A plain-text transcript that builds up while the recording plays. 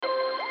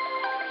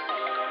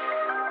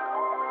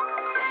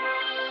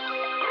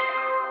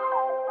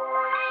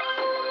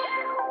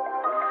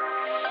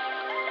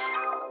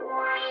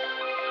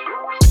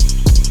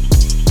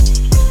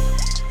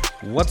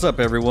What's up,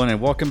 everyone, and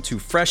welcome to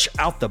Fresh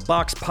Out the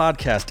Box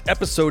Podcast,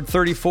 episode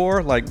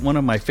 34, like one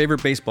of my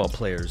favorite baseball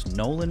players,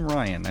 Nolan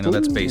Ryan. I know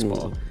that's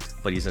baseball,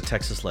 but he's a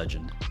Texas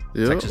legend.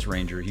 Yep. Texas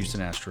Ranger,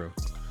 Houston Astro.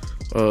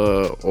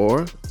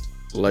 Or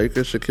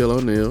Lakers, Shaquille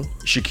O'Neal.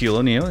 Shaquille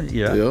O'Neal,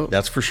 yeah, yep.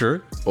 That's for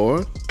sure.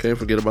 Or, can't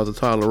forget about the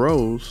Tyler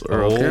Rose,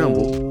 Earl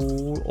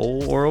Campbell.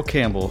 Oh, Earl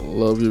Campbell.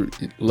 Love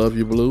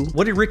you, Blue.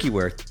 What did Ricky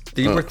wear?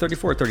 Did he wear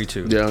 34 or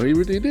 32? Yeah, he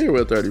did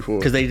wear 34.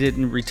 Because they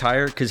didn't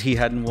retire because he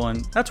hadn't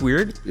won. That's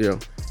weird. Yeah.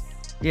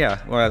 Yeah,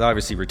 well,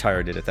 obviously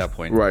retired it at that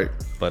point. Right.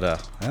 But,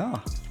 yeah,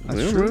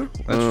 that's true.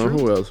 That's true.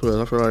 Who else? I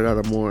feel like I got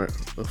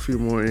a few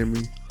more in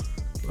me.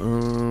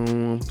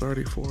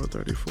 34,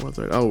 30.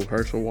 Oh,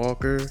 Herschel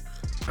Walker.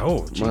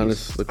 Oh, geez.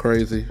 Minus the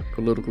crazy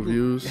political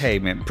views. Hey,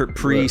 man,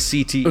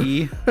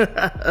 pre-CTE.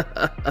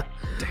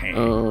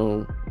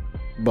 Dang.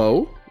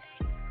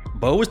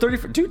 Bo was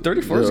 34. Dude,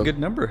 34 is a good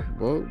number.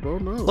 Bo,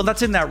 no. Well,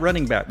 that's in that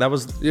running back. That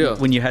was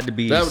when you had to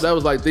be. That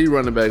was like the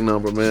running back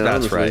number, man.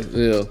 That's honestly. right.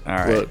 Yeah. All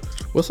right. But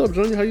what's up,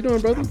 Junior? How you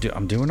doing, brother?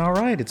 I'm doing all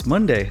right. It's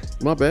Monday.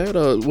 My bad.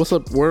 What's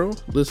up,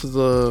 world? This is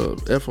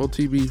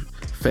FOTB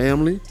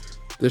family.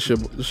 This your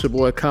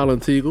boy Colin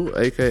Teagle,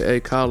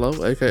 a.k.a. Colo,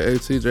 a.k.a.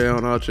 TJ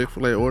on all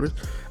Chick-fil-A orders,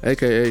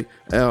 a.k.a.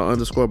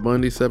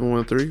 Al_Bundy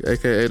 713,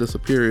 a.k.a. the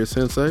Superior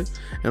Sensei.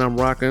 And I'm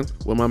rocking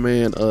with my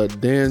man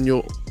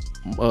Daniel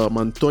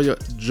Montoya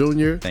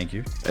Jr. Thank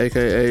you.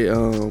 A.k.a.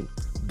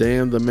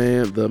 Dan the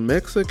Man the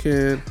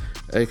Mexican,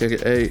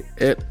 a.k.a.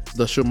 at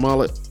the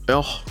Shamala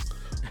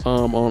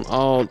on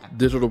all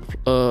digital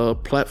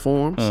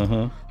platforms.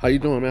 How you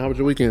doing, man? How was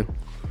your weekend?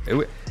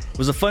 It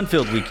was a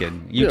fun-filled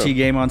weekend. UT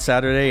game on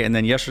Saturday, and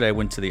then yesterday I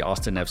went to the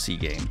Austin FC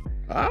game.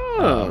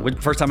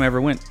 First time I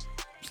ever went.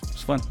 It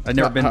was fun. I'd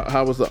never been.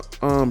 How was the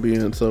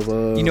ambience of?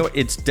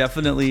 It's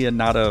definitely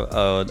not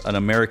an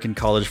American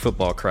college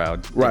football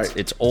crowd. Right.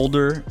 It's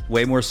older,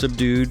 way more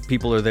subdued.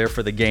 People are there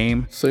for the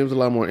game. Seems a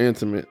lot more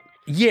intimate.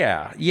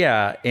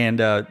 Yeah,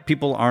 and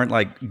people aren't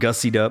like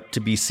gussied up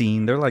to be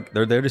seen.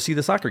 They're there to see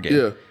the soccer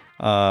game.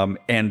 Yeah.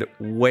 And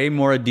way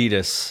more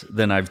Adidas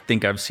than I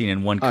think I've seen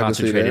in one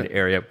concentrated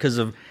area because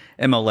of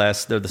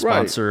MLS. They're the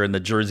sponsor, and the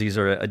jerseys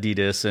are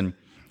Adidas, and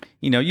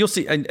you'll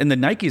see. And the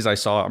Nikes I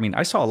saw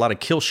a lot of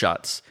kill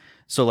shots.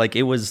 So like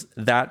it was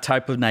that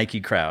type of Nike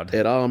crowd.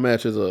 It all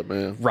matches up,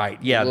 man. Right?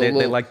 Yeah, they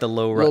like the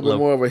low, a little bit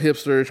more of a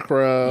hipsterish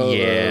crowd.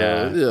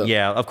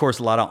 Yeah. Of course,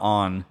 a lot of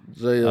on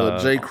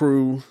J.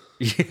 Crew.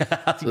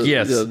 Yeah.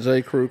 Yes.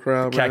 J. Crew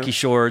crowd. Khaki man.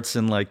 shorts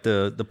and like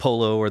the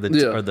polo or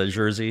the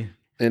jersey.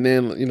 And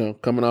then,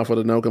 coming off of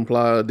the No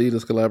Comply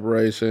Adidas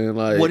collaboration.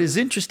 What is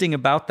interesting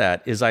about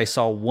that is I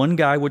saw one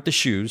guy with the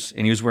shoes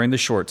and he was wearing the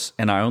shorts,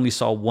 and I only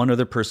saw one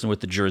other person with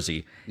the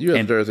jersey. You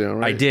had the jersey on,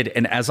 right? I did.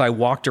 And as I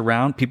walked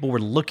around, people were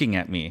looking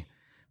at me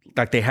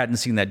like they hadn't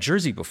seen that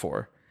jersey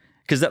before.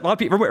 Because a lot of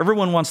people,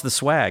 everyone wants the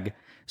swag.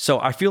 So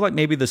I feel like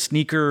maybe the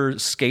sneaker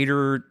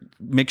skater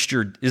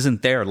mixture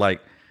isn't there.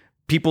 Like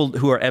people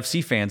who are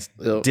FC fans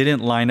didn't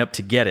line up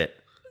to get it.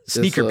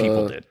 Sneaker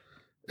people did.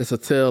 It's a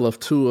tale of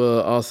two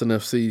Austin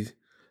FC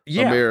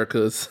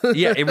Americas.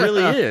 Yeah, it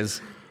really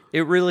is.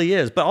 It really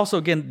is. But also,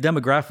 again,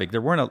 demographic.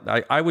 There weren't.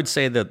 I would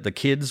say that the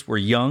kids were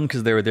young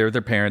because they were there with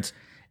their parents,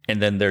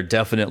 and then they're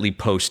definitely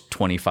post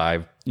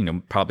 25.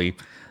 Probably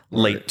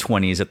late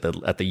 20s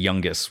at the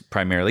youngest,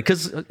 primarily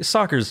because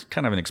soccer's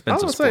kind of an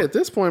expensive. I would sport. say at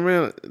this point,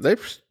 man,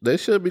 they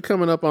should be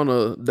coming up on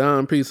a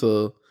dime piece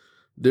of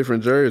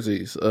different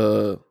jerseys.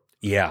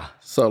 Yeah.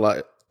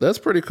 So that's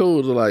pretty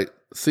cool to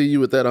see you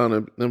with that on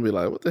and be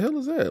like, what the hell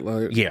is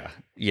that?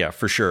 Yeah,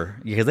 for sure.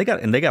 Because they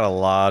got a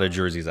lot of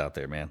jerseys out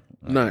there, man.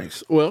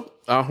 Nice. Well,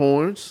 our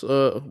horns,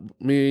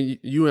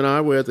 you and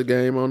I were at the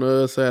game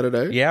on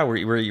Saturday. Yeah, were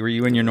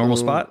you in your normal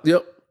spot?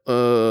 Yep.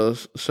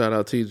 Shout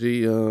out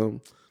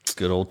TG.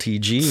 Good old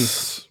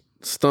TG.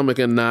 Stomach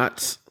and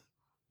knots.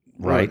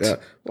 Right.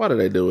 Why do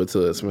they do it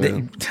to us,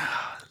 man?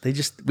 Why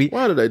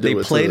do they do it? They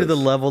play to the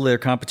level of their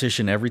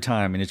competition every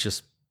time, and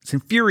it's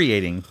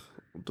infuriating.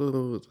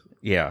 Dude.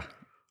 Yeah.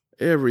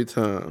 Every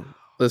time.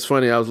 It's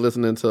funny. I was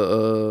listening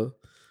to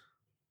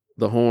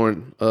the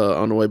Horn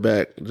on the way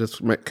back.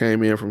 Just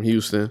came in from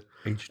Houston,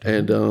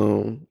 and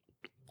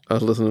I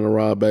was listening to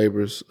Rob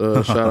Babers.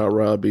 Shout out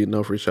Rob B.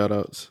 No free shout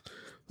outs.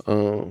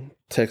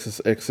 Texas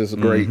X is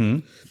great.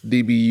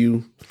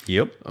 DBU.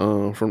 Yep.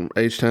 From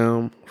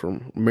H-Town,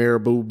 from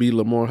Marabou B.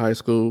 Lamore High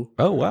School.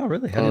 Oh wow,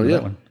 really? I didn't know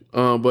that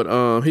one.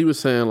 But he was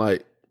saying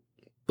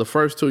the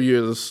first 2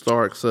 years of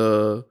Stark's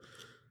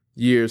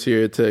years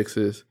here at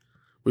Texas,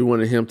 we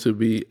wanted him to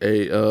be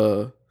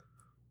a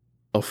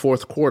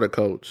fourth quarter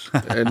coach.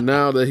 And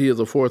now that he is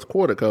a fourth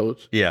quarter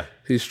coach,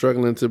 he's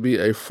struggling to be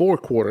a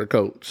 4th quarter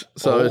coach.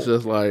 So it's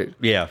just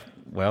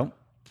well,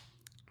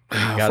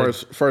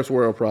 first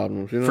world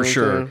problems, for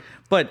sure.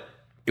 But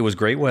it was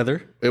great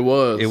weather. It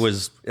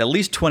was at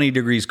least 20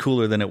 degrees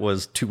cooler than it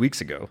was 2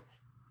 weeks ago.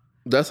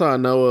 That's how I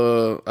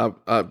know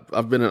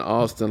I've been in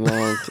Austin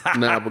long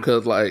now,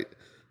 because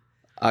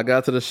I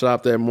got to the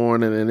shop that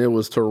morning and it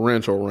was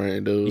torrential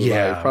rain, dude.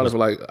 Yeah. Probably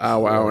for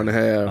hour and a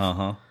half.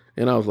 Uh-huh.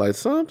 And I was like,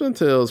 something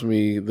tells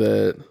me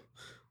that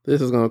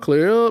this is gonna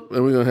clear up,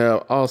 and we're gonna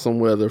have awesome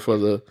weather for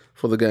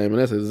the game, and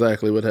that's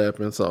exactly what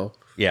happened. So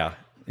yeah,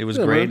 it was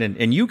great,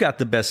 and you got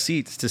the best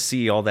seats to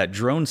see all that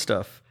drone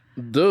stuff.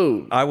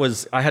 Dude,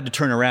 I had to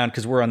turn around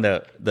because we're on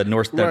the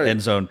north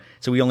end zone,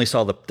 so we only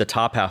saw the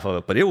top half of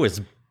it, but it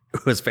was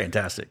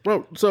fantastic.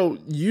 Bro, so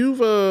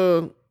you've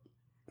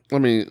I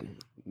mean,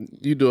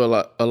 you do a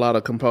lot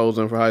of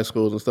composing for high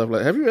schools and stuff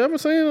like. Have you ever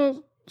seen a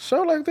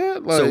show like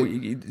that? Like, so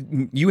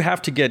you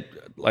have to get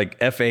like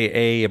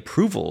FAA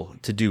approval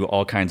to do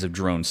all kinds of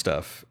drone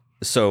stuff.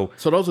 So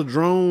those are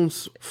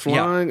drones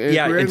flying.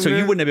 Yeah, and and so there?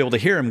 you wouldn't be able to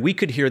hear them. We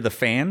could hear the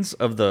fans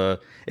of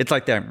the. It's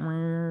like that.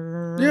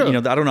 Yeah. You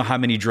know, I don't know how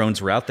many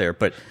drones were out there,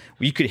 but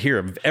you could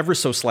hear them ever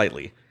so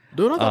slightly.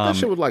 Dude, I thought that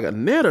shit was like a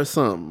net or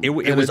something. It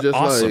was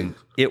awesome.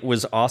 It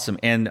was awesome.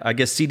 And I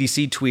guess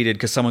CDC tweeted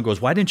because someone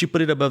goes, "Why didn't you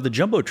put it above the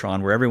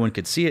Jumbotron where everyone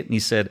could see it?" And he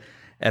said,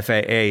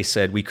 FAA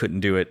said we couldn't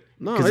do it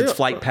because it's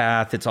flight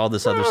path, it's all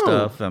this other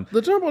stuff.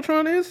 The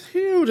Jumbotron is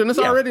huge, and it's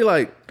already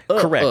like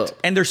correct. up.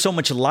 And there's so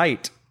much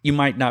light, you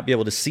might not be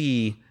able to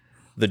see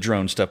the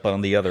drone stuff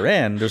on the other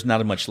end. There's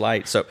not as much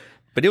light. So,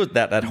 but it was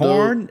that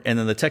horn, and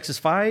then the Texas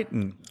fight,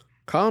 and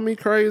call me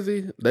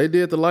crazy. They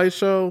did the light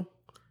show,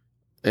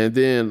 and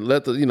then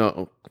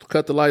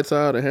cut the lights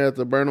out and had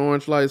the burnt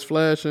orange lights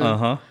flashing.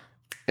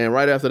 And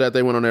right after that,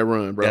 they went on that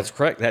run, bro. That's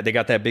correct. They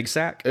got that big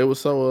sack. It was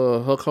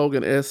so Hulk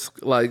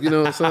Hogan-esque, like, you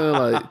know what I'm saying?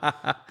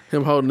 Like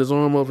him holding his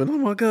arm up and, oh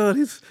my God,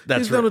 he's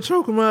going to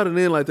choke him out. And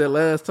then like that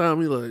last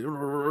time, he like,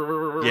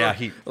 yeah,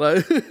 he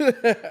like,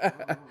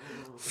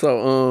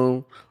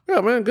 so,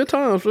 yeah, man, good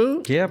times,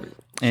 dude. Yeah.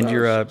 And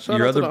your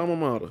other alma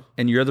mater.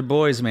 And your other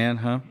boys, man,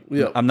 huh?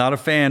 Yeah. I'm not a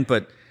fan,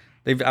 but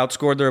they've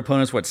outscored their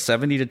opponents,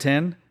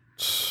 70-10?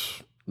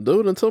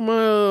 Dude, until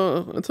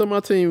my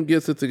team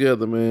gets it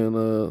together, man.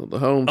 The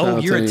hometown team. Oh,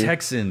 you're a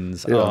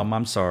Texans. Yeah.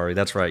 I'm sorry.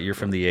 That's right. You're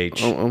from the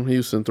H. I'm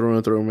Houston through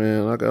and through,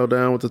 man. I go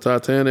down with the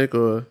Titanic,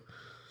 or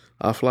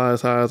I fly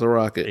as high as a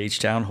rocket.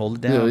 H-Town, hold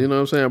it down. Yeah, you know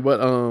what I'm saying?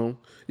 But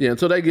yeah,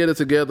 until they get it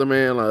together,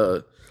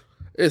 man,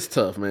 it's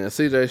tough, man.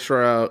 CJ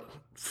Stroud,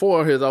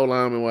 4 of his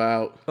O-linemen were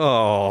out.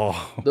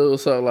 Oh. Dude,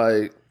 so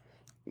like,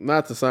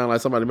 not to sound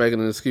like somebody making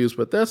an excuse,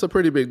 but that's a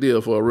pretty big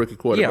deal for a rookie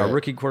quarterback. Yeah, a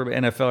rookie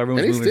quarterback, NFL,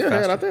 everyone's and he moving still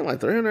faster. had, I think, like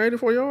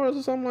 384 yards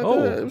or something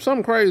like that. It was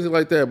something crazy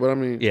like that, but I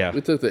mean, yeah,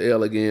 we took the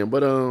L again.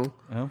 But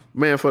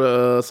man, for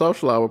the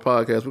Social Hour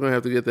podcast, we're gonna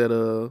have to get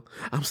that.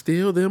 I'm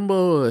still them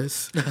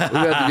boys. We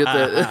got to get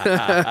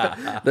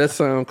that that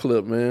sound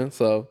clip, man.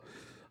 So,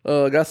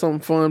 got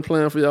something fun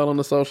planned for y'all on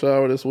the Social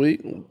Hour this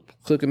week,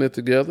 cooking it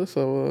together.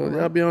 So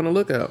y'all be on the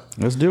lookout.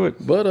 Let's do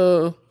it.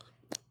 But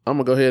I'm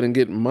going to go ahead and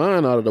get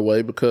mine out of the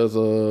way because,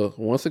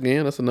 once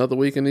again, that's another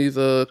week in these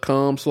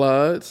calm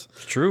slides.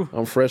 It's true.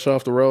 I'm fresh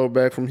off the road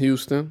back from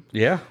Houston.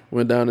 Yeah.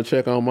 Went down to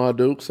check on my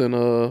Dukes and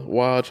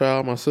Wild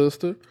Child, my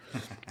sister.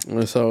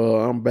 And so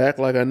I'm back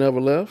like I never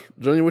left.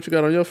 Junior, what you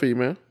got on your feet,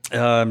 man?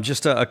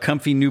 Just a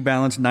comfy New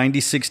Balance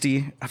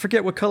 9060. I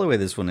forget what colorway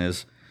this one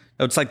is.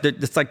 Oh, it's like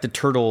the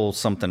turtle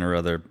something or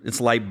other.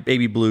 It's light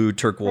baby blue,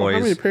 turquoise.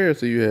 How many pairs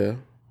do you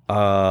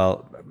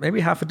have? Maybe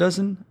half a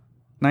dozen.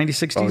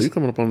 9060s. Oh, you're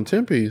coming up on the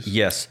 10-piece.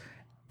 Yes.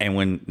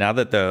 And now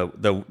that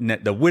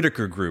the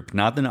Whitaker group,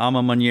 not the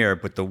Alma Manier,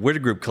 but the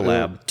Whitaker group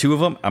collab, 2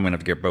 of them, I'm going to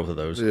have to get both of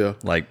those. Yeah.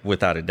 Like,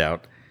 without a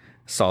doubt.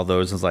 Saw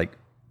those and was like,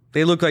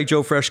 they look like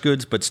Joe Fresh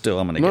goods, but still,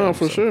 I'm going to get them. No,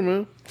 for sure,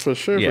 man. For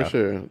sure.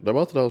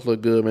 Both of those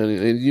look good, man.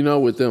 And you know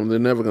with them, they're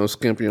never going to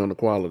skimp you on the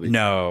quality.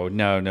 No.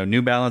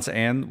 New Balance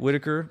and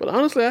Whitaker. But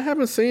honestly, I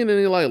haven't seen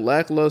any, like,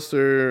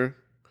 lackluster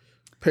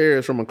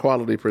pairs from a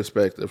quality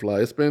perspective.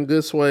 Like, it's been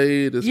good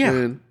suede. It's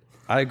been...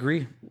 I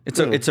agree. It's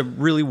a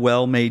really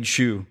well-made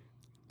shoe.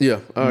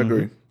 Yeah, I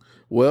agree.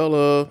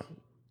 Well,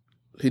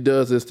 he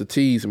does this to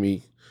tease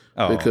me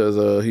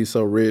because he's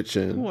so rich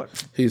and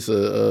he's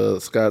a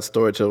Scott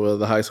Storch of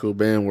the high school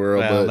band world.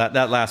 Well, but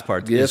that last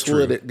part is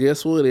true.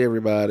 Guess what,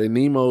 everybody?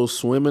 Nemo's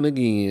swimming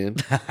again.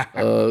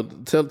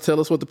 Tell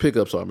us what the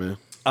pickups are, man.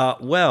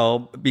 Well,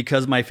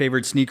 because my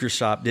favorite sneaker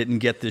shop didn't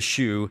get this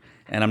shoe,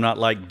 and I'm not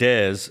like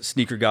Dez,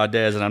 sneaker god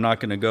Dez, and I'm not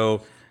going to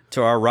go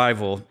to our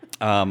rival.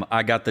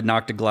 I got the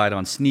Nocta-Glide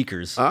on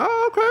sneakers.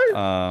 Oh,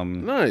 okay.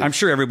 Nice. I'm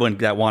sure everyone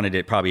that wanted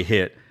it probably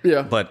hit.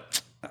 Yeah.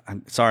 But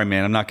I'm sorry,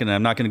 man. I'm not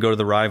gonna go to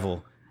the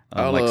rival.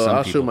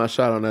 I'll shoot my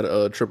shot on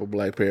that triple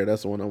black pair.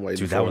 That's the one I'm waiting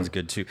for. Dude, that one's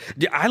good too.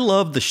 I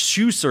love the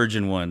Shoe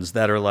Surgeon ones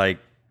that are like,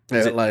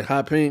 like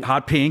hot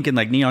pink and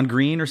like neon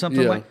green or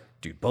something. Yeah. Like,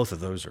 dude, both of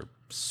those are.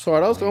 Sorry,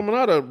 those coming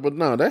out of, but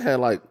no, that had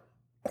like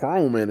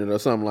chrome in it or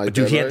something like that.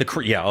 Dude, he had right?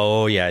 the he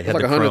had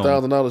like the chrome.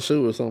 $100,000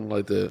 shoe or something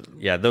like that.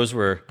 Yeah, those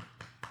are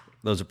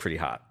pretty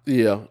hot.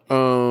 Yeah.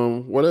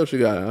 What else you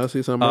got? I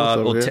see something else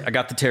over here. I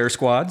got the Terror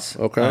Squads.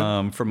 Okay.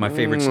 From my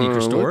favorite sneaker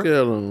store. Look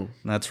at them.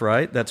 That's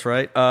right.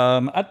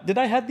 Did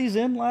I have these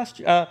in last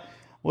year?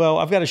 Well,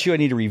 I've got a shoe I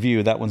need to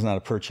review. That one's not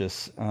a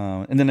purchase.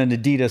 And then an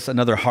Adidas,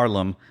 another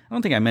Harlem. I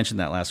don't think I mentioned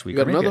that last week.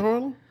 You got another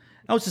Harlem?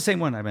 Oh, it's the same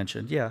one I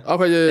mentioned. Yeah.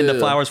 Okay. Yeah. And the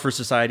Flowers for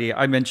Society.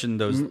 I mentioned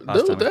those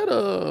last time.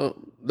 Dude,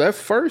 that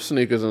first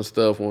sneakers and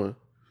stuff one.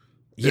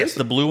 Yes,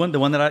 the blue one, the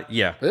one that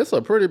It's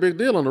a pretty big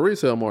deal on the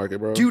resale market,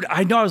 bro. Dude,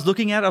 I know. I was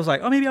looking at it. I was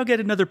like, oh, maybe I'll get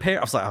another pair.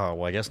 I was like, oh,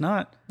 well, I guess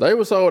not. They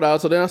were sold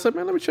out. So then I said,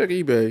 man, let me check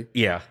eBay.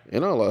 Yeah.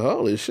 And I was like,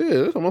 holy shit,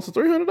 it's almost a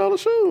 $300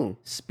 shoe.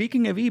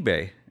 Speaking of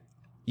eBay,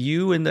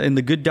 you and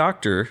the good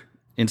doctor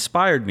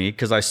inspired me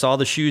because I saw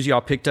the shoes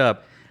y'all picked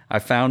up. I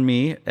found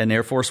me an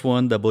Air Force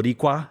One, the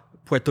Boricua,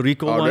 Puerto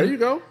Rico one. Oh, there you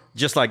go.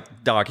 Just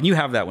like Doc. And you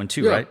have that one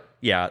too, right?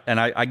 Yeah. And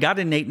I got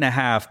an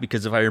 8.5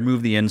 because if I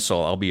remove the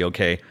insole, I'll be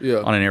okay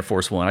on an Air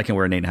Force One. I can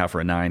wear an 8.5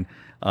 or a 9.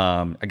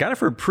 I got it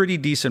for a pretty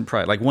decent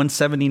price, like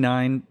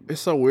 $179.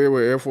 It's so weird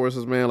with Air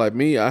Forces, man. Like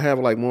me, I have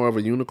like more of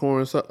a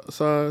unicorn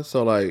size.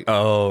 So like,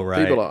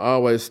 people are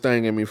always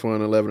stanging me for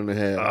an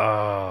 11.5.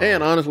 Oh.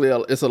 And honestly,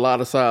 it's a lot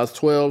of size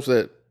 12s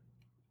that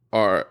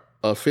are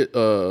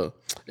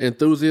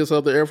enthusiasts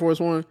of the Air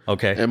Force One.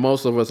 Okay. And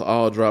most of us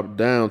all dropped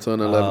down to an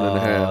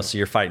 11.5. So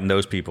you're fighting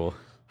those people.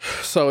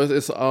 So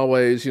it's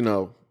always,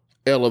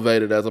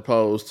 elevated as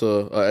opposed to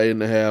a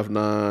 8.5,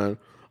 9,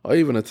 or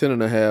even a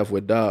 10.5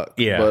 with Doc.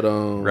 Yeah. But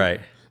right.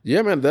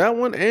 Yeah, man, that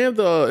one and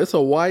it's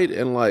a white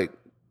and like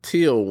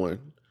teal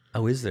one.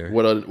 Oh, is there?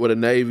 With a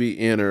navy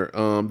inner.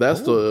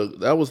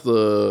 That was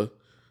the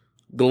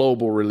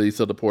global release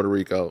of the Puerto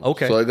Rico.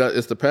 Okay. So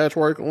it's the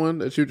patchwork one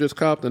that you just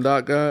copped and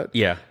Doc got.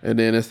 Yeah. And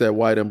then it's that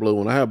white and blue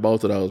one. I have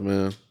both of those,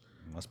 man.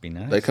 Must be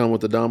nice. They come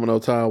with the domino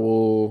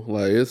towel.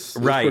 Like it's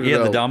right. Yeah,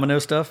 dope. the domino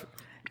stuff.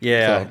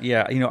 Yeah, So.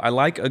 yeah. I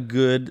like a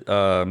good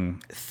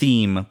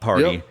theme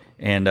party. Yep.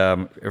 And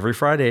every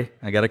Friday,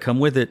 I got to come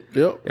with it.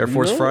 Yep. Air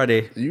Force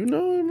Friday. You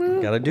know it,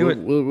 man. Gotta do it.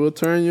 We'll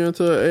turn you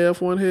into an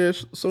AF1 head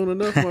soon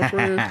enough, my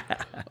friend.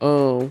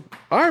 All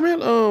right,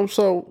 man.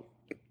 So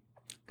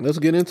let's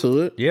get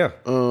into it. Yeah.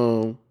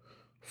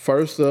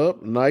 First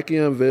up, Nike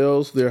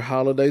unveils their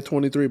Holiday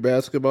 23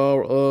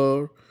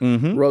 basketball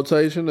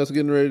rotation that's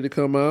getting ready to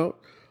come out.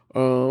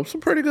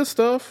 Some pretty good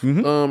stuff.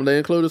 They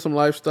included some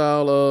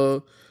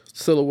lifestyle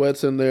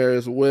silhouettes in there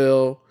as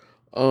well.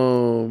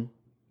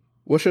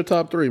 What's your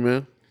top 3,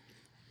 man?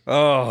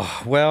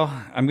 Oh, well,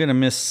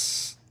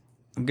 what's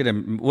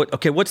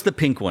the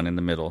pink one in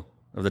the middle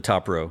of the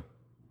top row?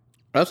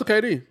 That's a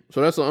KD.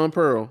 So that's an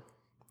unpearl.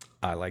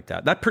 I like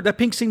that. That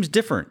pink seems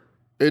different.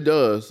 It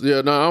does.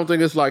 Yeah, no, I don't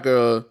think it's like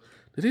did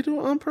he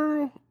do an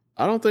unpearl?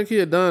 I don't think he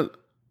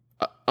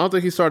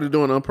started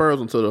doing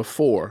unpearls until the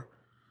 4.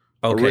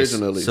 Okay,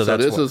 originally. So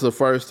this is the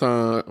first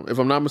time, if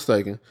I'm not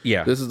mistaken.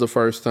 Yeah. This is the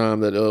first time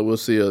that we'll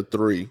see a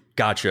 3.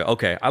 Gotcha.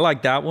 Okay. I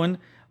like that one.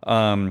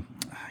 The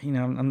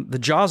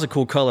jaw's a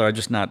cool color. I'm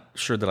just not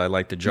sure that I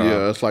like the jaw.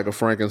 Yeah, it's like a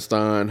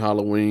Frankenstein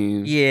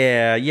Halloween.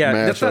 Yeah.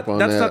 That's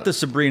not the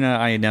Sabrina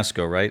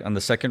Ionesco, right? On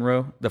the second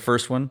row, the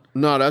first one?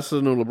 No, that's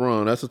the new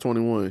LeBron. That's the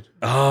 21.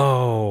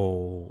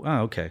 Oh,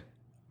 okay.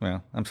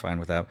 Well, I'm fine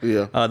with that.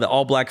 Yeah. The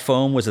all black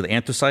foam, was it the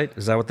anthracite?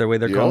 Is that what they're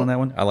calling that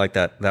one? I like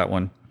that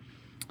one.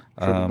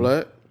 Triple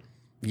black?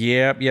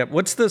 Yeah.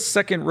 What's the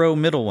second row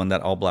middle one,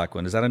 that all black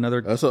one? Is that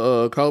another? That's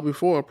a Kobe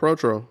 4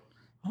 Protro.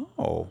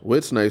 Oh.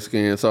 With snake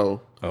skin.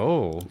 So.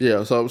 Oh.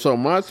 Yeah. So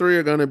my 3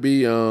 are going to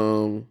be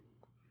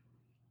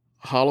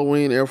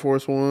Halloween Air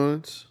Force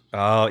Ones.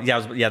 Oh,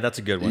 yeah. That's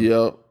a good one.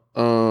 Yep.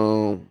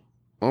 I'm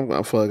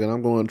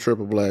going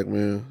triple black,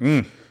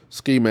 man.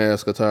 Ski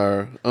mask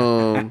attire.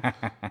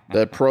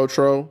 That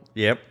Protro.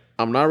 Yep.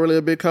 I'm not really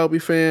a big Kobe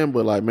fan,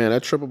 but like, man,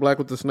 that triple black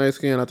with the snake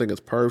skin, I think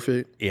it's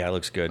perfect. Yeah, it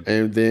looks good.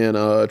 And then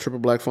triple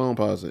black foam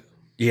posit.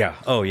 Yeah.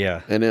 Oh,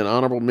 yeah. And then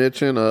honorable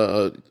mention,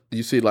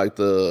 you see like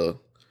the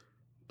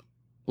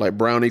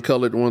brownie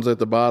colored ones at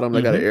the bottom.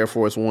 They got an Air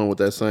Force One with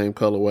that same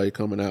colorway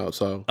coming out.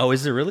 So, oh,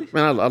 is it really?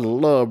 Man, I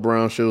love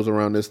brown shoes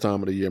around this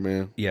time of the year,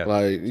 man. Yeah.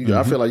 Like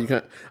I feel like you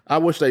can't. I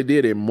wish they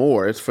did it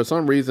more. It's for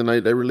some reason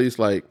they released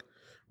like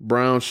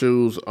brown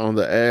shoes on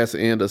the ass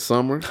end of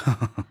summer.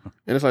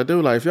 And it's like,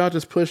 dude, like if y'all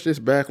just push this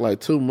back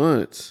like 2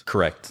 months,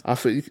 correct? I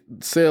feel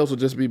sales would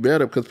just be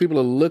better because people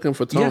are looking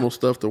for tonal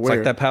stuff to wear.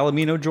 It's like that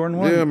Palomino Jordan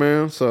 1. Yeah,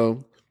 man.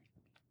 So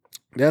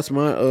that's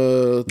my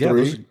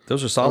 3.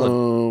 Those are solid.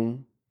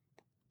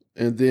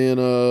 And then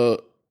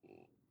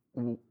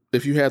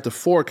if you had to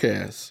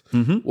forecast,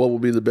 what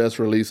would be the best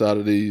release out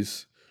of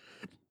these?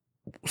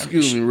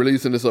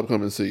 Releasing this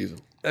upcoming season.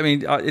 I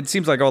mean, it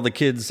seems like all the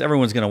kids,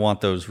 everyone's going to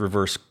want those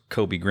reverse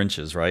Kobe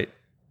Grinches, right?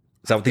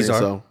 Is that what these are?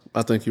 So.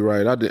 I think you're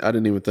right. I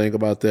didn't even think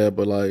about that,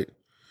 but like,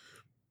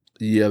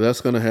 yeah, that's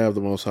going to have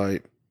the most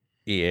hype.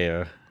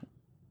 Yeah.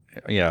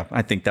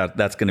 I think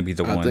that's going to be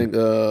the one. I think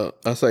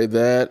I say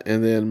that,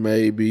 and then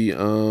maybe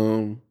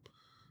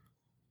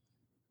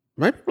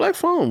black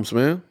foams,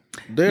 man.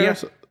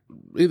 There's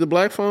either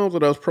black foams or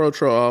those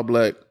Protro all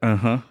black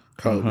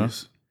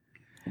Kobe's.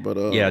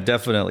 But yeah,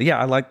 definitely. Yeah,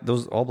 I like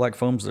those all black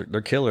foams.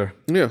 They're killer.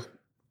 Yeah.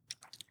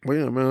 Well,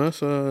 yeah, man,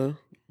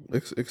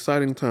 that's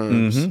exciting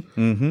times.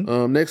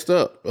 Next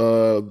up,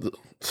 2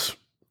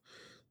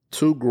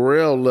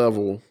 Grail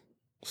level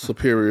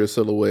superior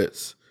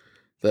silhouettes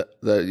that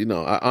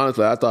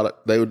I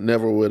thought they would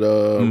never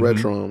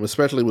retro them,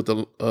 especially with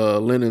the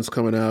linens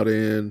coming out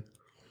in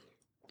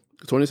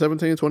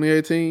 2017,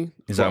 2018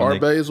 for Art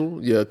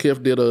Basel. Yeah,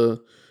 Kith did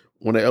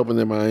when they opened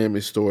their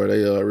Miami store,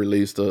 they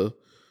released a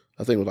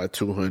I think it was like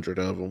 200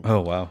 of them.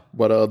 Oh, wow.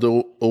 But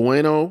the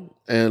Ueno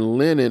and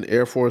Lennon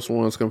Air Force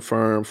Ones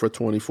confirmed for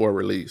 24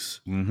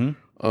 release.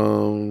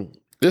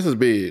 This is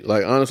big.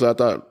 Like, honestly, I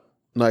thought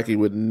Nike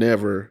would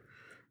never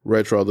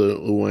retro the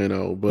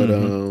Ueno, but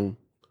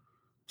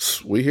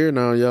we here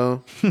now,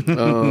 y'all.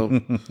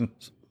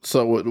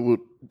 So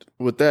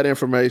with that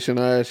information,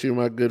 I asked you,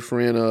 my good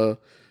friend,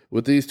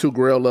 with these two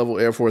Grail level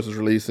Air Forces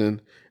releasing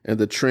and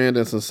the trend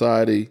in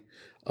society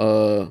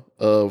of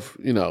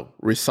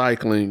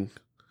recycling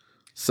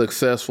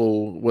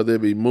successful, whether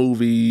it be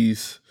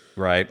movies,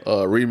 Right.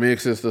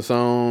 Remixes to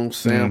songs,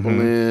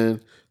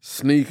 sampling,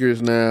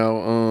 sneakers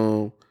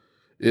now.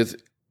 Is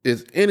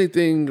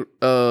anything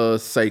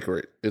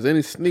sacred? Is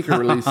any sneaker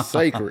release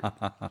sacred?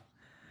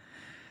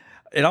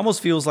 It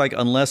almost feels like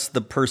unless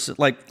the person,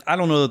 like, I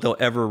don't know that they'll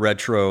ever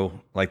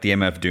retro like the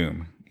MF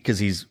Doom because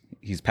he's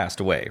passed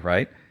away,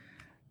 right?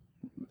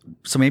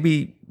 So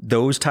maybe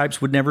those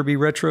types would never be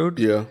retroed.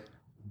 Yeah.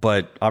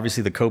 But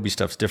obviously the Kobe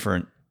stuff's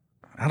different.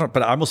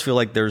 But I almost feel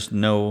like there's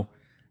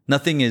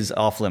nothing is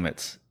off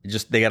limits.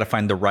 Just they got to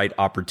find the right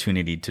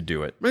opportunity to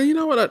do it. Man, you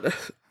know what?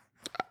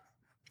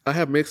 I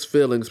have mixed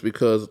feelings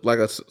because, like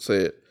I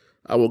said,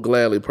 I will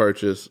gladly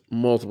purchase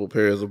multiple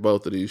pairs of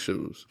both of these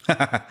shoes.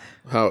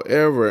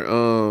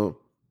 However,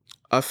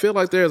 I feel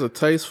like there's a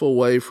tasteful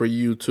way for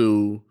you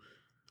to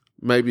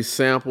maybe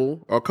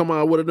sample or come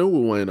out with a new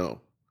Ueno.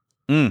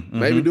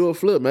 Maybe do a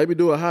flip. Maybe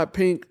do a hot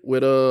pink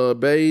with a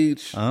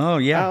beige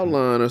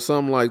outline or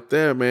something like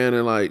that, man.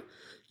 And like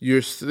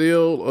you're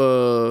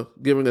still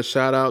giving a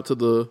shout out to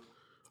the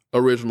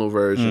original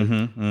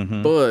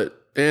version,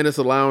 but it's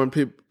allowing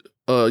people,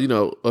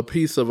 a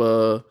piece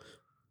of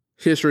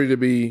history to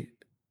be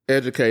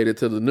educated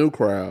to the new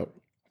crowd,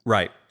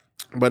 right?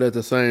 But at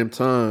the same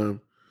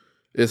time,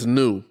 it's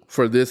new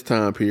for this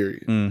time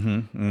period.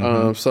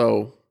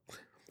 So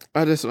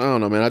I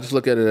don't know, man. I just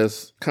look at it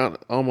as kind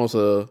of almost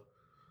a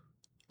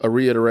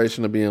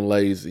reiteration of being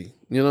lazy.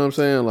 You know what I'm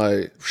saying?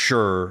 Like,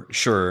 sure.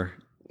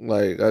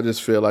 Like, I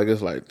just feel like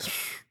it's like,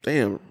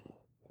 damn,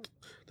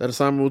 that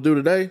assignment we'll do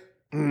today.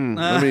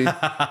 Let me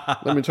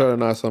try to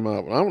knock something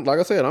out. Like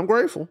I said, I'm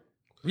grateful.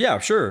 Yeah,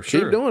 sure.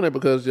 Keep doing it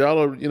because y'all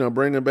are,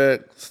 bringing back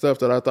stuff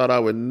that I thought I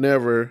would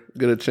never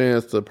get a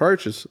chance to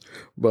purchase.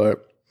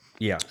 But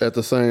yeah, at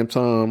the same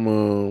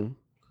time,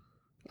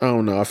 I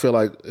don't know. I feel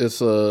like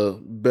it's a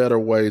better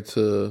way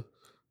to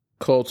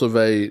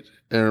cultivate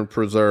and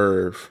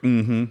preserve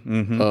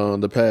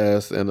the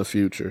past and the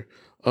future.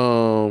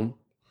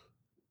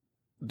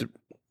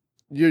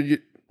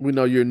 We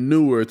know you're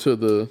newer to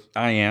the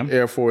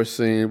Air Force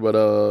scene, but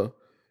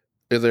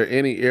is there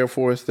any Air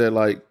Force that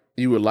like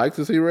you would like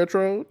to see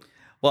retro?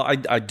 Well,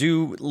 I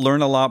do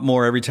learn a lot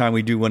more every time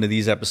we do one of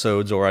these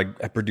episodes, or I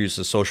produce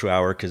a social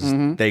hour because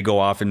they go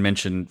off and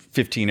mention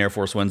 15 Air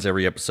Force Ones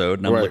every episode,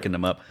 and I'm looking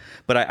them up.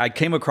 But I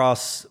came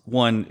across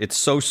one. It's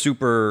so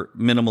super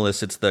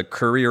minimalist. It's the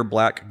Courier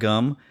Black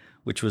Gum,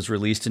 which was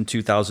released in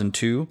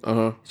 2002.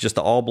 It's just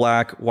the all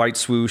black, white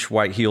swoosh,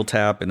 white heel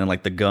tap, and then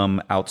like the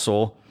gum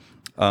outsole.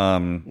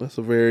 That's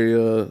a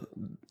very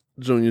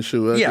junior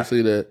shoe. I can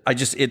see that.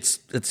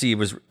 Let's see, it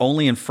was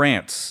only in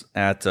France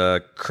at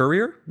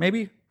Courier,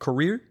 maybe?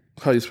 Courier?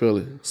 How you spell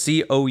it?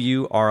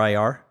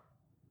 Courir.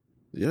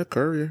 Yeah,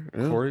 Courier.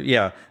 Yeah. Courier,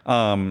 yeah.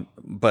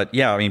 But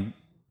yeah, I mean,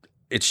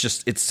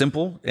 it's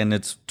simple and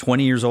it's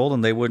 20 years old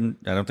and they wouldn't,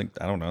 I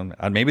don't know.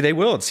 Maybe they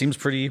will. It seems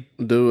pretty.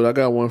 Dude, I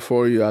got one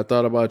for you. I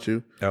thought about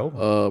you.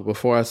 Oh.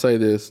 Before I say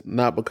this,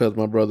 not because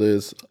my brother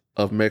is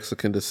of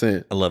Mexican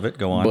descent. I love it.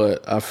 Go on.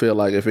 But I feel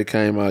like if it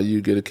came out,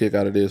 you'd get a kick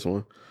out of this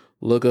one.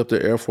 Look up the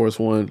Air Force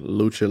One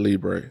Lucha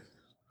Libre.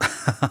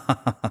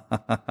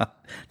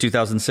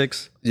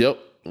 2006? Yep.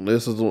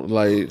 This is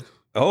like...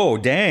 Oh,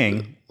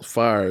 dang.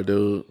 Fire,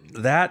 dude.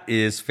 That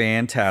is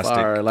fantastic.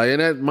 Fire. Like, and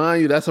that,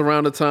 mind you, that's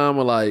around the time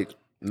of like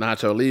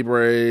Nacho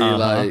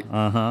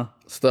Libre,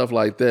 stuff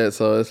like that.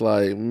 So it's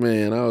like,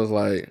 man, I was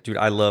like... Dude,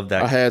 I love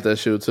that. I had that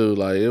shoe too.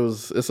 Like,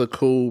 it's a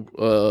cool,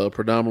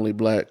 predominantly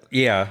black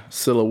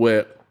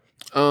silhouette.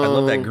 I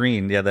love that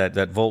green. Yeah,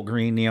 that Volt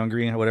green, neon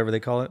green, whatever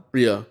they call it.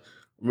 Yeah.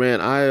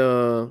 Man,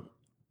 I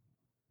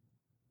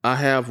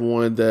have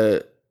one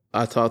that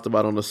I talked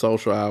about on the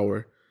social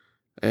hour,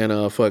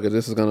 and fuck it,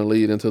 this is gonna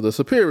lead into the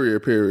superior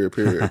period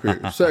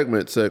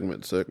segment,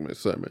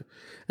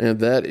 and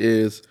that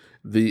is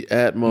the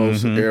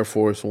Atmos Air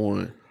Force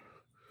One.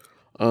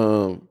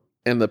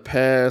 In the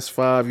past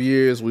 5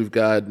 years, we've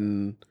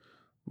gotten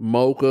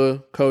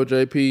Mocha Co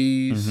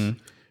JPs,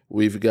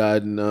 we've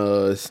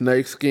gotten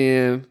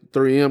Snakeskin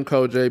 3M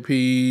Co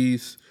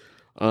JPs.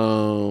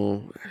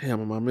 Damn,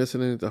 am I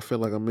missing anything? I feel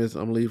like I'm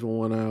leaving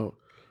one out.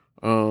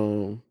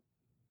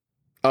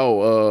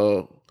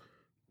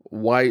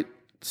 White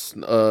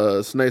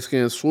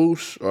snakeskin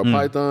swoosh or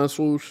python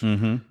swoosh,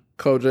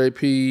 Co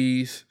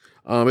JPs.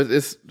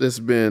 It's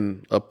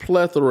been a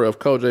plethora of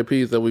Co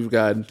JPs that we've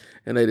gotten,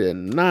 and they did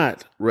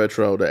not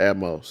retro the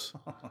Atmos.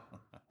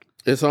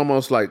 It's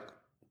almost like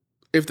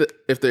if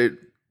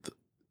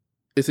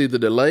it's either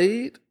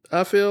delayed,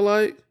 I feel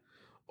like,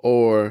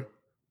 or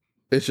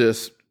it's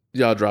just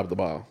y'all dropped the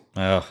ball.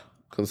 Oh.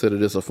 consider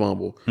this a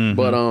fumble.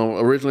 But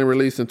originally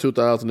released in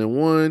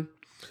 2001,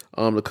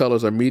 the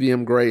colors are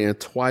medium gray and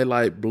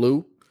twilight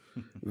blue.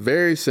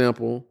 Very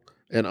simple.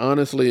 And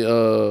honestly,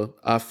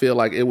 I feel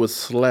like it would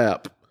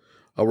slap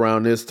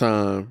around this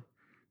time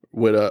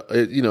with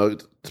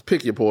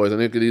pick your poison.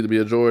 It could either be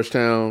a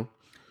Georgetown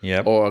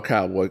or a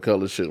cowboy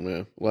color shoe,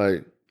 man.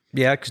 Like,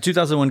 yeah, because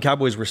 2001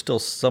 Cowboys were still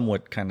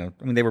somewhat kind of,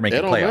 I mean, they were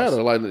making playoffs. It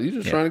don't matter. Like, you're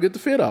just trying to get the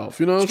fit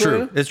off. You know what I'm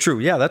saying? It's true.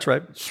 Yeah, that's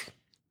right.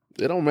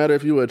 It don't matter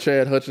if you were a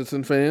Chad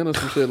Hutchinson fan or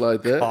some shit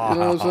like that. You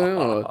know what I'm saying?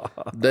 Or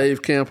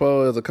Dave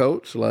Campo as a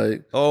coach.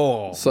 Like,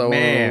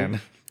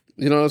 man.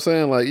 You know what I'm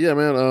saying? Like, yeah,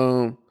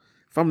 man.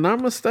 If I'm not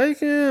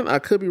mistaken, I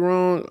could be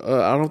wrong.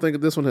 I don't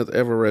think this one has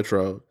ever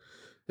retro.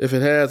 If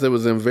it has, it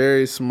was in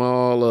very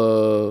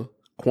small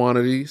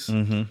quantities.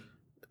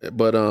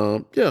 But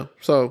yeah,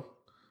 so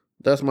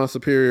that's my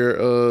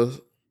superior,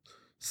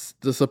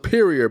 the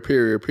superior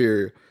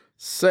period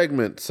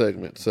segment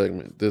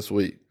this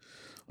week.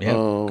 Yeah,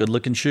 good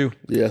looking shoe.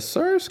 Yes,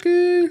 sir,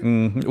 ski.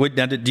 Wait,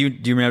 now, do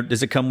you remember?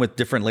 Does it come with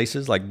different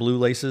laces, like blue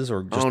laces,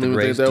 or just I don't the even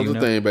grays? think that was a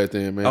thing back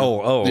then, man.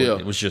 Yeah.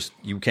 It was just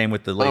you came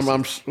with the laces.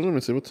 Let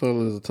me see, what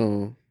color is the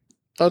tongue?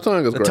 Oh,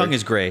 tongue is gray. The tongue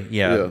is gray.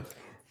 Yeah.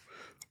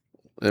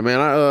 And man,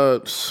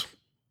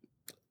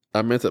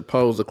 I meant to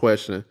pose the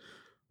question,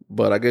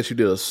 but I guess you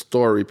did a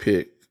story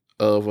pic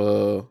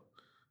of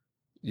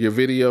your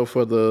video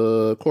for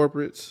the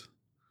corporates.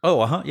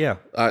 Oh, yeah.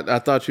 I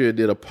thought you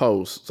did a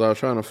post, so I was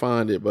trying to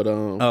find it, but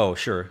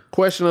sure.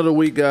 Question of the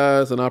week,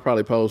 guys, and I'll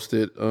probably post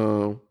it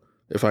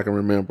if I can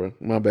remember.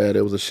 My bad,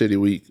 it was a shitty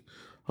week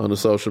on the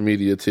social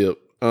media tip.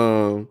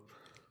 Do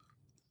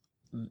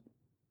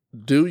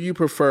you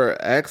prefer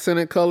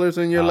accented colors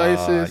in your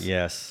laces?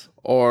 Yes.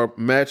 Or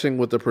matching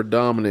with the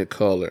predominant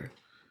color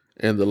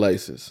in the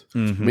laces?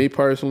 Me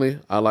personally,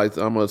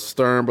 I'm a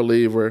stern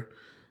believer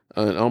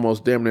and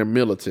almost damn near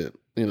militant.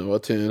 A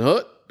 10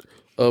 hut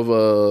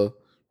of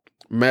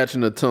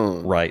matching the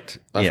tongue. Right.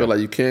 I feel like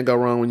you can't go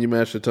wrong when you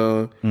match the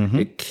tongue.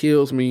 It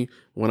kills me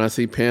when I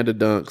see Panda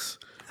Dunks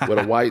with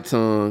a white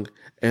tongue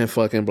and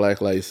fucking black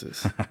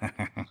laces.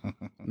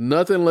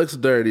 Nothing looks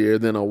dirtier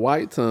than a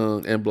white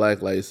tongue and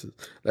black laces.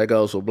 That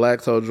goes for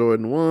black toe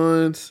Jordan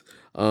 1s,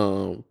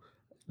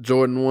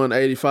 Jordan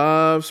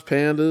 185s,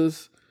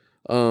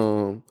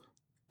 Pandas,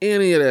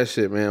 any of that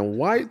shit, man.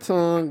 White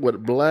tongue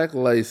with black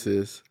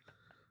laces.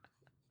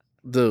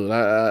 Dude,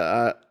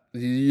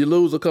 you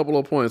lose a couple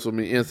of points with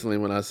me instantly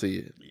when I see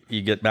it.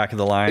 You get back in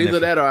the line. Either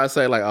that or I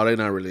say, like, they're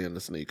not really into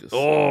sneakers.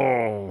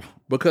 Oh.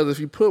 Because if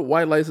you put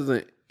white laces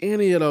in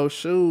any of those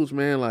shoes,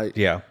 man, like,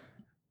 it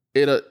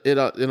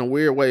in a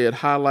weird way, it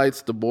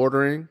highlights the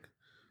bordering.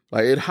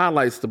 Like, it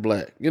highlights the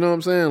black. You know what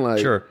I'm saying? Like,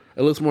 sure.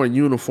 It looks more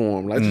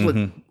uniform. Like, just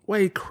look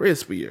way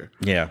crispier.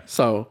 Yeah.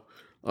 So,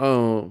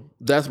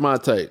 that's my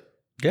take.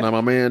 Yeah. Now,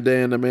 my man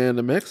Dan,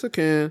 the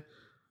Mexican,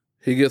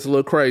 he gets a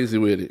little crazy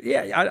with it.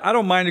 Yeah, I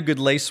don't mind a good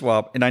lace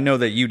swap, and I know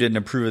that you didn't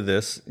approve of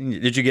this.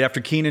 Did you get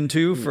after Keenan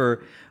too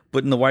for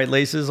putting the white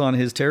laces on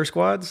his tear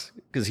squads?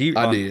 Because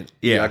I did.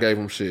 Yeah, I gave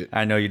him shit.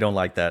 I know you don't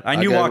like that. I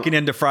knew walking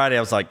into Friday, I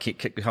was like,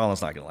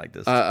 Colin's not gonna like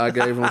this. I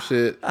gave him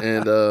shit,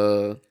 and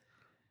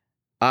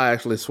I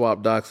actually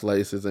swapped Doc's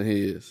laces and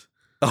his.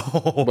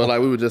 Oh, but like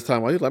we were just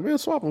talking about, he was like, man,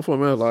 swap them for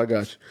me. I was like, I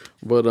got you.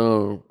 But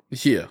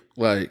yeah,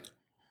 like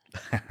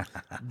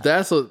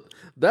that's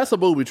a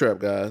booby trap,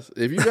 guys.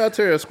 If you got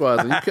terror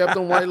squads and you kept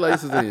them white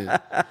laces in,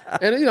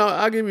 and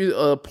I'll give you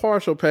a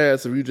partial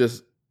pass if you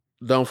just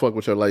don't fuck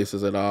with your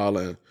laces at all,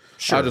 and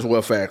I just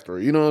wear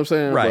factory. You know what I'm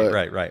saying?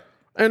 Right.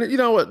 And you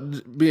know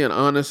what? Being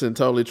honest and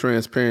totally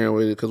transparent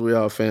with it, because we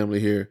all family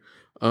here.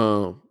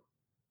 I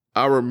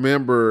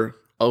remember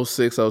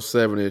 06,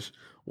 07-ish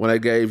when I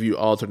gave you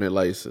alternate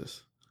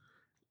laces,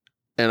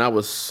 and I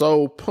was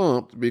so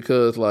pumped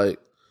because like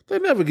they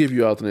never give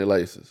you alternate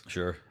laces.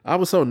 Sure. I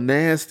was so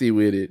nasty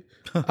with it.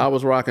 I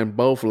was rocking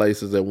both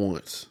laces at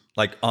once.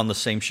 Like on the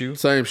same shoe?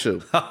 Same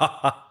shoe.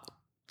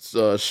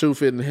 Shoe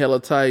fitting hella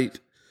tight.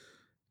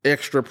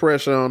 Extra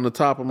pressure on the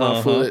top of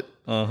my foot.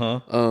 You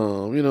know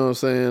what I'm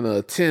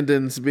saying?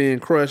 Tendons being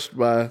crushed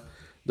by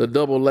the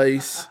double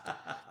lace.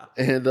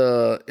 And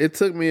it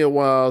took me a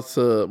while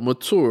to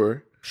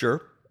mature.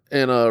 Sure.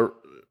 And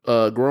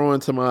grow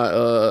into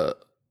my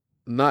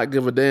not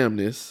give a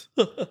damnness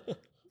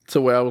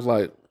to where I was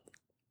like,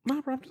 no,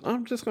 bro,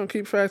 I'm just gonna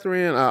keep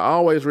factoring. I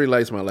always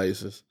relace my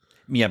laces.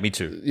 Yeah, me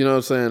too. You know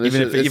what I'm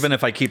saying? Even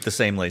if I keep the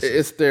same laces,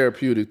 it's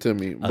therapeutic to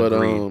me. But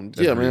Agreed.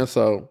 Man.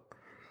 So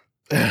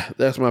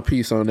that's my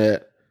piece on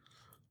that.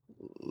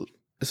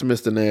 It's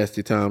Mr.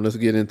 Nasty time. Let's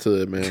get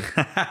into it, man.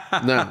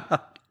 Now,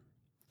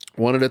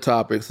 one of the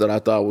topics that I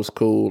thought was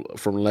cool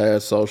from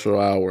last social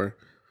hour,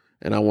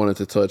 and I wanted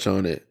to touch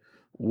on it,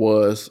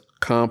 was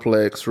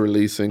Complex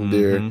releasing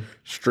their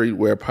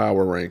streetwear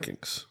power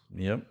rankings.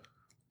 Yep.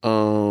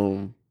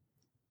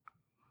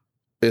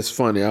 It's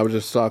funny. I was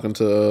just talking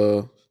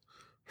to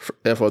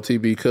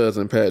FOTB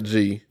cousin Pat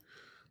G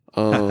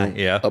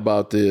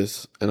about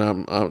this, and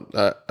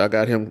I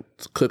got him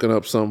cooking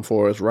up something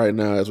for us right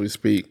now as we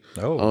speak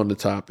on the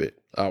topic.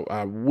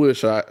 I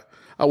wish I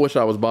I wish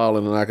I was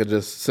balling and I could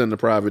just send a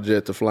private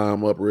jet to fly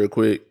him up real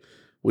quick.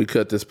 We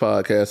cut this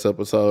podcast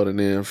episode and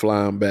then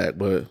fly him back,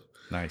 but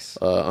Nice.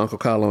 Uncle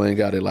Carlo ain't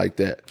got it like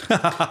that.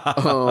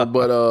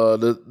 But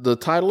the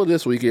title of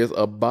this week is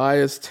A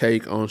Biased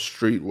Take on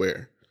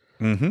Streetwear.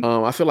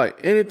 I feel like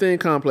anything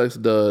Complex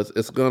does,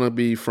 it's going to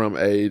be from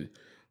a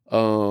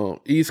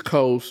East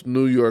Coast,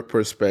 New York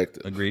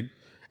perspective. Agreed.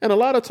 And a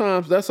lot of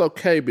times that's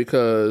okay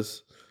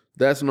because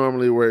that's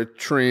normally where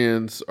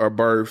trends are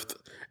birthed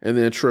and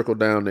then trickle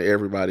down to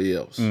everybody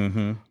else.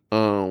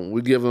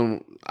 We give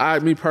them,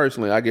 me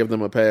personally, I give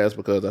them a pass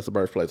because that's the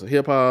birthplace of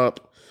hip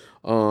hop.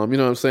 You know what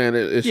I'm saying?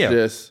 It's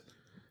just,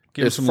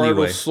 it's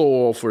fertile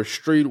soil for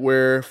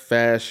streetwear,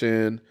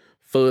 fashion,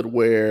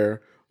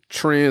 footwear,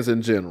 trends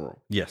in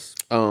general. Yes.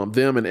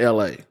 Them in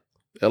LA.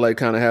 LA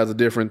kind of has a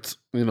different,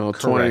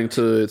 twang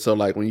to it. So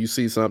like when you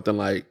see something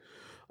like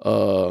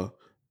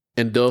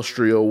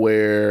industrial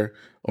wear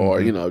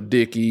or,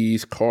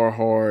 Dickies,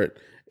 Carhartt,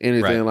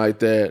 anything like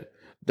that,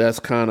 that's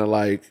kind of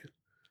like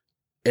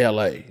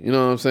LA. You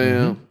know what I'm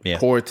saying? Yeah.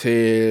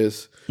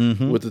 Cortez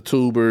with the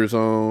tubers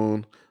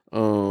on, you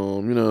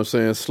know what I'm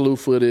saying?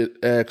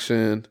 Slew-footed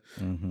action,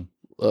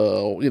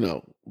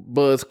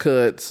 buzz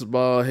cuts,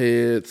 bald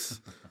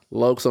heads,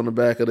 lokes on the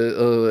back of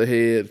the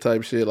head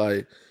type shit.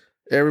 Like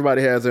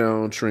everybody has their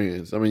own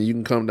trends. I mean, you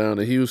can come down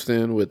to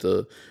Houston with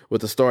the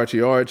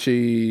starchy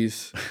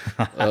Archies.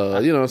 You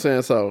know what I'm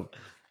saying? So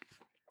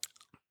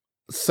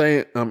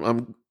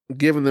I'm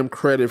giving them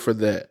credit for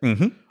that.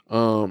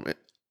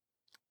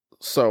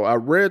 So I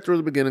read through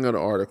the beginning of the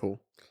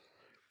article,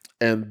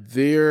 and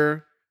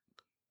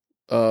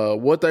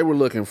what they were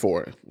looking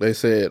for. They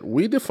said,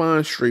 we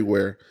define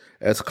streetwear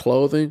as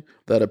clothing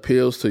that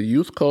appeals to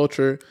youth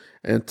culture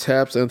and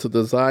taps into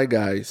the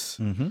zeitgeist.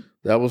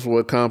 That was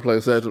what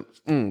Complex said.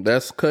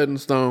 That's cut in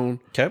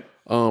stone. Okay.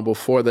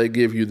 Before they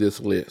give you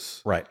this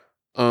list. Right.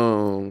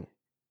 I'm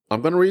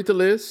going to read the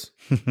list.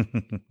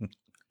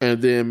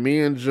 And then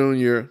me and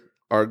Junior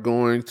are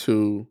going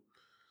to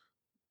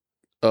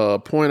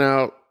point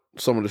out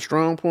some of the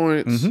strong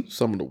points,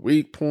 some of the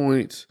weak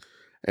points,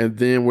 and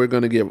then we're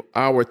going to give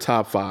our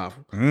top 5.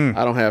 I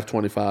don't have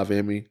 25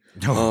 in me.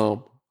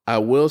 I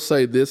will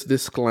say this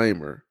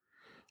disclaimer.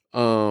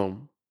 I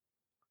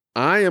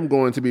am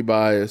going to be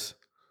biased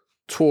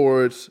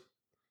towards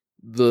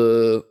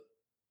the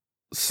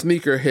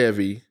sneaker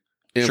heavy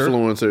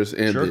influencers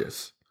in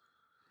this.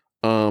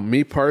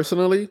 Me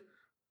personally,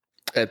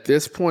 at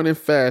this point in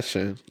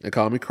fashion, and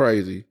call me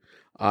crazy,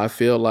 I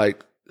feel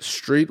like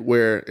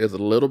streetwear is a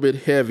little bit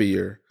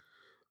heavier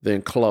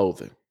than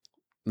clothing.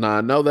 Now,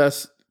 I know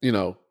that's,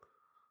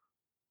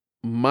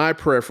 my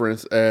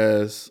preference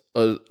as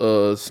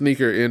a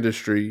sneaker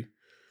industry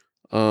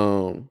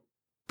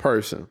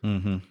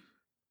person.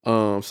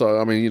 So,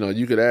 I mean,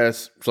 you could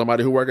ask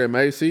somebody who work at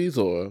Macy's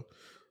or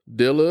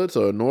Dillard's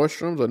or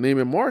Nordstrom's or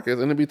Neiman Marcus,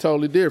 and it'd be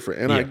totally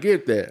different. And I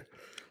get that.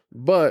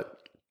 But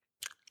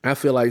I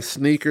feel like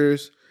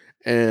sneakers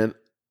and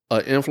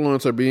an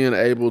influencer being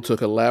able to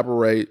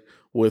collaborate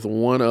with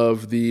one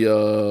of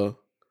the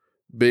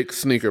big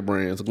sneaker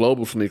brands,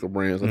 global sneaker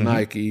brands,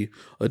 Nike,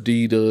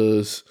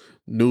 Adidas,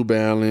 New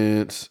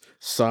Balance,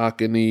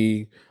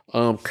 Saucony,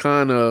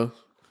 kind of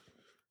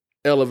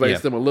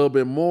elevates them a little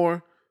bit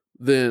more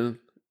than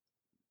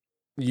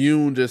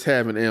you just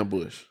having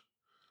Ambush.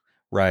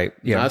 Right.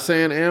 Yeah. Not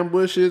saying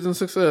Ambush isn't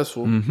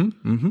successful,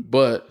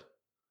 but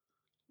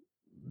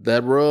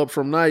that rub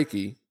from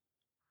Nike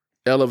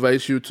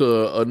elevates you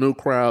to a new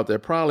crowd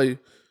that probably,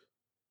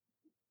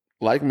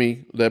 like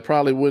me, that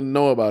probably wouldn't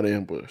know about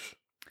Ambush.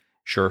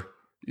 Sure.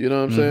 You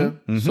know what I'm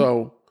saying?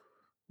 So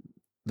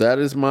that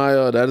is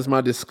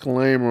my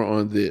disclaimer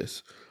on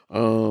this.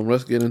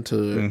 Let's get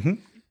into it.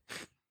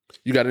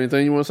 You got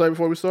anything you want to say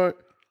before we start?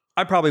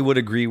 I probably would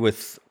agree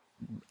with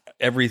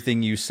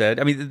everything you said.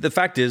 I mean, the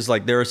fact is,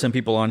 like, there are some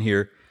people on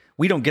here,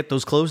 we don't get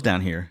those clothes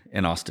down here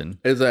in Austin.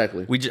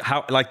 Exactly. We just,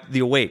 like the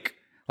Awake.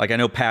 Like, I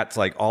know Pat's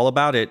like all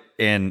about it,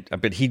 and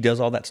but he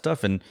does all that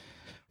stuff, and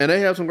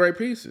they have some great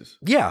pieces.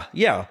 Yeah.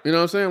 You know what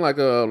I'm saying? Like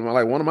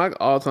one of my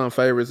all-time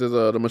favorites is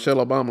the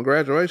Michelle Obama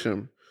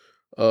graduation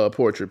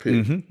portrait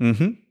pic. You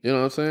know what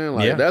I'm saying?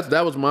 Like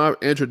that was my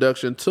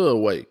introduction to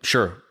Awake.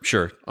 Sure.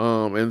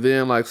 And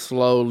then like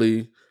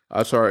slowly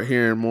I started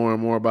hearing more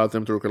and more about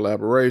them through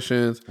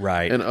collaborations,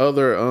 right, and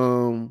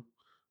other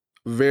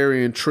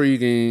very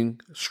intriguing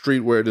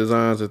streetwear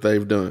designs that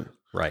they've done,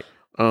 right.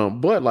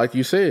 But like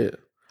you said,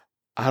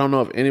 I don't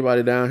know if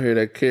anybody down here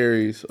that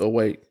carries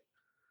Awake.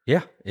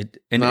 Yeah,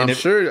 I'm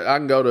sure I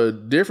can go to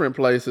different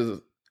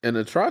places in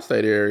the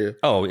tri-state area.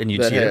 Oh, and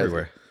you'd see it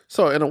everywhere.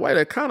 So in a way,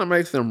 that kind of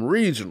makes them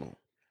regional.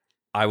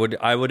 I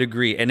would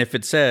agree. And if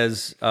it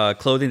says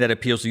clothing that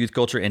appeals to youth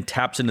culture and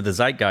taps into the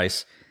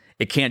zeitgeist,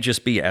 it can't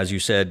just be, as you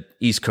said,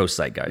 East Coast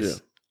zeitgeist. Yeah.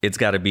 It's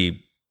got to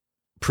be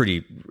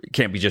it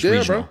can't be just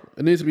regional. Bro.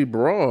 It needs to be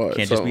broad. It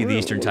can't just be the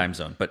Eastern time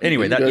zone. But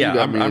anyway,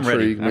 I'm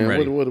ready. Man. I'm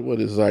ready. What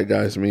does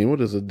zeitgeist mean? What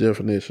is the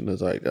definition of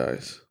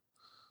zeitgeist?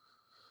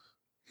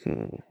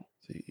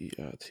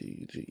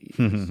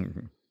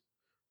 Zeitgeist.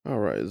 All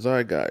right,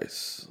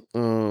 zeitgeist.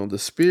 The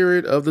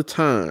spirit of the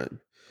time,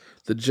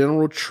 the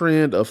general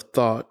trend of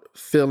thought,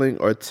 feeling,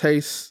 or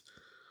taste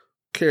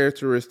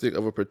characteristic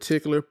of a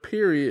particular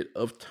period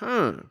of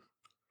time.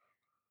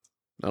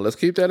 Now let's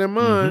keep that in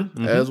mind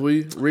as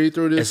we read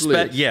through this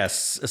list.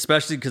 Yes,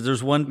 especially because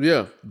there's one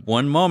Yeah.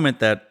 one moment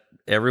that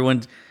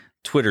everyone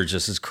Twitter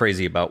just is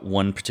crazy about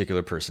one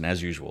particular person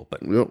as usual.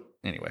 But Yep.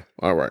 anyway,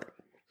 All right.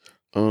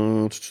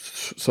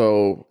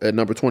 So at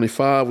number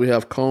 25 we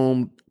have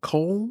Colm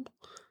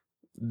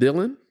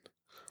Dillon.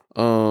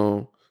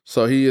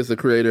 So he is the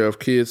creator of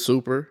Kid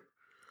Super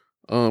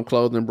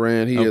clothing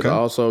brand. He has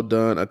also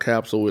done a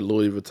capsule with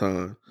Louis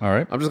Vuitton. all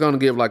right. I'm just gonna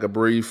give like a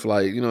brief,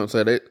 like, you know what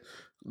I'm saying?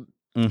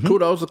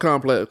 Kudos to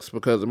Complex,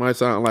 because it might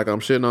sound like I'm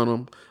shitting on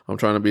them. I'm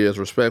trying to be as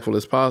respectful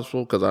as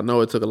possible because I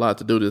know it took a lot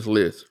to do this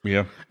list.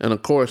 Yeah. And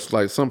of course,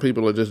 like, some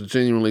people are just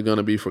genuinely going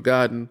to be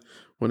forgotten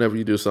whenever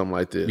you do something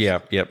like this. Yeah.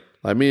 Yep.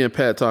 Like me and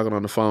Pat talking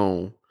on the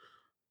phone,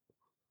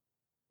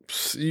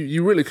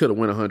 you really could have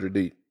went 100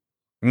 deep.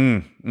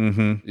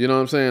 Mm-hmm. You know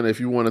what I'm saying?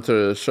 If you wanted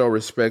to show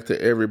respect to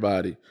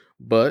everybody.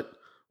 But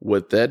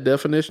with that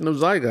definition of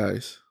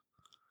zeitgeist,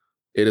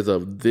 it is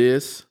of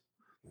this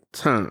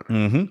time.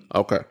 Mm-hmm.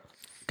 Okay.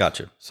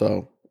 Gotcha.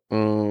 So,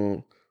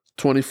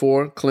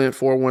 24, Clint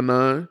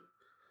 419.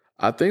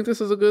 I think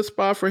this is a good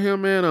spot for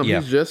him, man.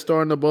 He's just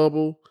starting to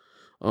bubble.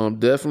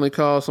 Definitely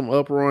caused some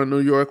uproar in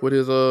New York with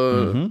his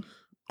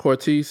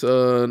Cortez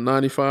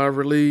 95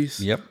 release.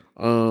 Yep.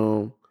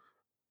 I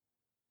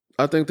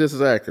think this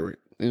is accurate.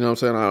 You know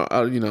what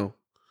I'm saying?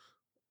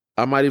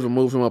 I might even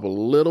move him up a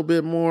little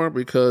bit more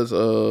because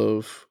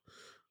of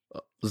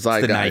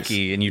zeitgeist. It's the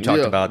Nike, and you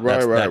talked about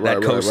that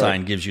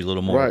cosign gives you a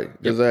little more. Right,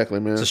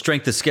 exactly, man. It's a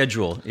strength of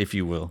schedule, if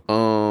you will.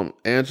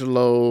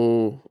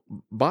 Angelo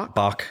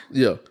Bach.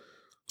 Yeah.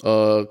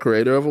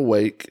 Creator of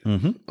Awake.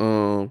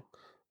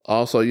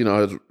 Also, you know,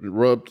 has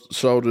rubbed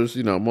shoulders,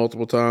 you know,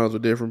 multiple times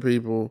with different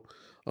people,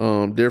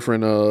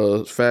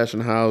 different fashion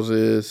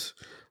houses,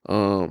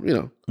 you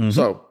know.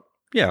 So,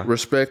 yeah.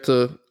 Respect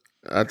to,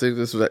 I think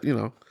this is, you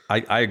know.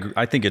 I agree.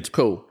 I think it's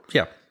cool.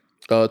 Yeah.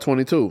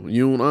 22,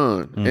 Yoon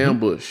An,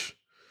 Ambush.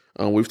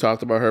 We've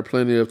talked about her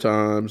plenty of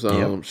times.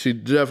 She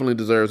definitely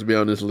deserves to be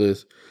on this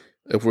list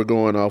if we're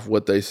going off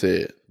what they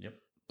said. Yep.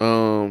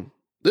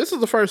 This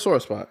is the first sore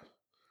spot.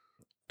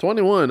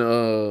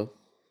 21,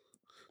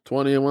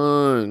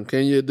 21,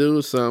 can you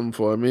do something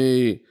for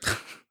me?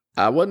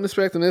 I wasn't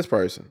expecting this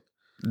person.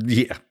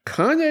 Yeah.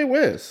 Kanye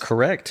West.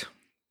 Correct.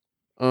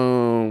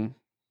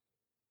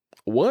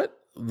 What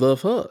the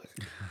fuck?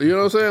 You know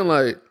what I'm saying?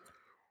 Like,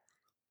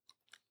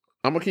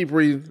 I'm going to keep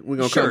reading. We're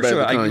going to come back to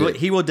Kanye.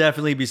 He will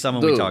definitely be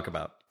someone we talk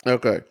about.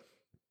 Okay.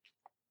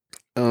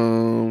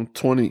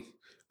 20,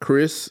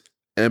 Chris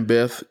and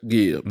Beth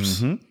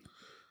Gibbs.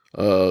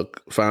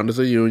 Founders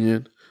of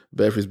Union,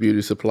 Beth's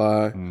Beauty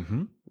Supply,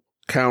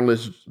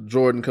 countless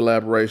Jordan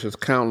collaborations,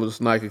 countless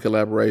Nike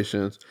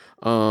collaborations.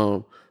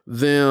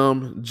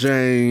 Them,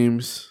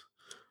 James,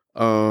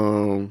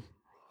 who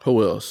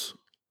else?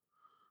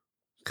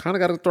 Kind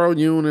of got to throw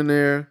Yoon in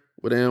there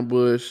with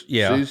Ambush.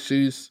 Yeah.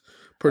 She's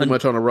pretty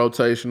much on a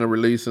rotation of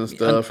releasing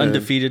stuff.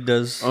 Undefeated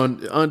does.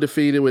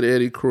 Undefeated with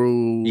Eddie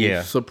Cruz.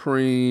 Yeah.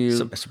 Supreme.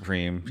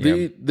 Supreme.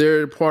 Yeah.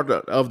 They're part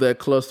of that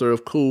cluster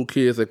of cool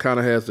kids that kind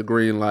of has the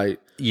green light.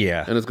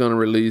 Yeah. And it's going to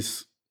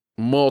release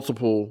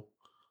multiple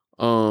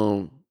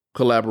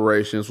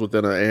collaborations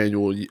within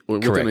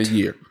a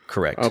year.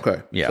 Correct.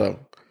 Okay. Yeah.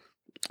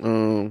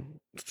 So,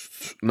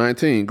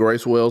 19,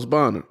 Grace Wells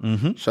Bonner.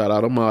 Shout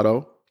out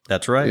Amato.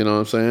 That's right. You know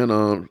what I'm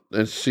saying?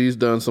 And she's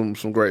done some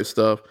great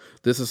stuff.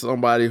 This is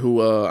somebody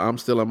who I'm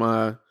still in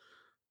my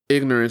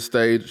ignorant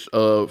stage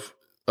of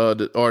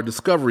or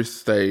discovery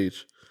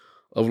stage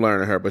of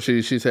learning her. But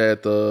she's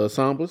had the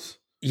Sambas.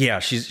 Yeah,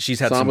 she's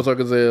had Sambas or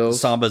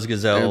Gazelles. Sambas,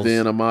 Gazelles. And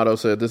then Amato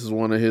said this is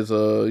one of his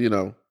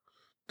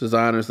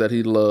designers that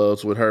he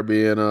loves, with her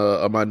being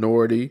a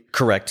minority.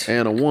 Correct.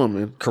 And a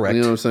woman. Correct.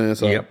 You know what I'm saying?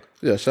 So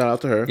yeah, shout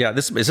out to her. Yeah,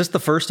 is this the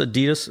first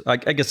Adidas? I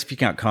guess if you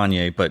count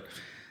Kanye, but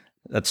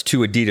that's two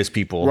Adidas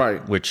people.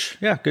 Right. Which,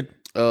 yeah, good.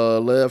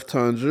 Lev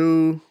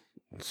Tanju.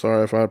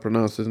 Sorry if I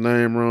pronounced his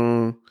name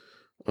wrong.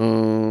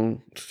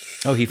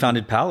 He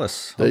founded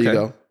Palace. There you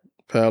go.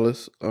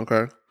 Palace.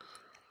 Okay.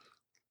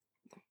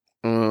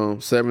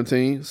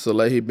 17,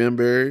 Salehi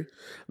Benberry.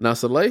 Now,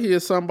 Salehi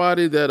is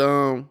somebody that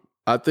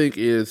I think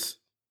is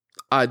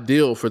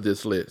ideal for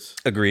this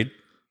list. Agreed.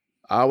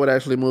 I would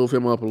actually move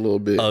him up a little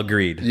bit.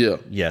 Agreed. Yeah.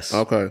 Yes.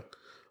 Okay.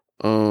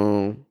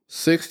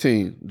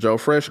 16, Joe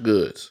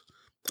Freshgoods.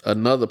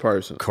 Another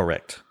person.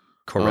 Correct.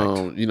 One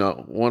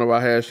of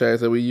our hashtags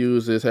that we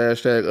use is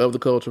hashtag of the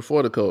culture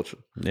for the culture.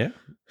 Yeah.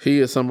 He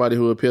is somebody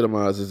who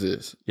epitomizes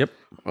this. Yep.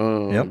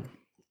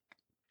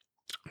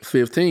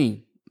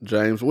 15,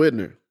 James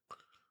Whitner.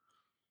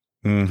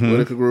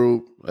 Whitaker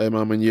Group,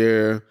 Emma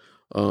Meunier,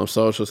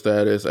 Social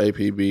Status,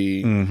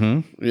 APB.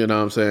 You know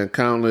what I'm saying?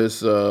 Countless.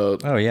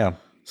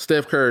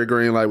 Steph Curry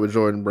green light with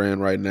Jordan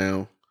Brand right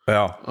now.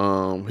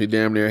 Wow. He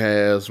damn near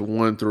has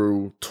 1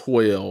 through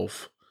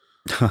 12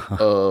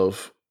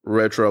 of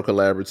retro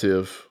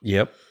collaborative.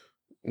 Yep.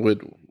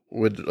 With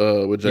with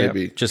JB.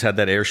 Yeah, just had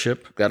that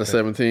airship. Got a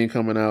 17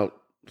 coming out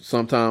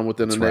sometime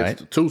within the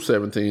next two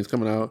 17s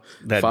coming out.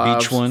 That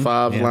beach one.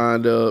 Fives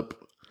lined up.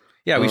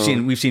 Yeah,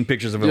 we've seen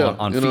pictures of him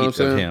on feet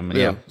of him.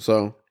 Yeah.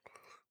 So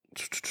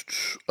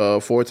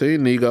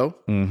 14, Nego.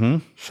 Mm-hmm.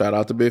 Shout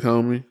out to Big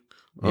Homie.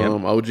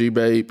 OG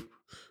Bape,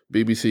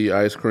 BBC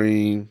Ice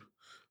Cream,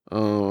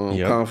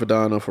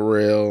 Confidant of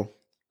Pharrell.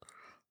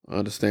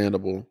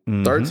 Understandable.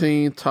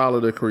 13, Tyler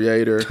the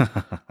Creator.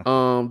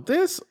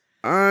 This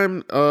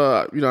I'm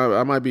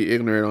I might be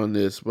ignorant on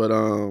this, but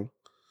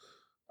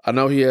I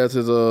know he has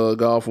his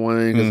Golf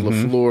Wang, his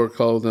LaFleur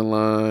clothing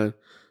line,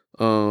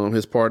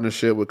 his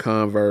partnership with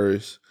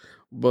Converse,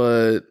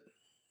 but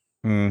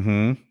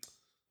I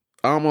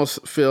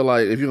almost feel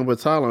like if you're gonna put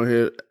Tyler on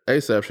here,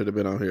 ASAP should have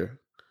been on here,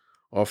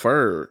 or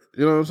Ferg.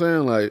 You know what I'm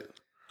saying? Like,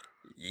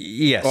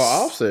 yes, or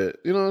Offset.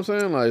 You know what I'm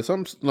saying? Like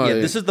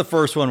this is the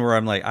first one where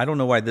I'm like, I don't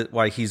know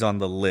why he's on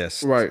the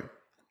list, right?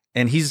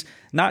 And he's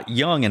not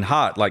young and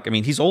hot. Like, I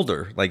mean, he's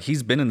older. Like,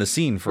 he's been in the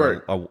scene for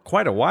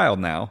quite a while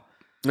now.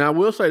 Now, I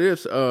will say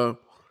this: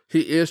 he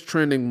is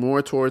trending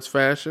more towards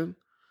fashion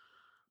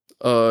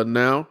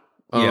now.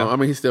 I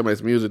mean, he still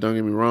makes music. Don't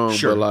get me wrong,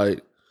 but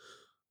like,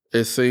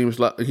 it seems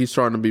like he's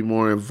starting to be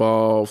more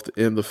involved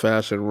in the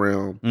fashion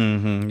realm.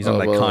 He's on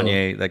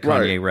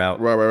Kanye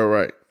route.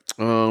 Right.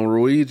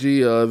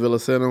 Luigi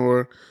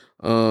Villasenor,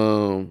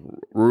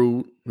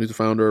 Rude. He's the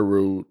founder of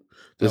Rude.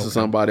 This is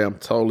somebody I'm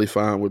totally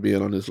fine with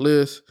being on this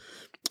list.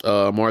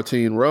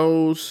 Martine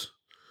Rose,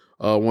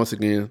 once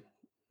again,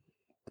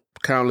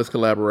 countless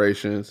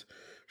collaborations.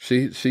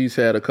 She's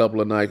had a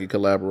couple of Nike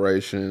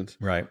collaborations.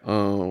 Right.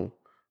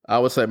 I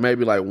would say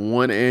maybe like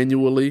one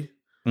annually,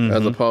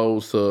 as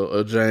opposed to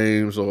a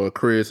James or a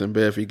Chris and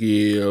Beffy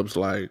Gibbs.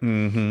 Like,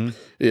 and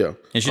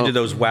she did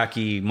those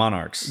wacky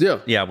monarchs.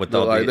 Yeah, with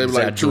all like the they were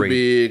like too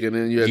big, and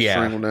then you had to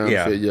shrink them down.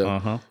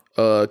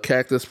 Fit.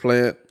 Cactus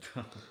Plant.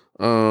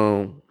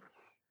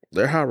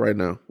 They're hot right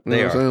now. You know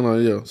what I'm saying?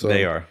 Like, so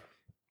they are.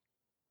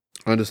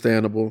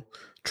 Understandable.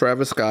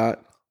 Travis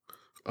Scott.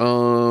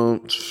 Yeah.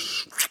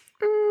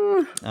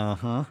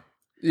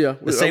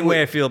 The same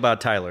way I feel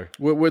about Tyler.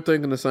 We're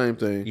thinking the same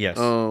thing. Yes.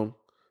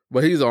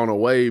 But he's on a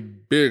way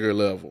bigger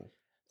level.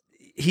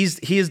 He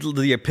is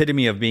the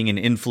epitome of being an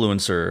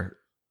influencer,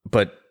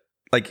 but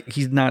like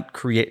he's not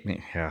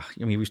creating. Yeah.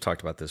 I mean, we've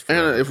talked about this.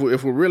 And if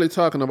we're really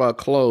talking about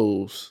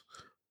clothes,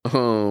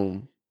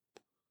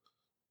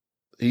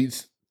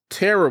 he's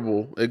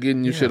terrible at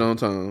getting you shit on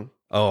time.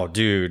 Oh,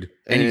 dude.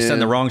 And you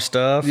send the wrong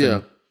stuff.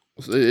 Yeah.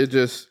 It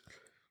just...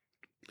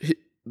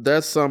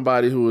 that's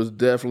somebody who is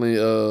definitely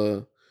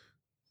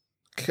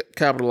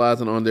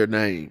capitalizing on their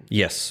name.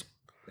 Yes,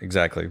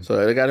 exactly.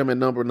 So they got him at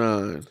number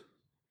 9.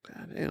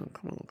 God damn,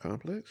 come on,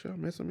 Complex. Y'all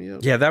messing me up.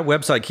 Yeah, that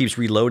website keeps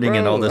reloading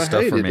and all this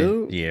stuff for me.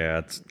 Dude. Yeah.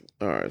 It's...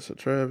 All right, so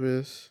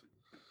Travis.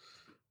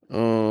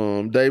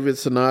 David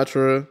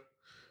Sinatra.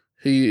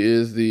 He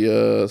is the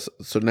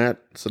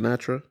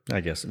Sinatra.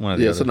 I guess one of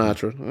the other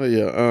Sinatra. Oh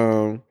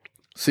yeah.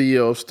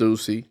 CEO of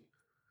Stussy.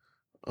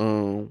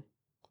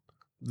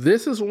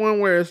 This is one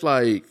where it's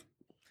like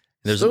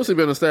Stussy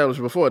been established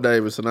before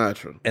David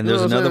Sinatra. And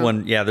there's another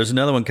one. Yeah, there's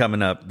another one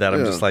coming up that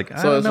I'm just like,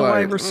 I don't know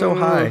why we're so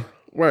high.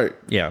 Right.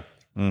 Yeah.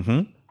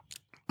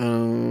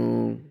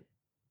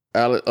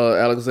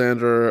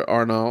 Alexander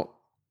Arnault.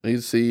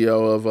 He's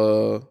CEO of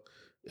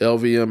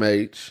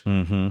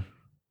LVMH.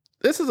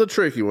 This is a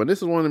tricky one. This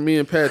is one that me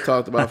and Pat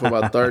talked about for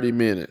about 30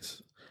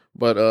 minutes.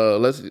 But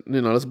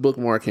let's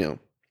bookmark him.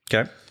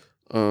 Okay.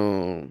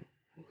 Ronnie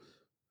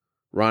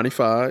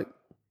Fieg.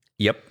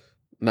 Yep.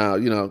 Now,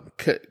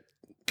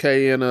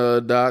 K and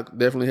Doc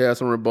definitely had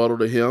some rebuttal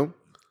to him.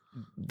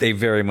 They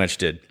very much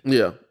did.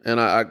 Yeah.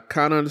 And I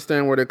kind of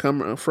understand where they're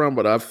coming from,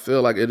 but I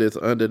feel like it is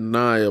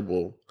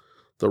undeniable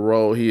the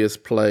role he has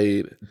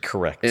played.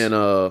 Correct. And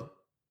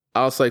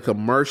I'll say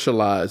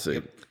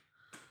commercializing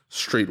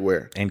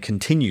streetwear. And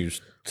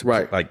continues to,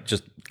 right. Like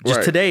just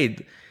today,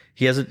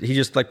 he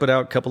just like put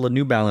out a couple of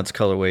New Balance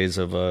colorways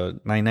of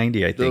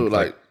 990, I think. Dude,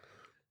 like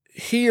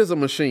he is a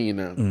machine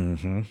now.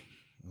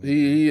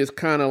 He is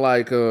kind of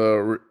like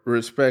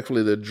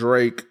respectfully the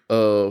Drake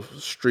of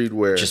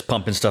streetwear. Just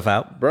pumping stuff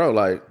out. Bro,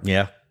 like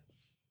yeah.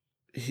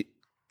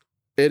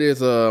 It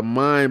is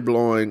mind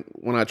blowing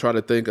when I try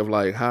to think of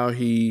like how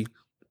he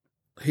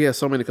has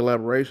so many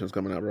collaborations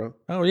coming out, bro.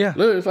 Oh yeah.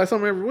 Literally, it's like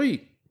something every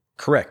week.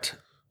 Correct.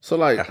 So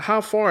like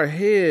how far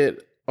ahead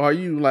are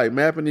you like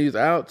mapping these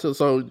out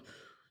so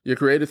your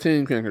creative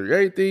team can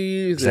create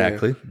these?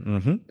 Exactly.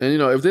 And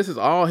if this is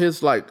all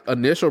his like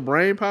initial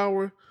brain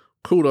power,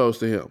 kudos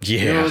to him. Yeah.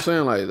 You know what I'm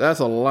saying? Like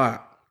that's a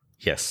lot.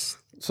 Yes.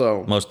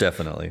 So most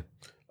definitely.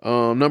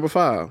 Number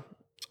 5,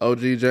 OG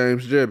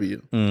James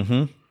W.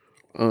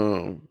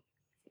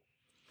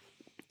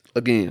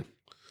 Again,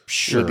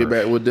 sure. We'll get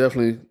back. We'll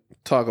definitely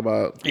talk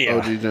about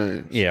OG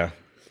James. Yeah.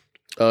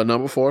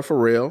 Number 4,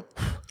 Pharrell.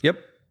 Yep.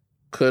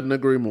 Couldn't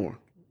agree more.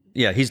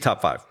 Yeah, he's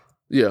top 5.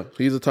 Yeah,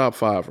 he's a top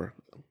 5er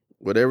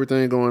with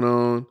everything going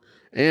on.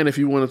 And if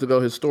you wanted to go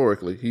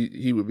historically,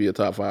 he would be a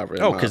top 5er.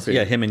 Oh, because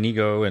him and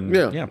Nego and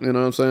you know what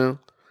I'm saying.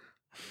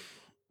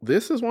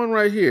 this is one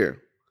right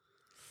here.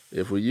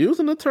 If we're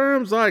using the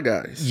term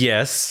zeitgeist,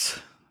 Yes.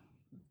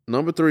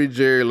 number 3,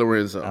 Jerry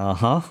Lorenzo.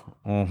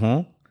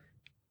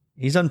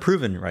 He's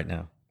unproven right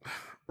now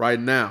Right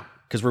now.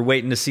 because we're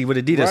waiting to see what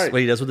he does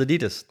with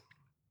Adidas.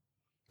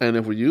 And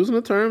if we're using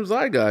the term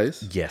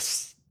zeitgeist,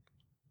 Yes.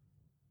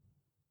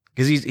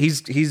 Because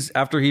he's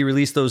after he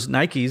released those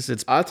Nikes,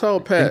 it's I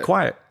told been Pat,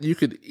 quiet. you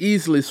could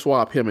easily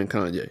swap him and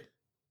Kanye.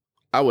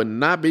 I would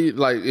not be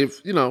like,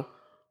 if,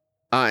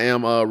 I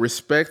am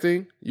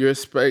respecting your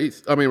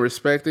space. I mean,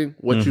 respecting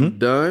what you've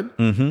done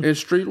in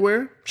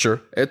streetwear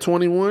Sure. at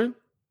 21.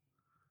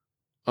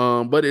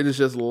 But it is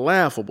just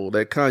laughable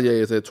that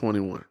Kanye is at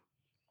 21.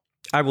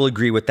 I will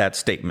agree with that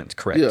statement.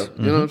 Correct. Yeah,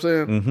 you know what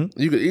I'm saying?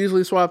 You could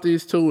easily swap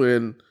these two,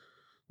 and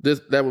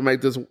that would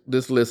make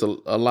this list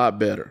a lot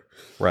better.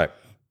 Right.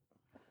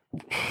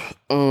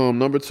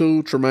 Number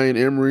 2, Tremaine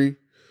Emory,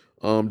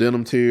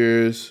 Denim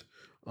Tears,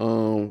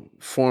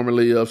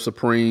 formerly of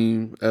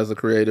Supreme as a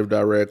creative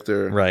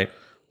director. Right.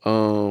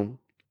 And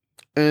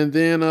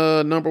then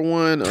number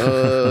 1,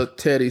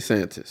 Teddy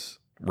Santis.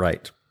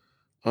 Right.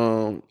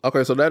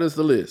 Okay, so that is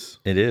the list.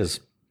 It is.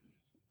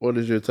 What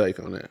is your take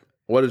on that?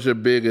 What is your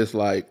biggest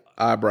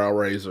eyebrow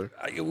raiser?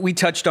 We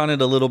touched on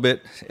it a little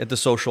bit at the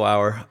social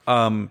hour.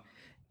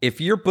 If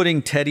you're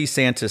putting Teddy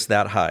Santis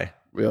that high,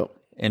 Yep.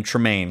 and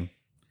Tremaine,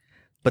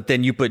 but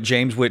then you put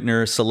James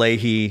Whitner,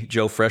 Salehi,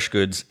 Joe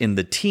Freshgoods in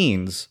the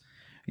teens,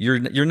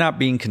 you're not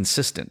being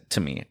consistent to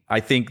me. I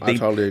think I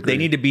totally agree. they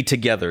need to be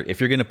together. If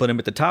you're going to put them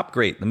at the top,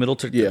 great. The middle,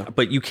 Yeah.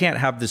 but you can't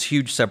have this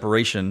huge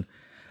separation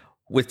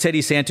with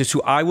Teddy Santis,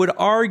 who I would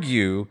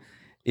argue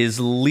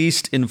is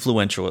least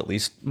influential, at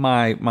least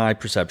my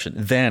perception,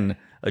 than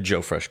a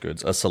Joe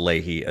Freshgoods, a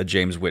Salehi, a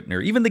James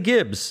Whitner, even the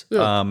Gibbs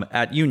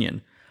at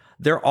Union.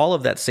 They're all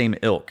of that same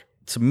ilk.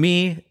 To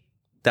me,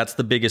 that's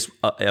the biggest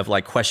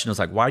question is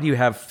why do you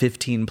have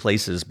 15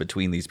 places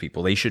between these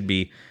people? They should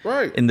be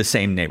in the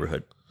same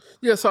neighborhood.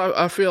 Yeah, so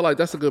I feel like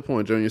that's a good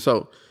point, Junior.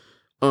 So,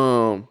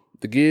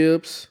 the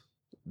Gibbs,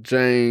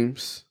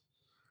 James,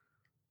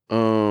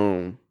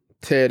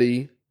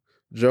 Teddy,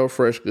 Joe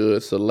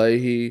Freshgoods,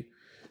 Salehi,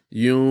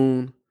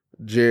 Yoon,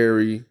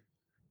 Jerry,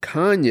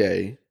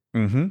 Kanye.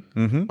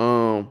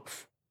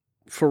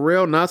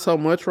 Pharrell, not so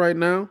much right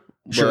now,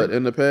 Sure. but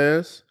in the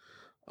past.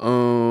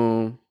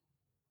 Who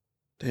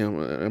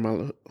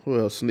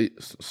else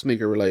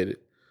sneaker related?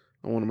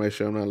 I want to make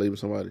sure I'm not leaving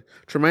somebody.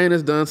 Tremaine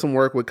has done some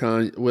work with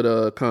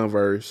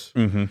Converse.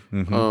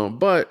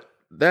 But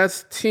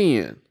that's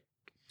 10.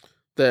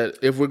 That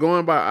if we're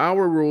going by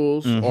our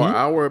rules or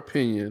our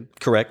opinion,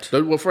 Correct.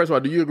 well, first of all,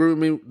 do you agree with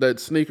me that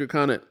sneakers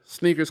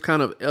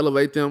kind of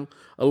elevate them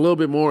a little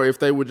bit more if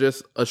they were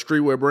just a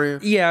streetwear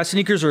brand? Yeah,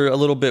 sneakers are a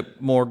little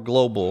bit more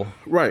global.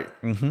 Right.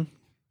 And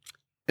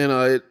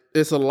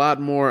it's a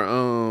lot more.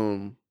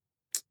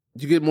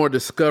 You get more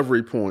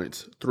discovery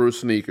points through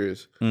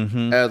sneakers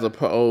as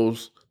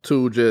opposed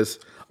to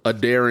just a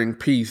daring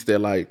piece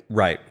that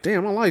Right.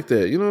 damn, I like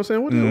that. You know what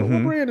I'm saying?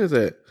 What brand is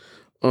that?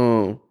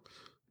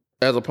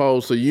 As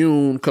opposed to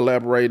Yoon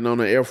collaborating on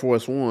the Air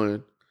Force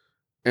One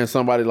and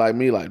somebody like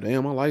me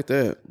damn, I like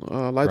that.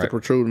 I like the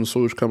protruding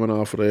swoosh coming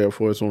off of the Air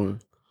Force One.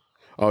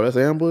 Oh, that's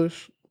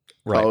Ambush?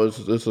 Right. Oh, it's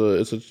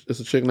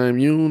a chick named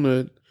Yoon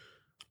that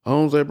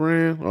owns that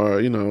brand, or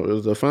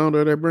is the founder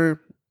of that brand.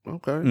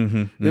 Okay.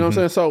 You know what I'm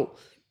saying? So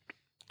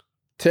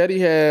Teddy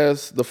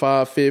has the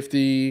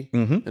 550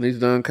 and he's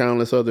done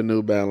countless other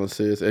New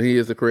Balances, and he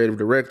is the creative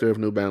director of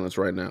New Balance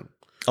right now.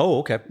 Oh,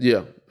 okay.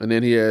 Yeah. And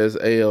then he has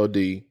ALD.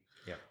 Yeah.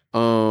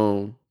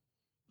 Joe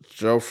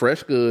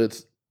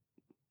Freshgoods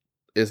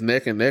is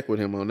neck and neck with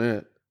him on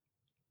that.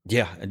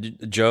 Yeah,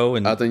 Joe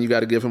and I think you got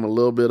to give him a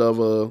little bit of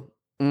a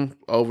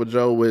over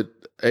Joe with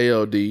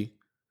ALD.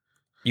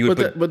 You would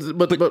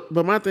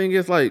but my thing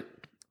is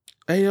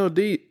ALD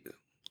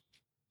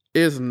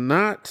is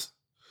not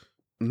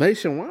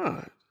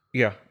nationwide.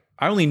 Yeah,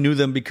 I only knew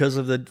them because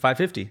of the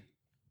 550.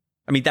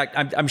 I mean, that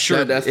I'm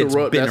sure that's it's the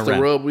rub. been That's around.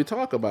 the rub we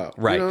talk about.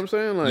 Right. You know what I'm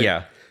saying?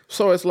 Yeah.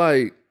 So it's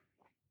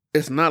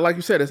it's not like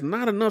you said. It's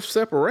not enough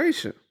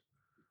separation.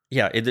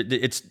 Yeah,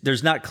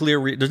 there's not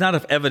clear. There's not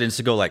enough evidence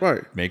to go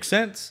Right. Makes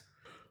sense.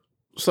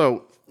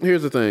 So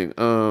here's the thing.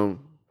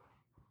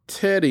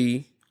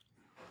 Teddy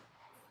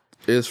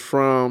is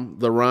from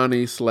the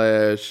Ronnie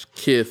 /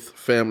 Kith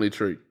family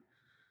tree.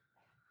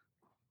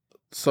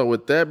 So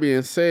with that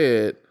being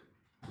said,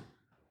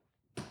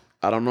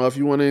 I don't know if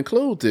you want to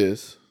include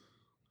this,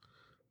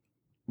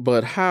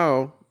 but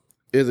how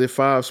is it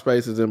 5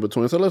 spaces in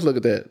between? So let's look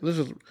at that. Let's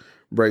just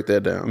break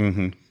that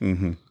down.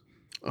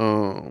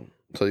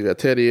 So you got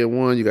Teddy at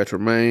 1, you got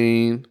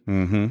Tremaine,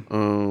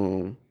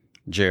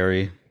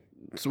 Jerry.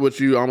 So which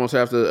you almost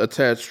have to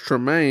attach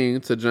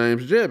Tremaine to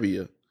James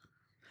Jebbia.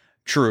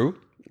 True.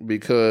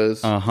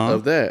 Because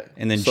of that.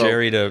 And then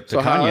Jerry to so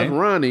Kanye. How is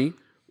Ronnie?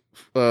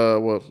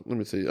 Well, let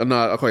me see.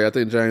 No, okay, I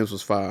think James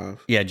was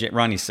 5. Yeah,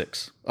 Ronnie's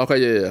 6. Okay,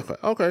 yeah.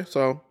 Okay,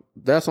 so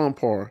that's on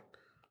par.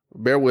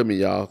 Bear with me,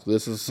 y'all.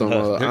 This is some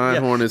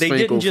Einhorn and They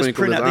didn't just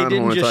Finkel print out. They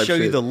didn't Einhorn just type show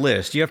you shit. the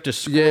list. You have to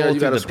scroll through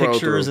the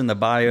pictures and the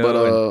bio.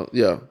 But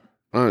yeah.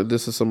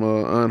 This is some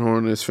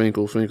Einhorn is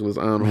Finkel. Finkel is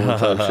Einhorn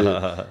type shit.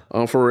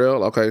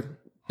 Pharrell, okay.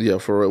 Yeah,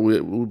 Pharrell.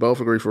 We both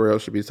agree Pharrell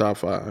should be top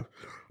 5.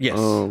 Yes.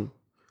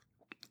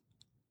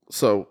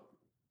 So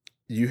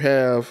you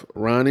have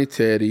Ronnie,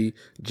 Teddy,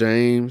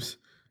 James,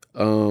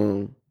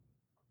 Tremaine.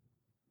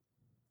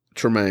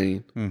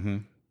 Mm-hmm.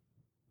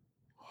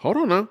 Hold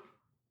on now.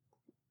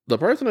 The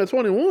person at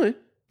 21,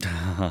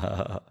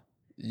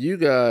 you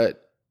got,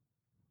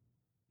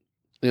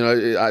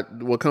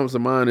 what comes to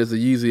mind is the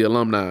Yeezy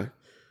alumni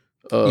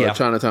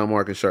Chinatown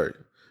Market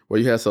shirt, where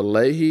you had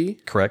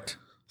Salehi, correct,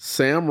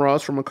 Sam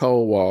Ross from a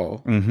Cold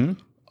Wall, mm-hmm.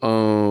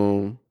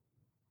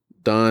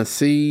 Don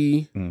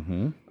C,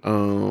 mm-hmm.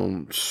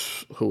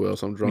 Who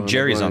else? I'm drawing.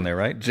 Jerry's on there,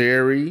 right?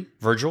 Jerry,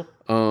 Virgil,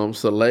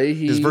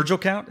 Salehi. Does Virgil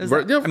count?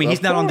 Yeah, I mean,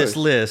 he's not on this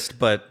list,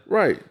 but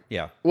right.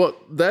 Yeah. Well,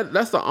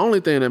 that's the only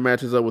thing that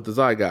matches up with the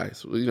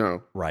Zeitgeist.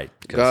 Right.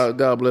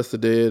 God bless the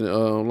dead.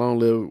 Long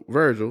live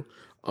Virgil.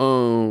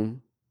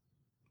 Who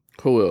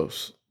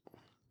else?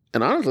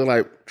 And honestly,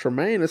 like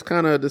Tremaine is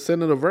kind of a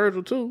descendant of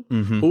Virgil too,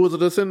 mm-hmm. who was a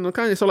descendant of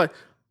Kanye. So, like,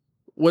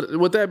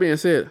 with that being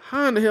said,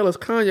 how in the hell is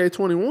Kanye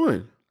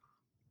 21?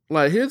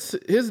 Like his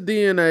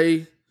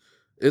DNA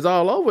is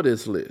all over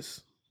this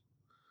list.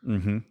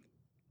 Mm-hmm.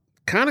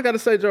 Kind of got to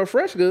say Joe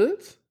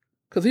Freshgoods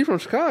because he's from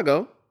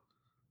Chicago.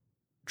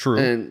 True.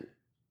 And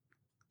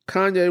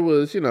Kanye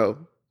was,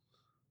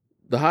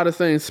 the hottest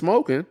thing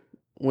smoking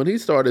when he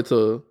started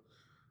to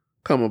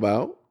come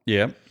about.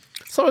 Yeah.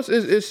 So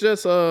it's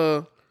just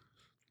Heron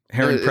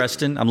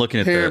Preston. I'm looking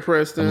at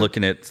Preston. I'm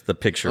looking at the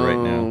picture right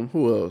now.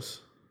 Who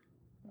else?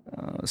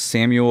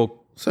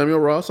 Samuel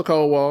Ross, a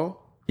Cold Wall.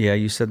 Yeah,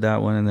 you said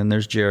that one. And then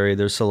there's Jerry,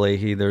 there's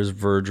Salehi, there's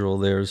Virgil,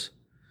 there's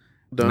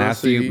Don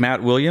Matthew, C.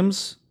 Matt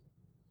Williams.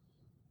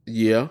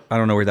 Yeah. I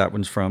don't know where that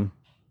one's from.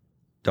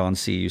 Don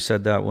C. You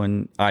said that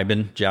one.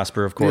 Ivan,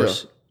 Jasper, of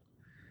course.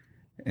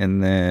 Yeah.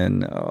 And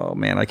then, oh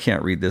man, I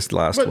can't read this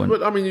last one.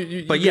 But I mean,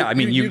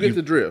 you get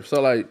the drift.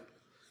 So like,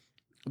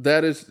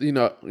 that is,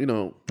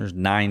 there's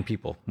 9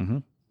 people. Mm-hmm.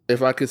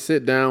 If I could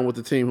sit down with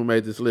the team who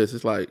made this list,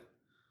 it's like,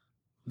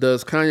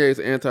 does Kanye's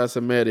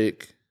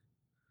anti-Semitic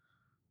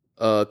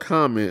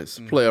comments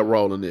play a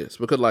role in this?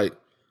 Because like,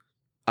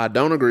 I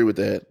don't agree with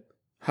that.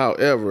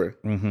 However,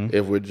 mm-hmm.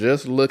 if we're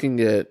just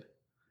looking at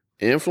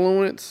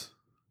influence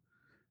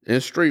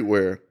and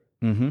streetwear,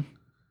 mm-hmm.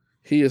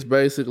 he is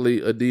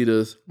basically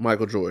Adidas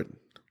Michael Jordan.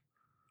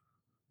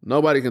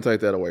 Nobody can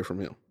take that away from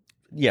him.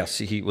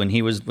 Yes, when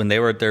they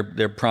were at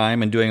their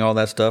prime and doing all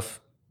that stuff,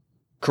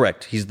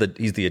 correct. He's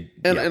the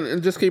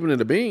and just keeping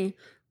it a bean,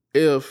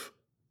 if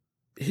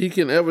he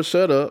can ever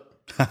shut up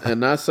and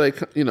not say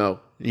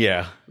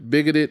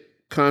bigoted,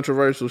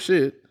 controversial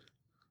shit,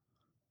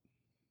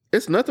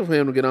 it's nothing for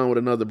him to get on with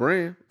another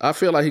brand. I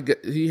feel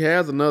like he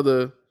has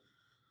another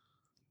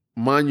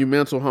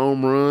monumental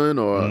home run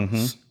or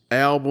mm-hmm.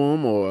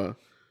 album or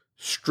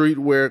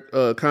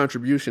streetwear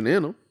contribution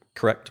in him.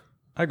 Correct.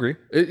 I agree.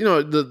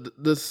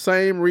 The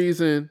same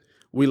reason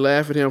we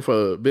laugh at him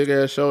for big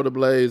ass shoulder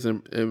blades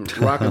and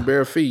rocking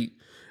bare feet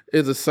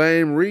is the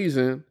same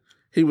reason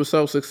he was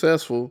so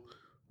successful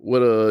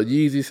with a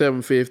Yeezy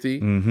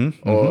 750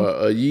 mm-hmm. or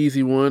mm-hmm. a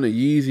Yeezy 1, a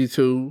Yeezy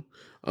 2,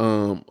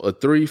 a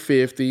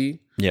 350,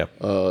 yeah,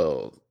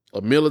 a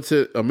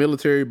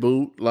military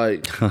boot.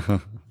 Like,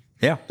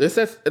 yeah,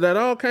 that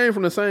all came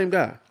from the same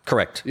guy.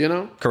 Correct.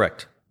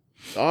 Correct.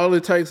 All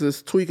it takes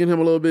is tweaking him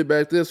a little bit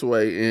back this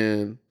way,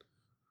 and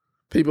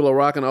people are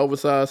rocking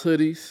oversized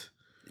hoodies.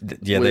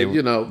 Yeah, they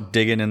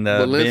digging in the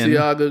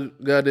Balenciaga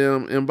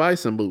goddamn M.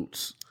 Bison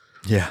boots.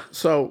 Yeah.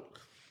 So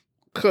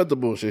cut the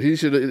bullshit. He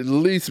should at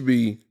least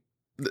be.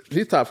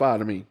 He's top 5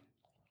 to me.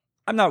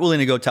 I'm not willing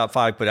to go top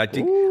 5, but I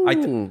think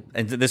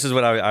and this is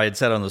what I had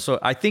said on the show.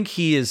 I think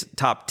he is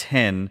top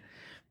 10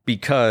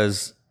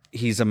 because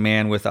he's a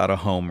man without a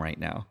home right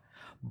now.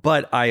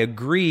 But I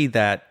agree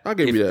that I'll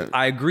give you that.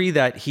 I agree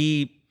that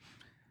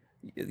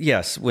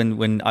yes, when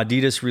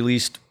Adidas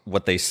released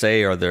what they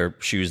say are their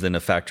shoes in a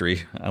factory,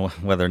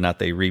 whether or not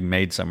they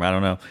remade some, I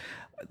don't know.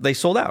 They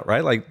sold out,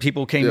 right? Like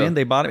people came in,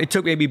 they bought them. It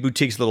took maybe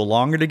boutiques a little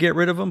longer to get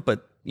rid of them,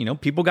 but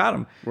people got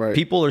them. Right.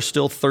 People are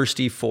still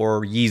thirsty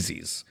for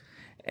Yeezys.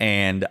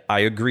 And I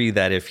agree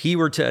that if he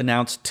were to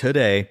announce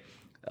today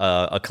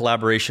a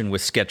collaboration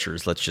with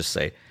Skechers, let's just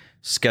say,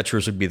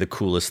 Skechers would be the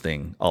coolest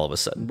thing all of a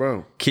sudden.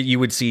 Bro. You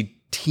would see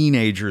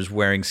teenagers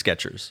wearing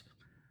Skechers.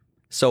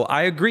 So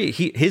I agree.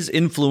 His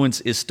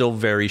influence is still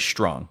very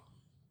strong,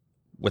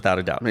 without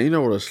a doubt. Man, you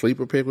know what a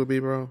sleeper pick would be,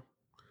 bro?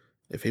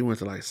 If he went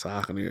to like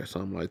Saucony or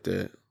something like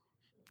that.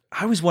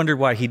 I always wondered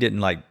why he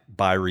didn't like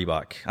buy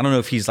Reebok. I don't know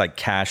if he's like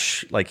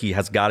cash, like he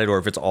has got it, or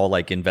if it's all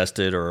like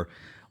invested or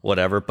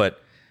whatever.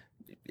 But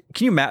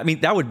can you imagine? I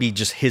mean, that would be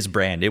just his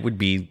brand. It would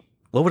be,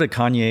 what would a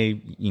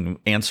Kanye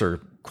answer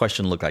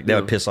question look like? That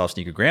would piss off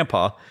Sneaker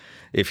Grandpa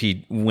if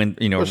he went,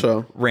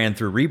 ran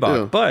through Reebok.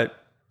 Yeah. But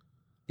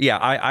yeah,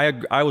 I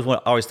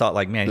always thought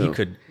like, man, he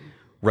could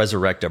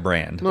resurrect a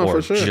brand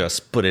or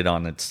just put it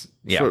on its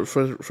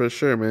for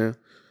sure, man.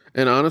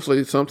 And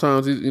honestly,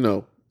 sometimes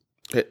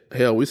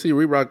hell, we see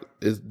Reebok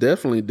is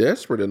definitely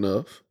desperate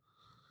enough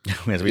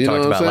As we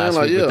talked about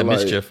last week with the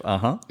mischief.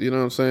 You know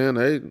what I'm saying?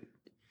 They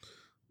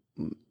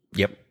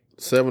Yep.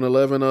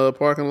 7-Eleven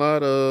parking lot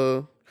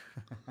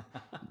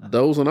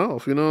dozing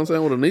off, you know what I'm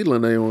saying, with a needle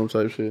in their arm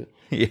type shit.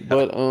 Yeah.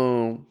 But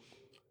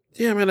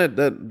yeah, man,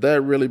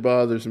 that really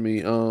bothers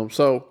me.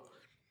 So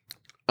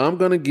I'm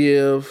gonna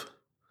give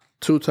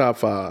 2 top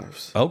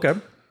 5s. Okay.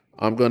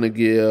 I'm gonna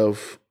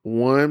give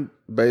one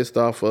based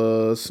off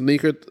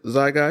sneaker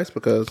zeitgeist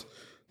because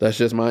that's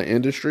just my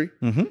industry.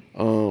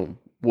 Mm-hmm.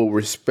 With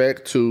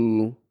respect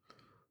to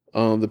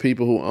the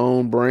people who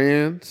own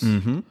brands,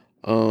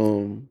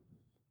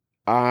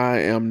 I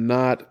am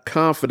not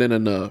confident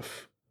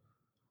enough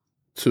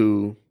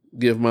to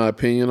give my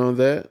opinion on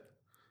that.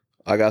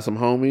 I got some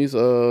homies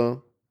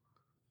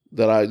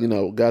that I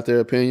got their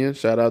opinion.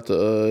 Shout out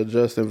to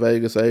Justin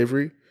Vegas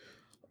Avery,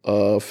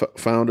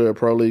 founder of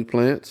Pro League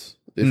Plants.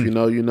 If you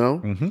know, you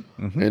know.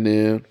 And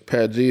then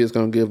Pat G is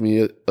gonna give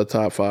me a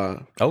top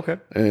 5. Okay.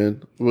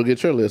 And we'll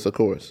get your list, of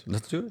course.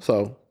 Let's do it.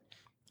 So,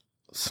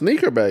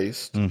 sneaker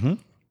based,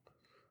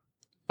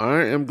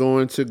 I am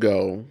going to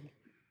go.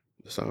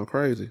 Sound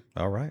crazy.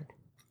 All right.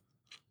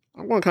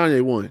 I'm going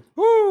Kanye 1.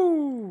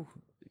 Woo!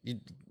 You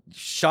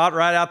shot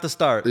right out the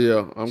start.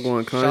 Yeah, I'm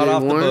going Kanye 1. Shot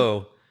off the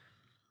bow.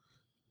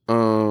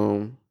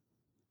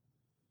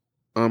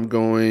 I'm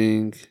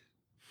going.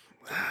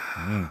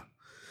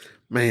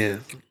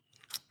 Man,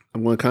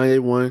 I'm going Kanye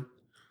 1.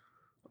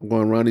 I'm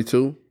going Ronnie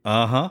 2.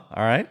 All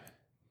right.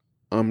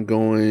 I'm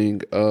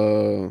going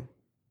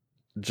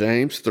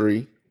James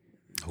 3.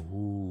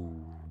 Ooh.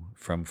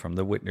 From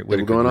the Whitney.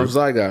 We're going off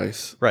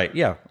Zeitgeist. Right.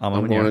 Yeah.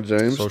 I'm going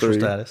James social 3.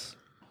 status.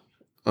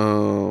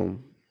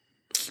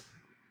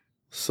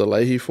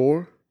 Salehi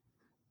 4.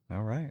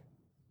 All right.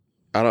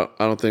 I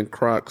don't think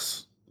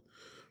Crocs.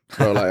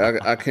 Bro,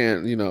 like I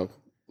can't.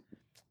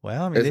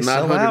 Well, I mean, it's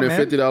not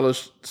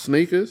 $150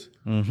 sneakers.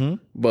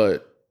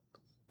 But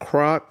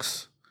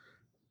Crocs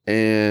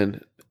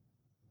and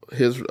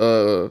his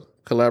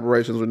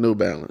collaborations with New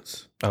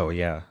Balance. Oh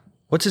yeah.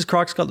 What's his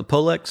Crocs called? The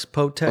Polex?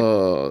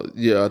 Potec?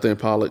 Yeah, I think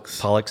Pollux.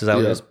 Pollux, is that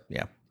what it is?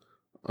 Yeah.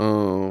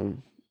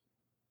 So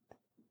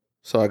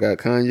I got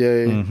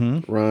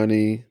Kanye,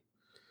 Ronnie,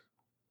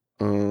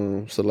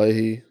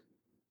 Salehi.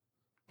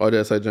 Oh,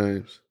 did I say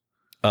James?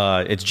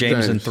 It's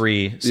James and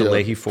 3,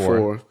 Salehi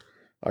 4.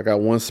 I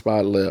got one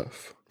spot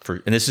left.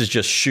 And this is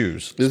just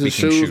shoes. This is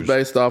shoes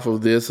based off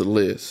of this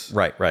list.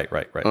 Right.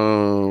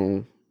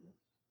 I'm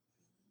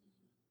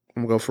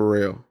gonna go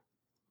Pharrell.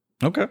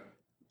 Okay.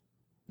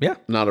 Yeah.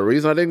 Now the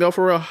reason I didn't go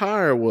Pharrell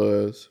higher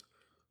was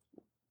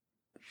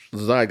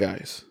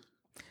Zeitgeist.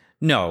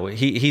 No,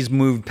 he's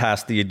moved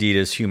past the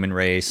Adidas human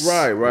race.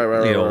 Right.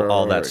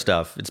 All that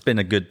stuff. It's been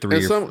a good 3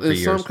 years.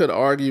 Some could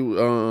argue,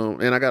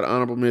 and I got an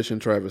honorable mention,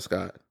 Travis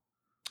Scott.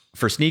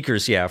 For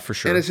sneakers, yeah, for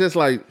sure. And it's just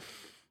like,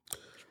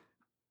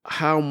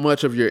 how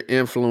much of your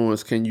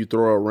influence can you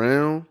throw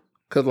around?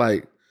 Because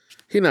like,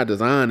 he's not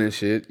designing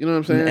shit. You know what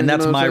I'm saying? And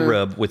that's my saying?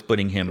 rub with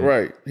putting him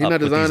right. He's not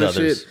designing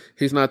shit.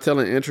 He's not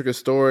telling intricate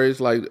stories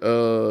like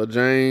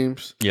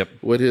James. Yep.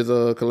 With his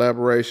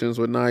collaborations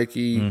with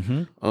Nike.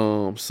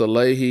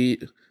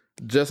 Salehi,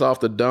 just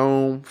off the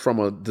dome from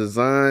a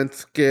design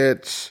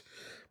sketch.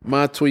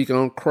 My tweak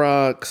on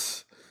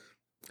Crocs.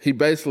 He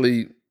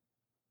basically,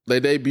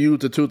 they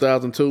debuted the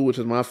 2002, which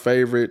is my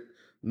favorite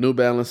New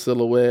Balance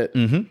silhouette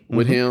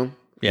with him.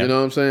 Yeah. You know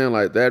what I'm saying?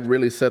 Like that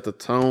really set the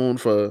tone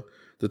for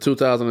the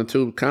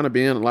 2002 kind of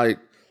being like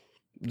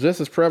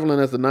just as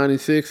prevalent as the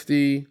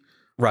 9060.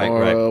 Right.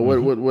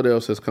 What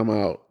else has come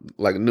out?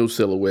 Like new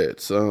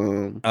silhouettes. I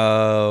don't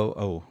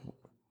know.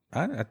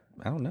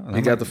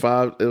 He got the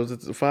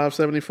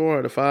 574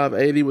 or the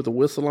 580 with the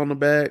whistle on the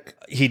back.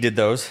 He did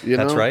those.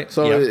 That's right.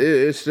 So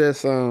it's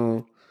just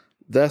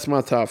that's my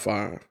top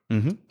 5.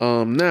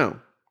 Now,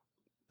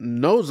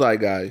 no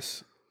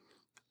Zeitgeist.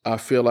 I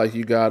feel like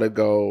you gotta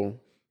go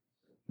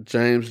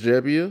James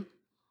Jebbia.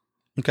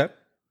 Okay.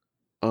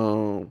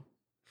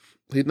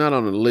 He's not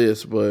on the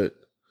list, but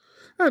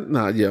I'm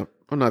not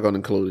gonna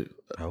include it.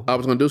 Oh. I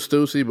was gonna do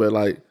Stussy, but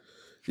like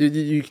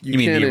you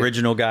mean the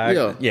original guy?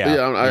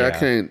 Yeah. I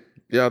can't.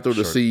 Y'all threw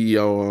the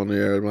CEO on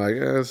there. I'm like,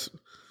 that's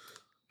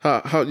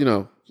how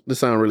this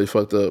sounds really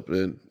fucked up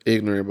and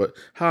ignorant, but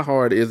how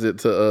hard is it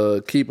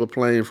to keep a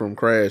plane from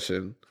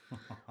crashing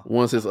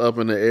once it's up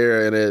in the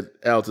air and at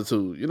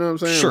altitude? You know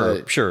what I'm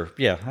saying? Sure.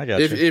 Yeah, I got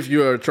you. If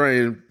you're a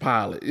trained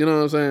pilot, you know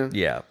what I'm saying?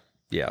 Yeah.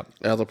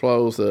 As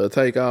opposed to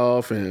take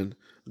off and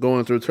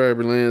going through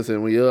turbulence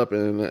and we up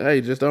and hey,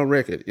 just don't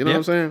wreck it. You know what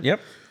I'm saying? Yep.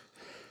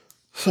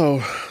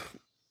 So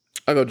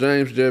I go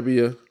James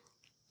Jebbia.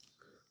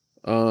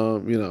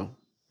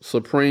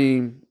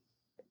 Supreme.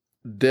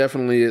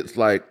 Definitely, it's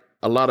like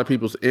a lot of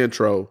people's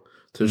intro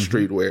to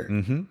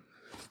streetwear.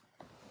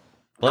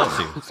 Bless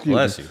you.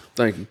 Bless you.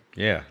 Thank you.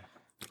 Yeah.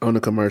 On the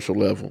commercial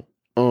level.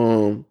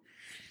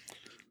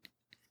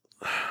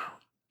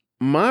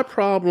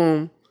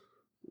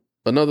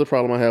 Another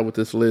problem I have with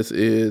this list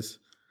is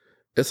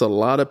it's a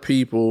lot of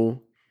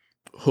people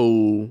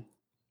who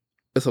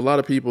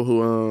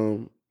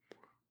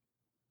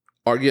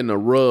are getting a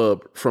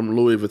rub from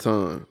Louis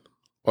Vuitton.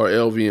 or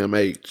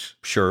LVMH.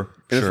 Sure.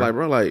 And it's like,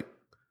 bro, like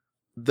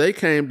they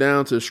came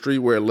down to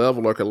streetwear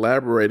level or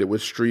collaborated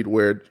with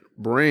streetwear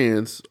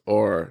brands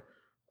or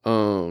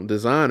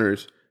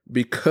designers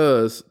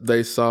because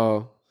they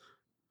saw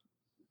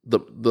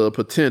the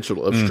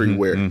potential of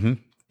streetwear.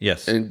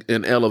 Yes. And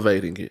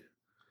elevating it.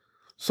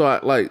 So I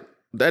like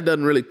that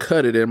doesn't really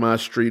cut it in my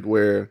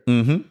streetwear.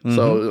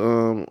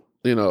 So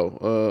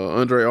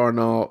Andre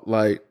Arnault,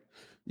 like,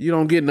 you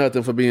don't get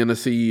nothing for being the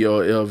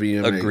CEO of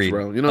LVMH, Agreed.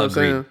 bro. You know what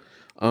I'm saying?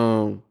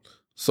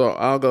 So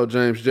I'll go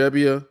James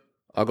Jebbia.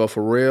 I'll go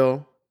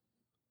Pharrell.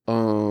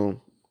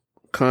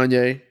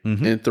 Kanye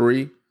in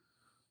 3.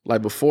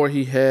 Like, before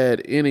he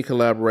had any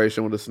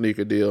collaboration with a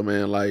sneaker deal,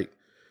 man, like,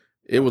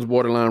 it was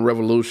borderline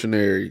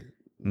revolutionary.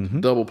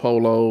 Double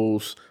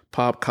polos,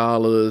 pop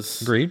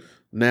collars, Agreed.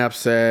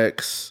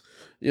 knapsacks.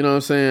 You know what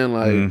I'm saying?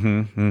 Like,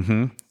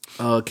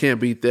 can't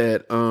beat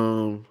that.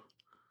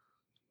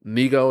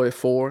 Nigo at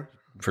 4.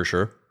 For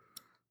sure.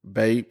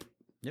 Bape.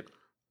 Yep.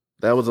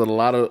 That was a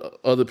lot of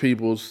other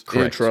people's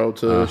intro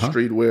to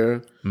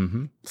streetwear.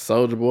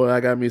 Soulja Boy, I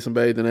got me some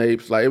Bathing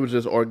Apes. Like, it was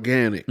just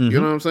organic. You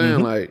know what I'm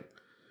saying? Like,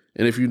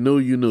 and if you knew,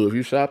 you knew. If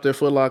you shopped at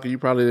Foot Locker, you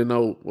probably didn't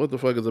know what the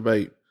fuck is a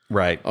Bape.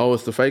 Right. Oh,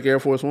 it's the fake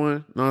Air Force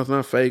One? No, it's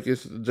not fake.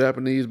 It's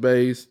Japanese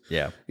based.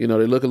 Yeah. You know,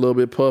 they look a little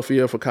bit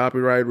puffier for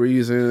copyright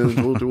reasons.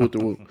 And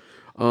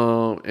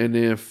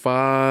then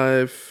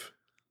 5.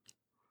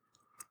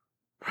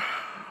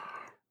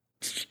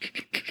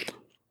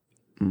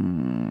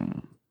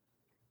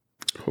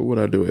 Who would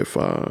I do at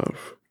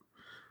 5?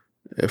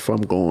 If I'm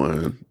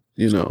going,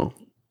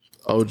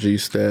 OG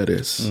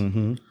status.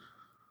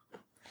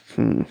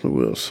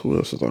 Who else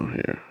is on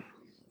here?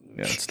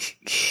 Yeah, it's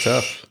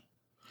tough.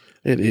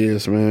 It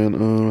is, man.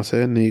 I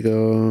said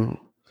Nigo.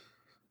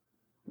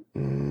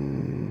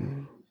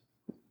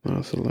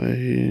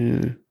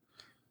 Nasalehi.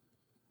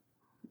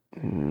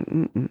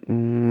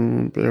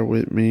 Bear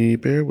with me.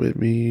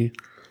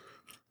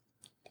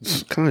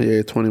 Kanye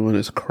at 21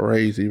 is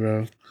crazy,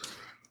 bro.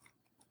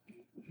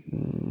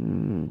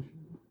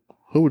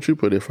 Who would you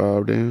put at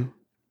 5, Dan?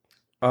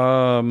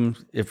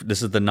 If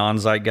this is the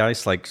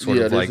non-zeitgeist, like sort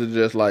of like, this is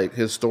just like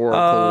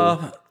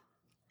historical.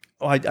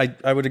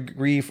 I would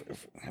agree.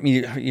 I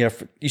mean, yeah,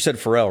 you said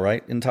Pharrell,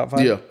 right? In top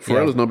 5? Yeah,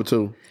 Pharrell is number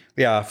 2.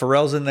 Yeah,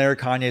 Pharrell's in there,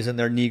 Kanye's in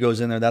there,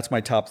 Nigo's in there. That's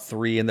my top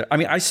 3 in there. I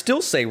mean, I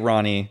still say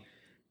Ronnie,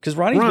 because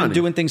Ronnie's been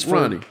doing things for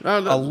a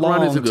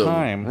long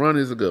time.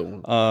 Ronnie's a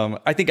good one.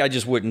 I think I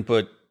just wouldn't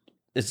put.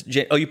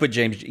 You put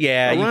James.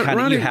 Yeah, you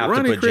have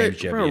to put James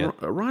Jebbia.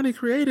 Ronnie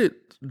created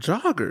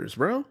joggers,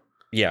 bro.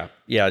 Yeah.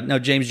 No,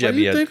 James Jebbia.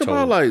 You think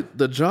about like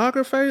the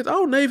jogger phase.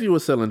 Oh, Navy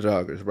was selling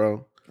joggers,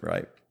 bro.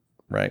 Right.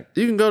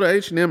 You can go to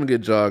H&M and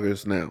get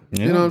joggers now.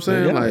 You know what I'm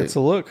saying? Yeah, like, it's a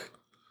look.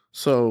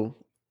 So,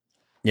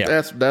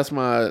 yeah, that's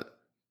my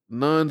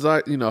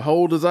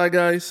hold the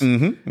zeitgeist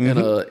and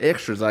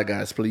extra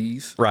zeitgeist,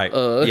 please. Right.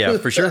 Yeah,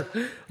 for sure.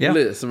 Yeah.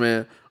 Listen,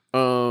 man.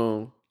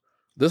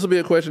 This will be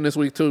a question this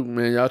week too,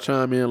 man. Y'all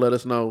chime in, let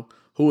us know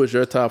who is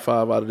your top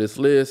 5 out of this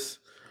list.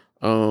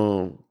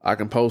 I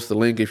can post the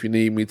link if you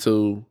need me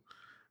to.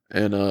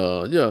 And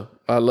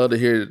I'd love to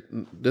hear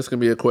it. This can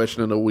be a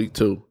question in the week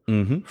too.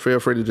 Feel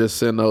free to just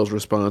send those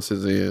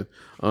responses in.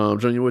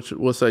 Junior,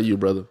 what say you,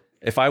 brother?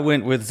 If I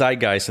went with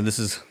zeitgeist, and this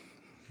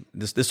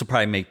will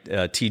probably make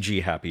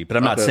TG happy, but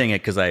I'm not saying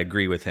it because I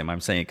agree with him. I'm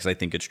saying it because I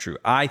think it's true.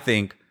 I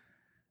think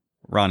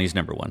Ronnie's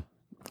number 1.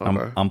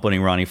 Okay. I'm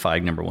putting Ronnie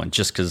Feig number 1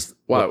 just because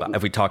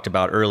if we talked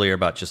about earlier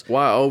about just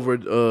why over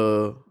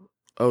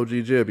OG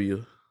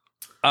Jebbia.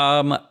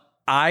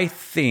 I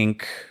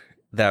think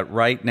that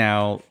right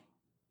now,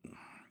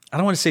 I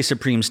don't want to say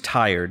Supreme's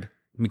tired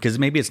because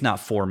maybe it's not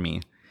for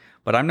me,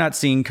 but I'm not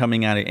seeing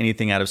coming out of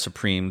anything out of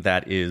Supreme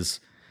that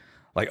is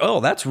like, oh,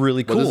 that's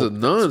really cool. But this is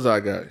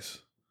non-zeitgeist.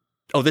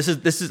 Oh, this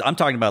is. I'm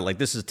talking about like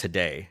this is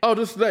today. Oh,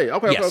 this is today.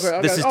 Okay, yes, okay.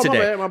 This is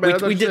today. My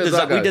bad. We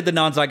did the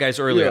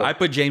non-zeitgeist earlier. Yeah. I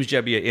put James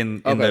Jebbia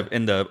in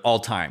the all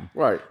time.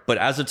 Right. But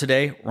as of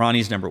today,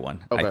 Ronnie's number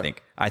 1. Okay.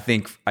 I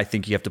think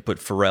you have to put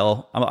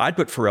Pharrell. I'd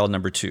put Pharrell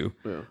number 2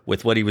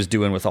 with what he was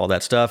doing with all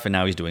that stuff, and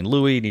now he's doing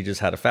Louis, and he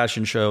just had a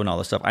fashion show and all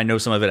this stuff. I know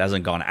some of it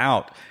hasn't gone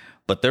out,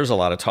 but there's a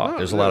lot of talk.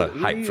 There's a lot of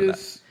hype for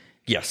that.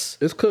 Yes.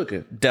 It's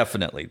cooking.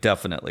 Definitely.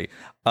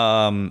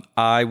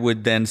 I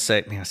would then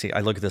say, man, see, I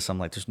look at this, I'm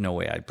like, there's no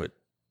way I'd put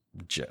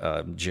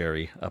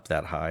Jerry up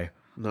that high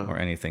or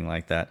anything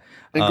like that.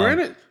 And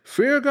granted,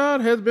 Fear of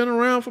God has been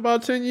around for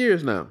about 10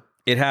 years now.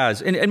 It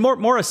has. And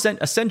more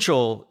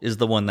essential is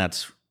the one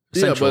that's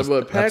essential. Yeah,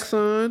 but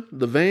PacSun,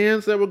 the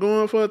Vans that were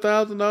going for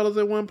 $1,000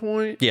 at one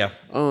point. Yeah.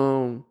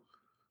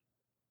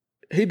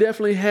 He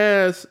definitely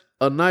has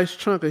a nice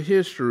chunk of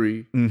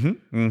history in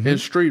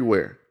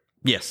streetwear.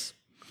 Yes.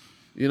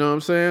 You know what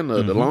I'm saying?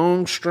 The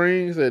long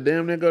strings that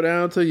damn near go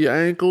down to your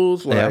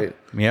ankles. Like,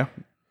 yeah.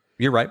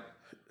 You're right.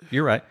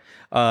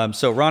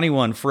 So Ronnie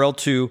 1, Pharrell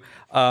 2.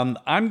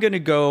 I'm gonna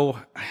go.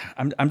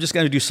 I'm just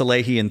gonna do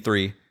Salehi in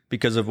 3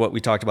 because of what we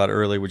talked about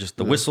earlier, with just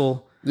the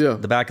whistle. Yeah.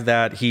 The back of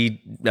that,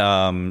 he he's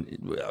those.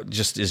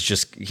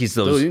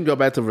 Dude, you can go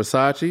back to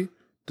Versace.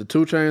 the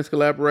 2 Chainz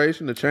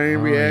collaboration, the chain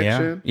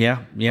reaction. Yeah.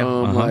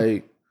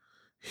 Like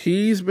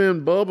he's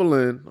been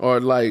bubbling or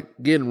like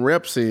getting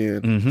reps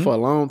in for a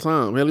long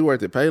time. Hell, he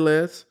worked at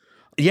Payless.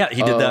 Yeah,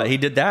 he did that. He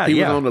did that. He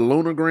was on the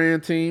Lunar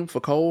Grand team for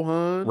Cole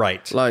Haan.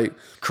 Right. Like,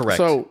 correct.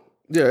 So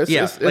yeah,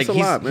 it's like a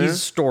lot, man.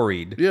 He's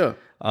storied. Yeah.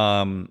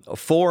 I'm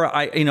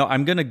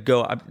gonna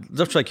go.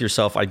 Just like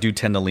yourself, I do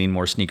tend to lean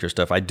more sneaker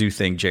stuff. I do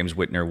think James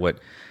Whitner,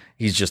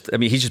 he's just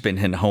been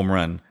hitting home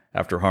run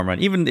after home run.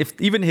 Even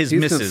his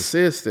misses,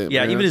 consistent.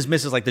 Yeah, man. even his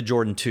misses like the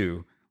Jordan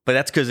 2. But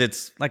that's because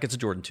it's a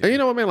Jordan 2. And you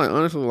know what, man? Like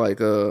honestly, like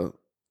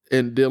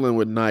in dealing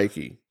with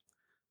Nike,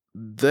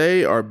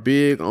 they are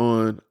big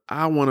on.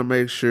 I want to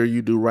make sure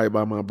you do right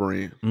by my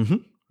brand. Mm-hmm.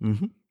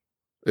 Mm-hmm.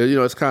 And, you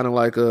know, it's kind of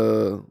like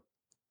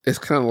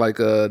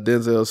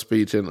Denzel's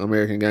speech in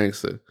American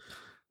Gangster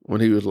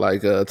when he was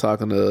like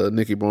talking to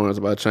Nicky Barnes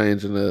about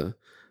changing the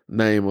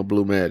name of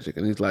Blue Magic,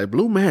 and he's like,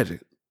 "Blue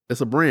Magic,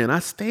 it's a brand. I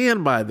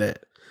stand by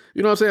that."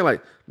 You know what I'm saying?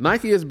 Like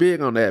Nike is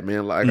big on that,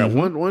 man. Like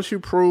once you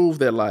prove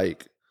that,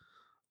 like,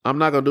 I'm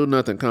not gonna do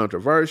nothing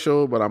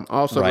controversial, but I'm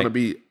also gonna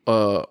be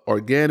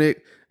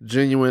organic,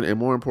 genuine, and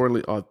more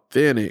importantly,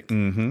 authentic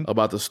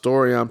about the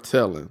story I'm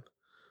telling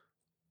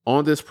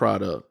on this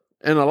product.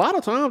 And a lot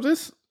of times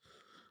it's,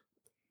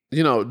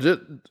 you know,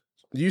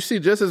 you see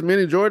just as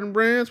many Jordan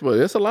brands, but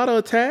it's a lot of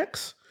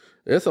attacks.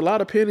 It's a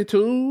lot of penny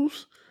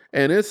tools,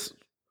 and it's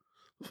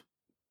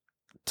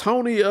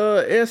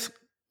Tony-esque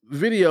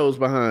videos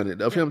behind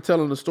it of him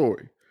telling the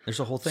story.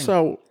 There's a whole thing.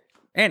 So,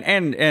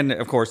 and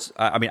of course,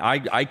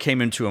 I came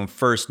into him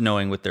first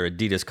knowing with their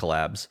Adidas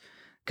collabs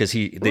because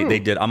they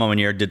did. I'm on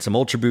Air did some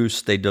Ultra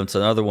Boost. They did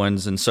some other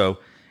ones, and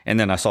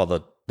then I saw the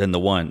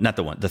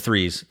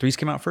threes. Threes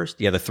came out first.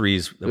 Yeah, the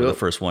threes were the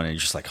first one, and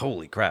you're just like,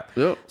 holy crap.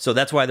 Yep. So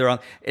that's why they're on.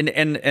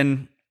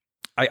 And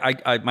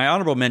I my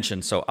honorable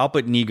mention. So I'll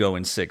put Nigo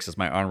in 6 as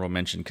my honorable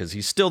mention because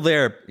he's still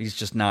there. He's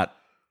just not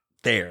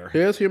there.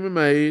 Yeah, it's human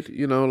made,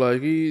 you know,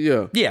 like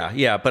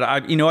Yeah.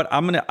 But you know what?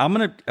 I'm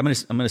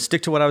gonna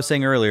stick to what I was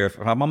saying earlier. If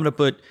I'm gonna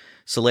put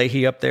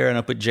Salehi up there and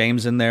I'll put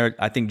James in there.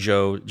 I think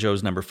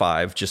Joe's number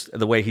 5. Just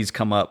the way he's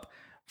come up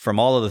from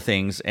all of the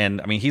things,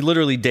 and I mean, he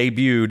literally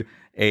debuted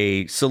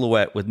a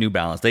silhouette with New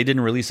Balance. They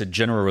didn't release a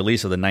general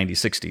release of the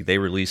 9060. They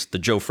released the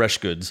Joe Fresh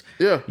goods.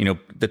 Yeah. You know,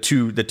 the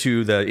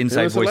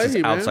inside voices,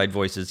 Salehi, outside man.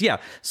 voices. Yeah.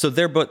 So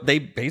they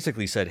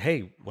basically said,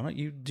 hey, why don't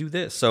you do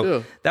this?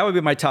 So that would be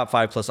my top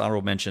 5 plus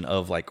honorable mention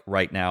of like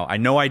right now. I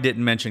know I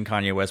didn't mention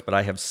Kanye West, but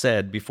I have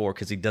said before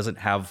because he's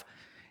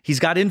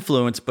got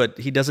influence, but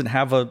he doesn't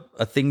have a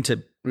thing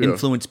to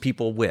influence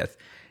people with.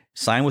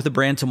 Sign with a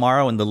brand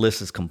tomorrow and the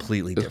list is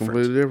completely different.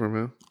 Completely different,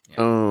 man.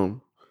 Yeah.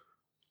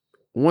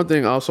 One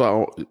thing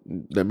also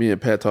that me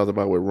and Pat talked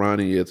about with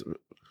Ronnie is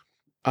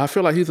I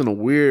feel like he's in a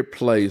weird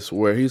place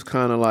where he's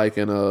kind of like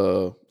in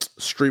a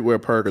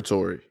streetwear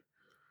purgatory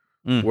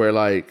where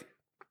like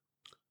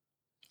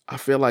I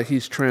feel like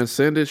he's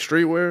transcended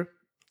streetwear.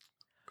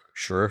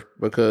 Sure.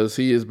 Because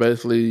he is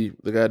basically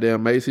the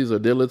goddamn Macy's or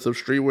Dillard's of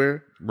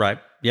streetwear. Right.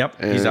 Yep.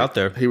 And he's out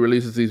there. He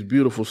releases these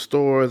beautiful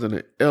stores and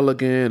they're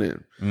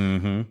elegant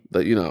and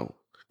the, you know,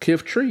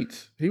 Kith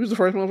Treats. He was the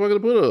first motherfucker to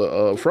put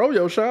a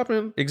froyo shop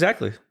in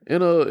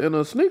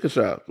a sneaker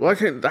shop. Well, I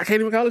can't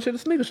even call it shit a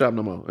sneaker shop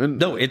no more. And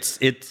no, it's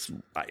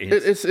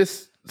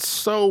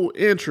so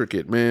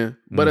intricate, man.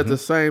 But at the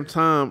same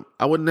time,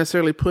 I wouldn't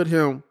necessarily put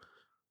him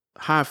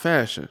high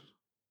fashion.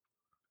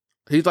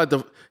 He's like the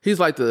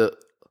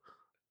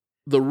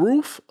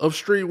roof of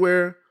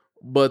streetwear,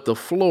 but the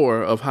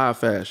floor of high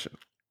fashion.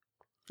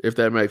 If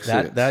that makes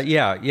sense.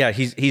 Yeah.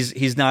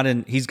 He's not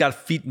in. He's got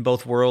feet in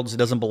both worlds. He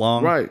doesn't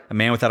belong. Right. A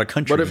man without a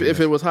country. But if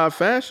it was high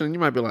fashion, you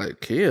might be like,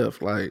 Kith,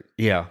 like,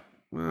 yeah,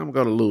 well, I'm gonna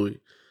go to Louis.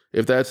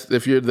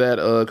 If you're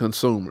that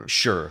consumer,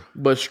 sure.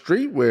 But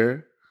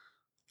streetwear,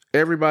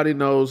 everybody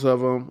knows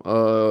of them.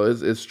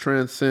 It's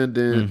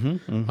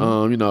transcendent.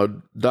 You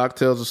know, Doc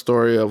tells a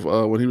story of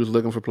when he was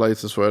looking for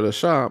places for the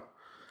shop.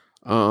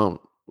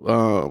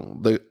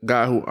 The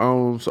guy who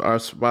owns our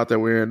spot that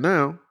we're in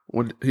now,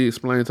 when he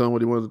explained to him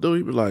what he wanted to do,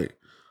 he was like,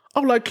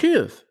 "Oh, like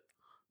Kith."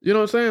 You know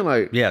what I'm saying?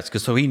 Like, yes,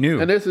 because so he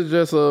knew. And this is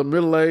just a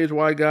middle-aged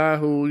white guy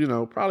who, you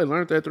know, probably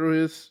learned that through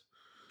his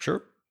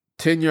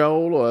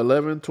 10-year-old or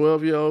 11,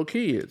 12-year-old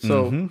kid.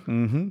 So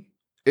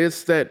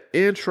it's that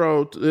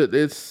intro.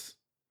 It's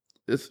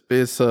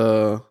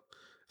the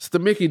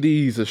Mickey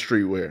D's of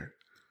streetwear.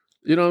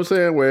 You know what I'm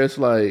saying? Where it's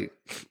like,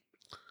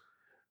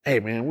 hey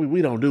man,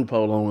 we don't do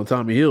Polo and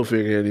Tommy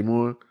Hilfiger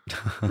anymore.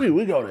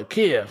 we go to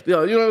Kith. You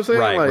know what I'm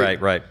saying?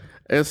 Right.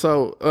 And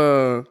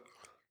so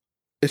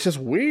it's just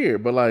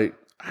weird, but like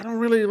I don't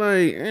really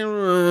like.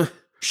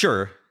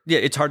 Sure. Yeah,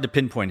 it's hard to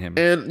pinpoint him.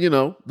 And you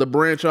know, the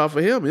branch off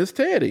of him is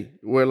Teddy.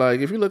 Where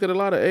like if you look at a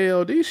lot of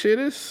ALD shit,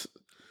 it's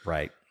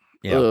right.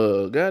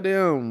 Yeah.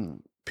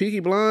 Goddamn Peaky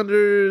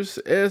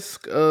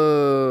Blinders-esque.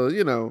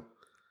 You know.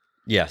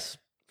 Yes.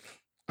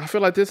 I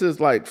feel like this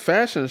is like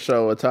fashion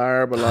show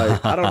attire, but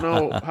like I don't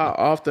know how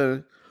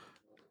often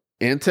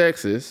in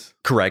Texas,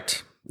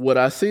 correct, would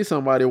I see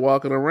somebody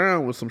walking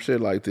around with some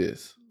shit like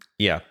this?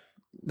 Yeah,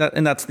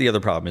 that's the other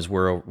problem is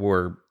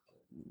we're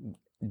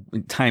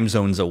time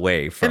zones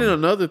away from. And then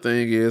another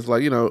thing is,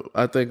 like,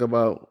 I think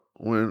about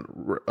when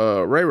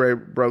Ray Ray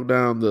broke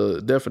down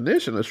the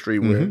definition of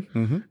streetwear,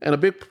 and a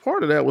big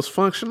part of that was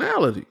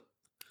functionality.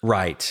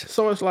 Right.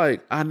 So it's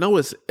like, I know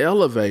it's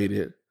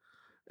elevated,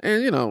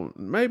 and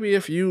maybe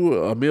if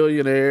you a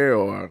millionaire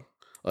or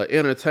an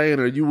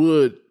entertainer, you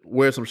would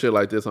wear some shit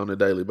like this on a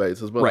daily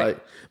basis. But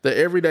like the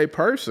everyday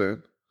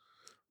person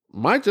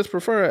might just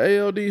prefer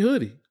an ALD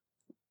hoodie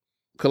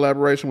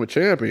collaboration with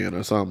Champion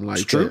or something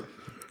like that.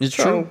 It's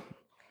true.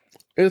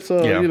 It's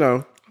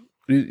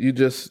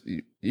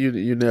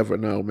you never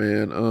know,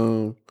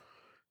 man.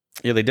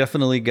 Yeah, they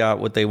definitely got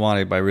what they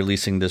wanted by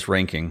releasing this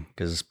ranking,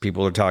 because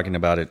people are talking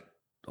about it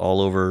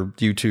all over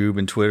YouTube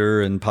and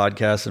Twitter and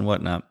podcasts and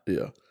whatnot.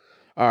 Yeah.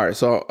 All right,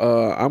 so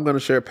I'm gonna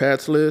share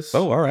Pat's list.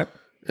 Oh, all right.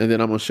 And then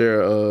I'm gonna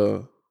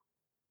share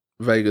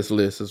Vegas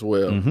list as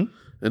well.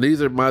 And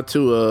these are my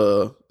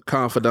two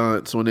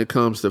confidants when it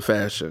comes to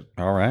fashion.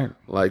 All right.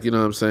 Like, you know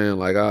what I'm saying?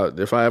 Like,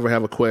 if I ever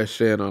have a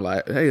question or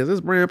like, hey, is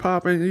this brand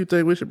popping? You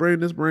think we should bring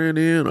this brand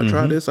in or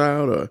try this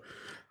out? Or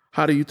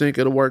how do you think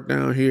it'll work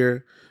down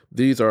here?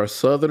 These are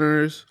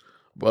Southerners,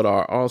 but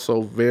are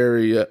also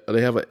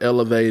they have an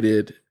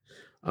elevated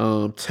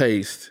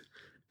taste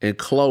in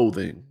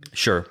clothing.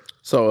 Sure.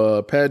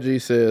 So Pat G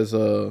says,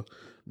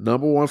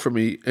 number one for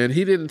me, and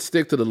he didn't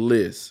stick to the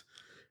list.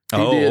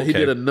 He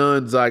did a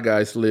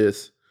non-zeitgeist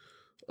list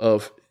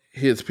of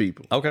his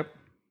people. Okay.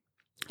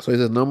 So he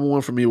says, number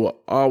one for me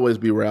will always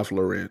be Ralph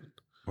Lauren.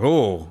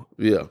 Oh.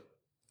 Yeah.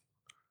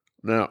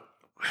 Now,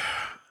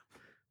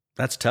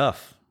 that's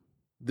tough.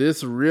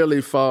 This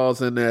really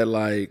falls in that,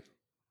 like,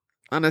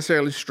 not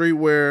necessarily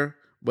streetwear,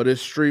 but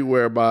it's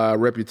streetwear by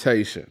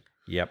reputation.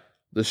 Yep.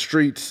 The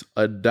streets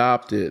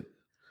adopted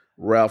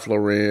Ralph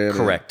Lauren.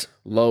 Correct.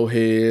 Low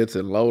heads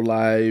and low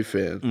life.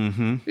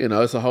 And,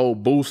 it's a whole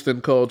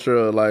boosting culture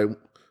of like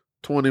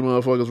 20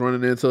 motherfuckers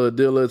running into a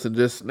Dillard's and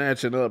just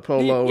snatching up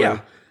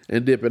polo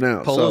and dipping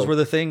out. Polos were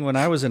the thing when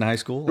I was in high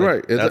school. Like,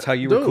 right. That's how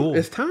you were cool.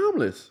 It's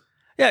timeless.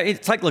 Yeah,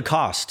 it's like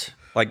Lacoste,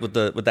 like with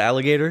the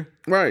alligator.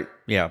 Right.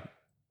 Yeah.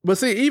 But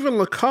see, even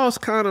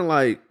Lacoste kind of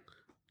like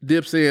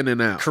dips in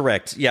and out.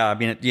 Correct. Yeah, I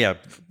mean, yeah.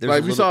 Like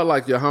if you saw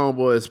like your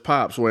homeboys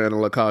Pops wearing a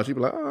Lacoste, you'd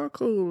be like, oh,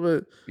 cool.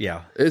 But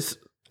yeah, it's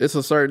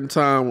a certain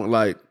time when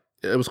like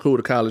it was cool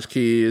to college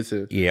kids.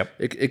 And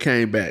it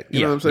came back.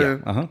 You know what I'm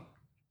saying? Yeah.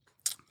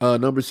 Uh-huh.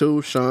 Number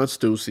two, Sean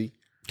Stussy.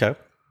 Okay.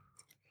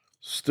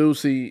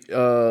 Stussy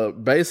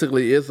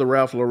basically is the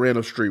Ralph Lauren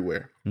of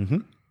streetwear.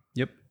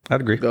 Yep,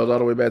 I'd agree. Goes all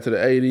the way back to the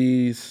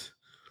 80s.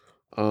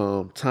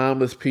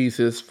 Timeless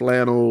pieces,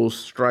 flannels,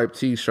 striped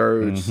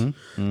t-shirts,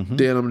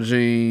 denim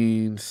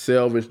jeans,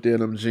 selvage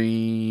denim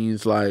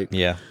jeans, like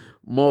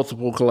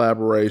multiple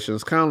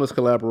collaborations, countless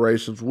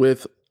collaborations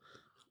with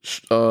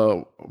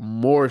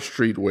more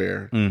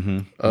streetwear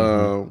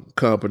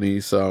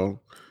companies. So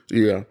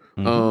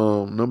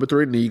number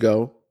three,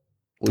 Nego,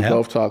 we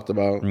both talked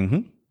about.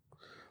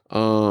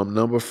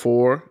 Number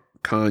four,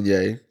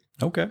 Kanye.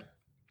 Okay.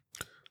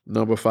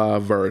 Number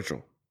five,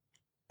 Virgil.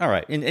 All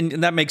right,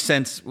 and that makes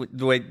sense.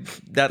 The way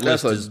that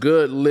list is a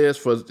good list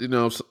for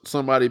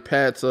somebody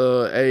Pat's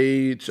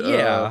age.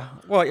 Yeah,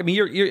 well, I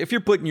mean, if you're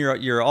putting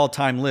your all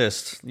time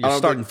list, you're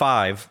starting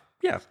five.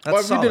 Yeah, that's well,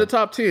 if solid. you did a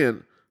top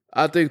 10,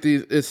 I think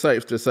it's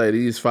safe to say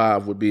these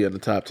five would be in the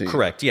top 10.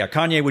 Correct. Yeah,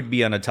 Kanye would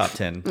be on a top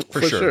 10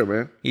 for sure. Sure,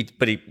 man.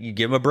 But you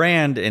give him a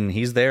brand, and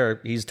he's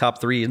there. He's top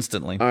 3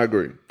 instantly. I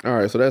agree. All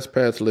right, so that's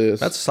Pat's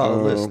list. That's a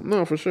solid list.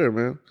 No, for sure,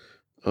 man.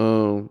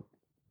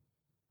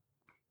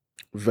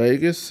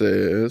 Vegas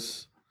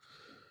says,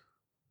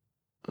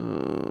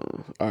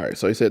 all right,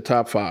 so he said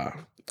top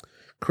 5.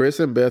 Chris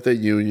and Beth at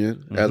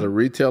Union. As a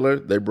retailer,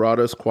 they brought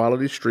us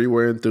quality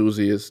streetwear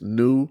enthusiasts,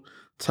 new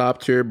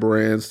top-tier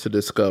brands to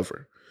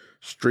discover.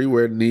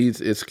 Streetwear needs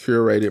its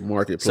curated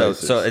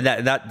marketplaces. So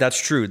that's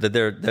true, that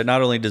they're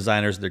not only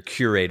designers, they're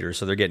curators,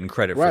 so they're getting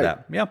credit for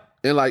that. Yeah.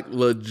 And like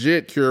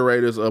legit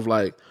curators of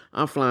like,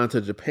 I'm flying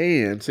to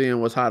Japan,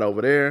 seeing what's hot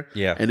over there,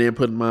 and then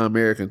putting my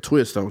American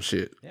twist on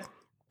shit. Yeah.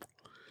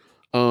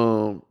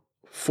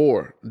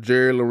 4,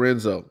 Jerry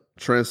Lorenzo.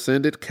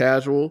 Transcended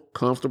casual,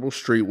 comfortable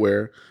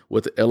streetwear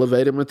with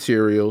elevated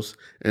materials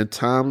and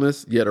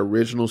timeless yet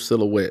original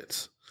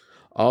silhouettes.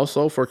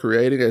 Also for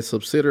creating a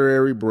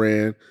subsidiary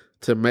brand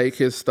to make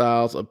his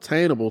styles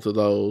obtainable to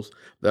those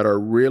that are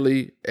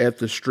really at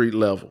the street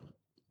level.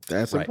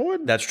 That's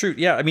important. That's true.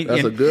 Yeah, I mean,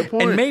 that's a good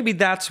point. And maybe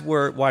that's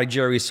why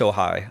Jerry's so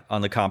high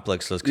on the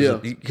complex list,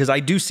 because I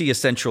do see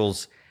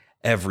essentials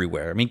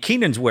everywhere. I mean,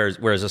 Keenan's wears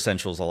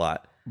essentials a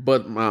lot.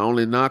 But my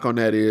only knock on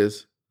that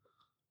is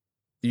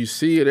you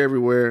see it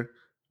everywhere,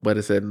 but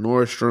it's at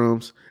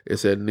Nordstrom's,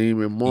 it's at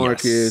Neiman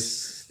Marcus.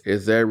 Yes.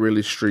 Is that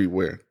really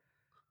streetwear?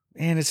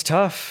 And it's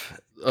tough.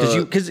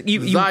 Because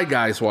you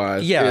zeitgeist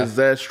wise, is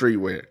that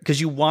streetwear? Because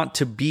you want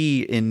to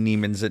be in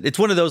Neiman's. It's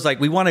one of those like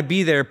we want to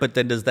be there, but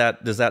then does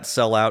that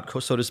sell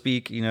out, so to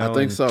speak? I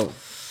think so.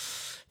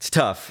 It's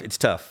tough. It's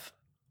tough.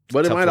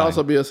 But it might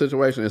also be a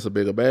situation. It's a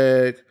bigger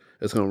bag.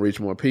 It's going to reach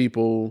more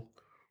people.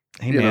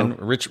 Hey man,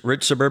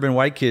 rich suburban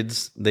white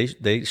kids, they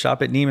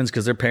shop at Neiman's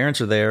because their parents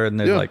are there, and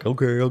they're like,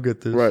 okay, I'll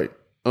get this. Right.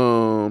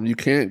 You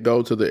can't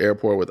go to the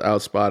airport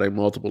without spotting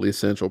multiple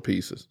essential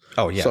pieces.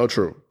 Oh yeah, so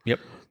true. Yep.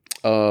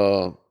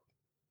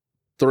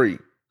 3,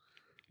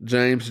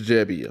 James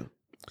Jebbia.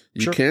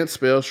 You can't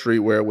spell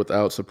streetwear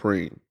without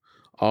Supreme.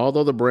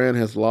 Although the brand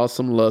has lost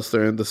some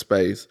luster in the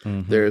space,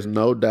 there is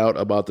no doubt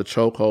about the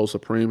chokehold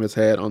Supreme has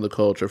had on the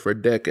culture for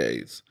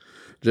decades.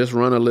 Just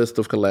run a list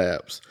of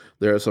collabs.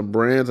 There are some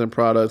brands and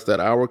products that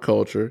our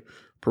culture,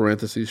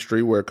 parentheses,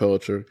 streetwear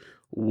culture,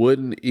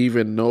 wouldn't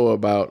even know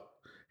about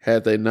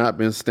had they not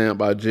been stamped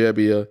by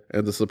Jebbia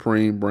and the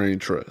Supreme Brain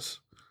Trust.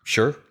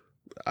 Sure.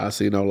 I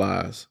see no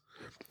lies.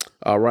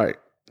 All right.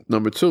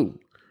 Number 2,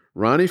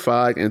 Ronnie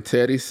Fogg and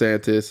Teddy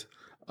Santis,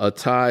 a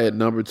tie at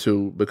number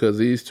 2 because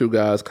these two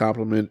guys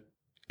complement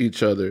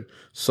each other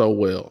so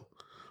well.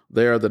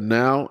 They are the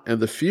now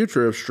and the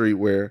future of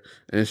streetwear,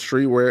 and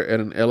streetwear at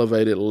an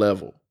elevated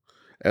level.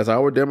 As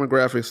our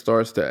demographic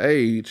starts to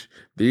age,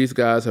 these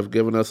guys have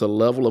given us a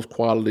level of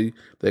quality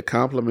that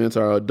complements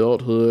our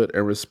adulthood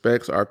and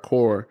respects our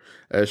core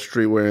as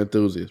streetwear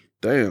enthusiasts.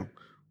 Damn,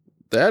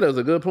 that is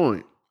a good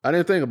point. I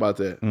didn't think about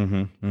that.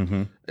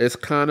 It's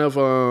kind of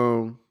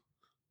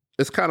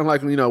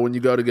like, when you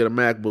go to get a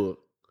MacBook,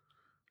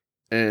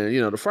 and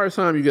the first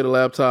time you get a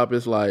laptop,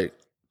 it's like,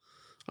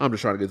 I'm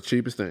just trying to get the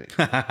cheapest thing.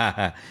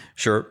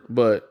 Sure.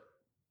 But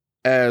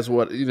as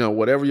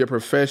whatever your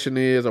profession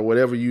is or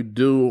whatever you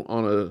do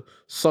on a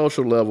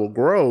social level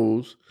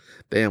grows,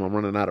 damn, I'm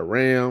running out of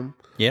RAM.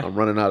 Yeah. I'm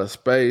running out of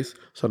space.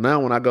 So now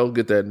when I go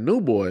get that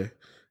new boy,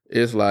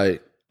 it's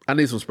like, I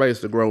need some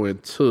space to grow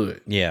into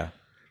it. Yeah.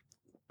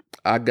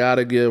 I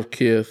gotta give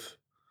Kith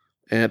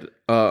and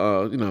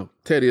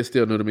Teddy is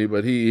still new to me,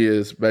 but he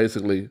is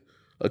basically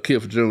a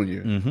Kith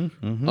Jr.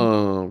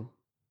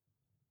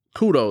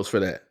 Kudos for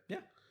that. Yeah.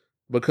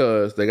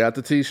 Because they got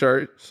the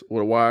t-shirts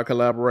with a wire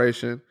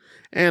collaboration,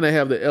 and they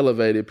have the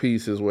elevated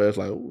pieces where it's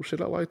like, oh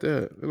shit, I like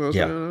that. You know what I'm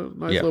saying?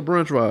 Nice little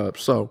brunch vibe.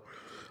 So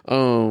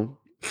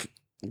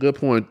good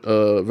point,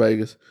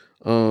 Vegas.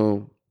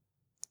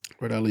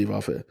 Where'd I leave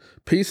off at?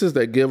 Pieces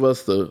that give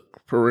us the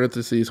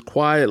parentheses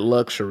quiet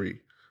luxury.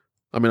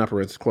 I mean, not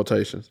parentheses,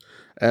 quotations.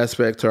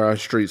 Aspect to our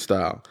street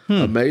style.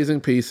 Amazing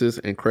pieces,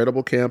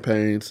 incredible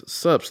campaigns,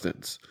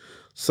 substance.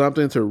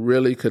 Something to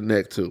really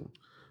connect to.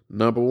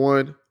 Number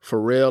 1,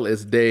 Pharrell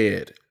is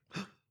dead.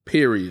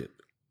 Period.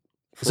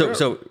 So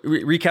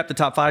recap the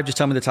top 5. Just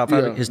tell me the top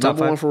 5. Yeah, his top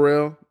 5. Number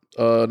 1,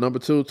 Pharrell. Number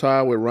 2,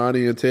 tied with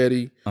Ronnie and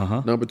Teddy.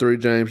 Number 3,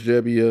 James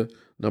Jebbia.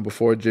 Number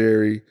 4,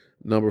 Jerry.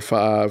 Number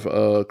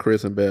 5,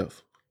 Chris and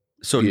Beth.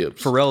 So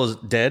Gibbs. Pharrell is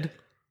dead?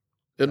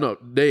 No,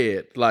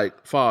 dead.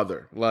 Like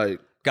father.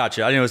 Like,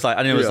 gotcha. I knew it was like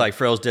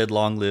Pharrell's dead.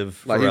 Long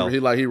live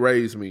Pharrell. He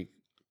raised me.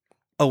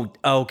 Oh,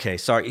 okay.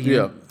 Sorry.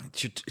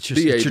 It's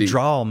your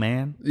drawl,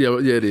 man. Yeah,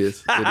 it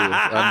is.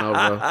 I know,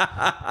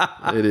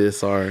 bro. It is.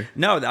 Sorry.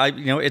 No,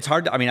 it's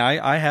hard.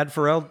 I had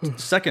Pharrell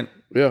second.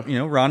 Yeah.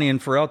 Ronnie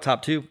and Pharrell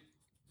top 2.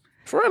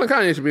 Pharrell and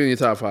Kanye should be in your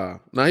top 5.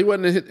 Now, he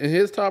wasn't in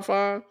his top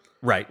 5.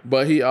 Right.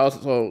 But he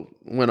also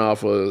went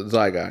off of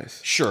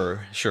Zeitgeist.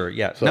 Sure.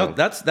 Yeah. So, no,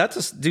 that's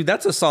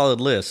a solid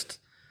list.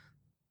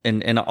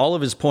 And all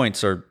of his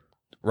points are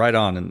right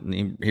on.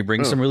 And he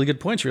brings some really good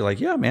points. You're like,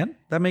 yeah, man,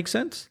 that makes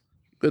sense.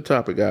 Good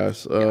topic,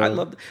 guys. I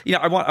love.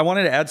 I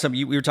wanted to add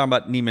something. We were talking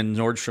about Neiman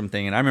Nordstrom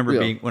thing, and I remember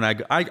being when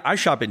I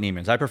shop at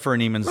Neiman's. I prefer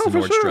Neiman's to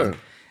Nordstrom, sure.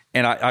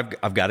 and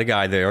I've got a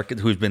guy there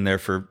who's been there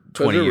for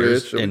 20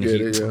 years, and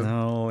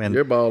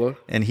you're baller,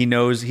 and he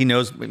knows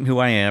who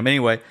I am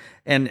anyway.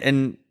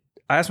 And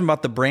I asked him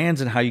about the brands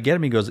and how you get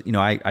them. He goes,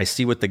 I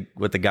see what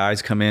the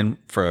guys come in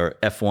for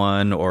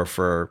F1 or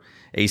for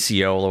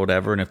ACL or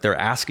whatever, and if they're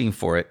asking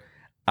for it,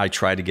 I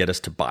try to get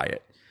us to buy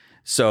it.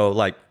 So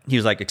he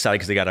was excited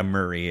because they got a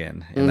Murray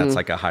in, and that's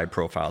like a high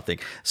profile thing.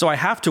 So I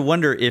have to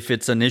wonder if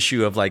it's an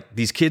issue of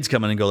these kids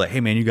come in and go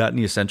hey man, you got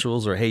any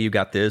essentials? Or hey, you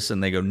got this?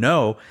 And they go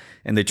no.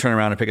 And they turn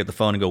around and pick up the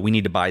phone and go, we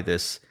need to buy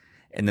this.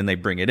 And then they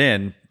bring it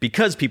in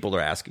because people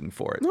are asking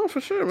for it. No,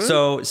 for sure, man.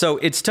 So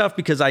it's tough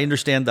because I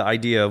understand the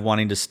idea of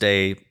wanting to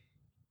stay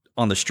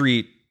on the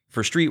street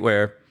for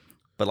streetwear.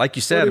 But like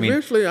you said,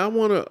 eventually I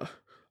want to,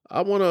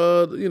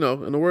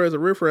 in the words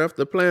of Riff Raff,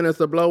 the plan is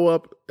to blow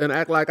up and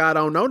act like I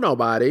don't know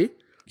nobody.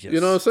 Yes.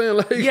 You know what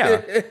I'm saying?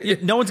 Yeah.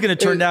 No one's going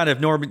to turn down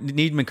if Norm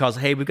Needman calls,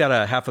 hey, we've got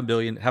a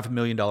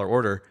 $500,000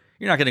 order.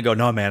 You're not going to go,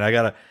 no, man, I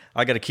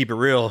gotta keep it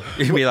real. You're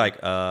going to be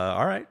like,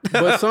 all right.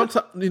 But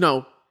sometimes,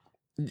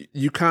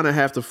 you kind of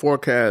have to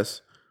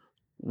forecast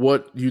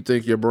what you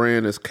think your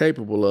brand is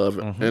capable of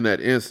in that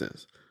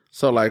instance.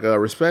 So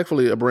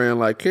respectfully, a brand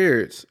like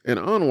Carrots and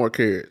Onward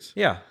Carrots.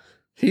 Yeah.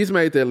 He's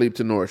made that leap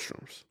to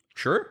Nordstrom's.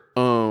 Sure.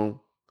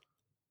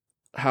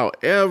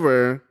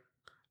 However,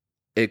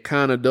 it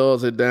kind of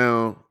dulls it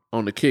down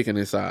on the kicking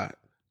inside.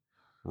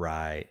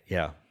 Right.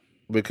 Yeah.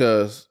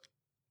 Because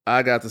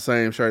I got the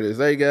same shirt as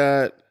they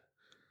got.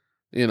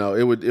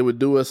 It would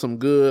do us some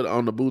good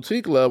on the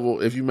boutique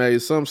level if you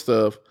made some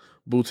stuff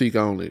boutique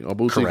only or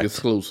boutique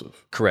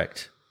exclusive.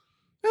 Correct.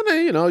 And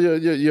then,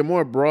 your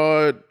more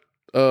broad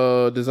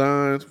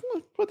designs,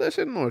 put that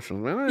shit in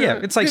Nordstrom, man. Yeah,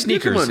 it's like get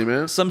sneakers. your money,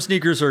 man. Some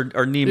sneakers are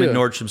Neiman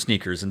Nordstrom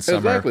sneakers, and some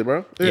Exactly, are,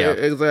 bro. Yeah.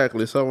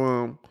 Exactly.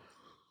 So,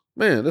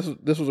 man,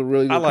 this was a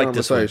really good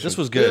conversation. This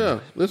was good. Yeah,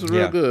 this was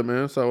real good,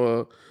 man.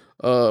 So,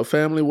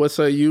 family, what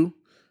say you?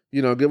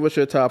 Give us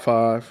your top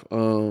 5.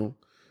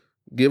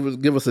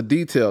 Give us a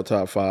detailed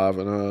top 5,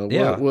 and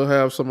we'll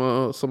have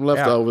some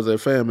leftovers at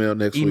fan mail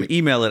next week.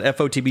 Email it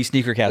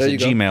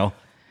fotbsneakercast@gmail.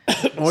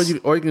 or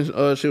you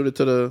can shoot it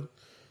to the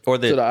IG or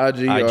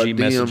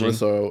DM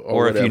us or if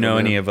whatever, you know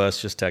man. any of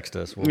us, just text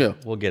us.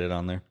 We'll get it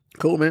on there.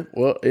 Cool, man.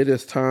 Well, it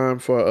is time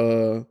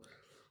for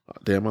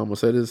damn, I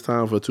almost said it's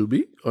time for to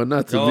be or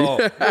not to be.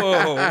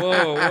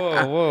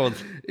 Whoa.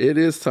 It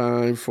is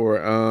time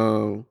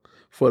for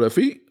the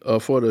feet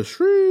for the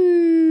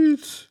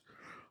streets.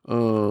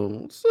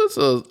 So it's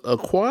a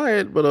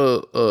quiet but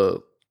a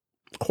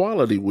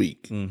quality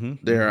week,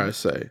 dare I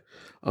say.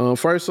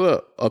 First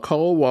up, a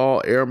Cold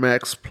Wall Air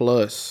Max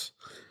Plus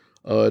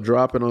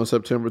dropping on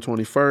September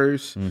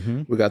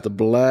 21st. We got the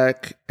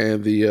black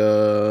and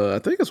the I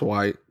think it's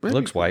white. Maybe. It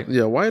looks white.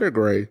 Yeah, white or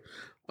gray.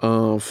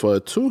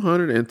 For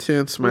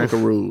 210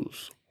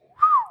 smackaroos.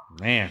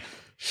 Man.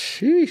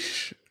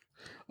 Sheesh.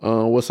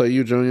 What say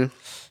you, Junior?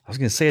 I was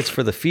gonna say it's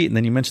for the feet, and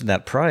then you mentioned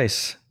that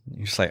price.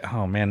 You're just like,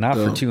 oh man, not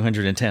for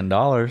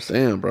 $210.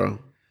 Damn, bro.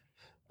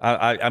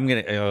 I'm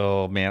gonna.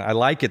 Oh man, I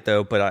like it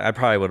though, but I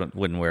probably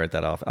wouldn't wear it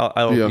that often.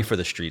 I'll be for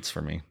the streets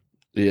for me.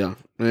 Yeah,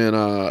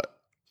 and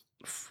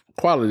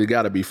quality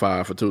got to be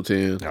 5 for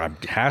 210.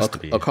 It has to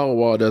be. A Cold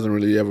Wall doesn't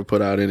really ever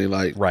put out any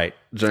like right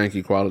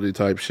janky quality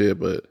type shit,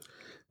 but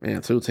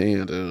man,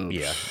 210, dude.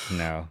 Yeah,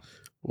 no.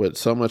 With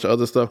so much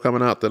other stuff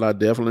coming out that I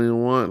definitely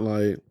want,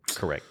 like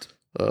correct.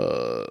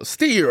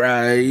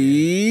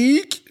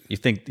 Steerike. You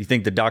think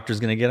the doctor's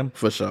gonna get him?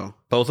 For sure.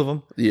 Both of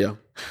them? Yeah.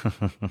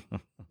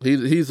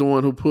 He's the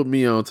one who put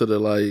me onto the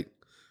like,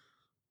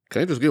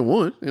 can't just get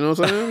one. You know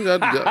what I'm saying?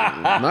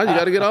 Now you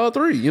got to get all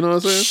 3. You know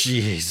what I'm saying?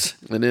 Jeez.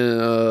 And then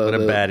what a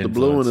bad the influence.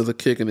 blue one is a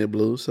kicking it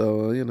blue.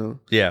 So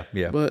Yeah.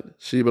 But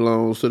she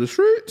belongs to the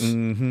streets.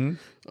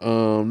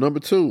 Number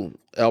 2,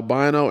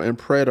 Albino and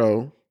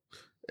Preto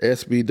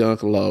SB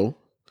Dunk Low.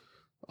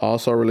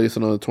 Also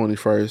releasing on the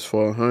 21st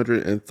for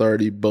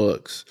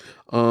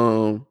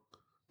 $130.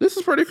 This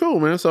is pretty cool,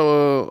 man.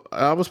 So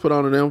I was put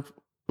on to them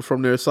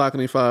from their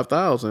Saucony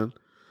 5000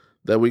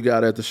 that we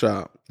got at the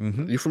shop.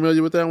 You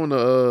familiar with that one?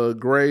 The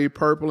gray,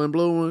 purple, and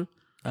blue one?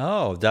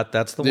 Oh,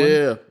 that's the one?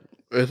 Yeah.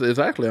 It's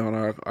actually on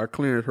our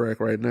clearance rack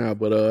right now.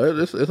 But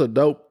it's a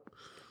dope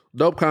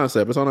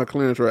concept. It's on our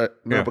clearance rack,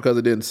 not because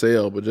it didn't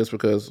sell, but just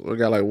because we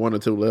got like 1 or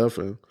 2 left,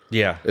 and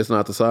it's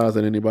not the size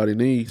that anybody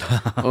needs.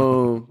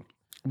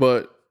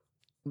 But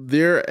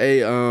they're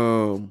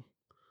a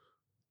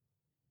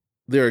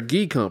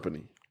gi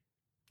company.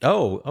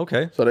 Oh,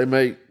 okay. So they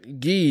make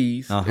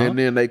gis, and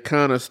then they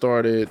kind of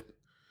started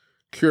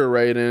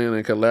curating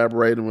and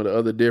collaborating with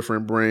other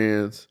different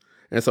brands,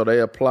 and so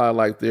they apply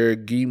like their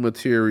gi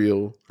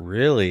material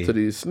really to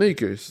these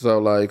sneakers. So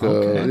like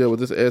with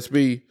this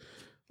SB,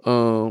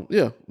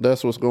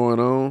 that's what's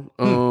going on.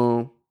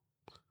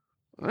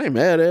 I ain't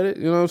mad at it.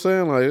 You know what I'm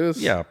saying? Like, of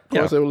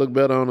course, it would look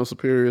better on a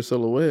superior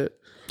silhouette.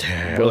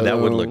 But, that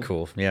would look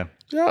cool. Yeah.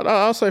 Yeah,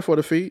 I'll say for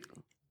the feet.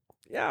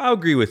 Yeah, I'll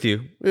agree with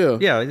you. Yeah.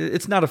 Yeah,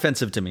 it's not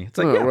offensive to me. It's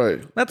like,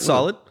 right. That's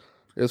solid.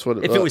 It's for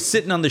the, if it was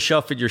sitting on the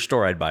shelf at your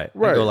store, I'd buy it.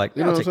 Right. I'd go like,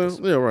 you know what I'm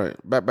saying? Yeah, right.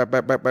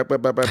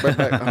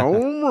 Back,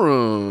 home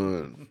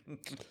run.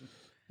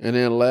 And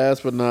then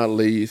last but not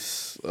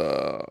least,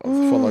 for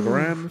the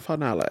grand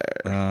finale.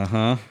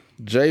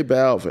 J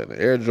Balvin,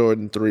 Air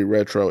Jordan 3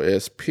 Retro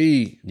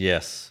SP.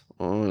 Yes.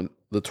 On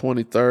the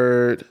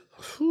 23rd.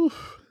 Whew.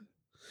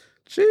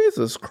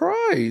 Jesus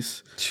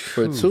Christ.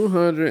 For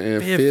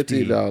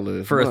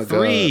 $250. For a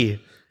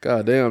 3.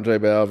 God damn, J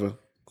Balvin.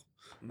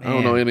 Man. I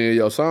don't know any of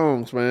your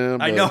songs, man.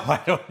 I know, I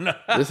don't know.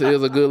 This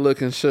is a good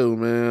looking shoe,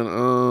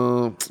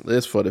 man.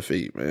 It's for the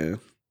feet,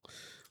 man.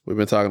 We've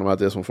been talking about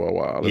this one for a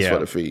while. It's for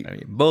the feet. I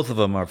mean, both of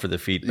them are for the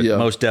feet, but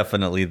most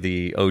definitely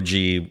the OG,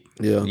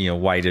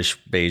 whitish,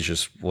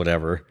 beigeish,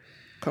 whatever.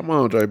 Come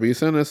on, JB.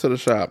 Send this to the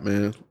shop,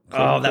 man.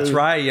 That's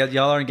right.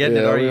 Y'all aren't getting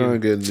it, are you? We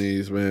aren't getting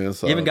these, man.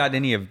 So. You haven't gotten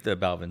any of the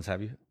Balvins,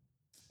 have you?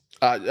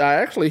 I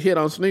actually hit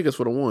on sneakers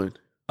for the one.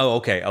 Oh,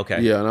 okay.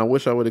 Yeah, and I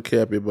wish I would have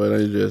kept it, but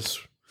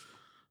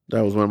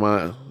that was one of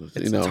my,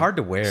 it's hard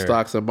to wear.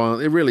 Stocks and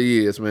bonds. It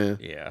really is, man.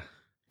 Yeah.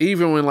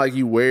 Even when like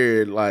you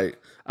wear it, like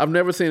I've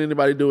never seen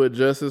anybody do it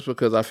justice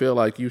because I feel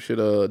like you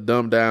should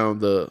dumb down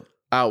the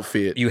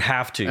outfit. You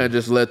have to. And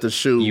just let the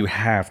shoe. You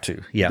have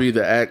to. Yeah. Be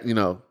the act,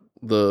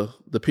 the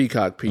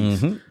peacock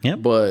piece. Yeah.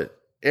 But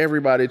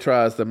everybody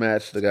tries to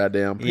match the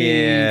goddamn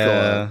piece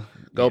or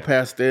go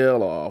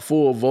pastel or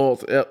full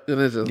vault. And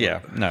it's just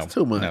it's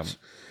too much. No.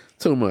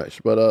 Too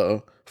much.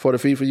 But for the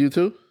feet for you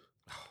too?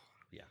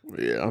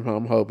 Yeah,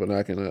 I'm hoping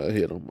I can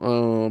hit them.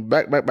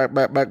 Back,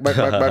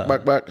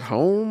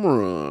 home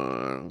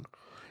run.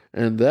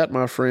 And that,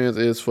 my friends,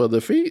 is for the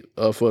feet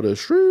or for the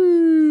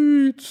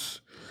streets.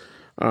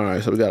 All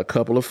right, so we got a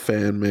couple of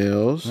fan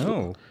mails.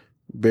 Oh.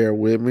 Bear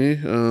with me.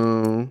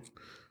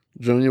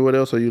 Junior, what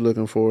else are you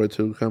looking forward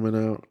to coming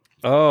out?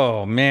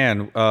 Oh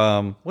man,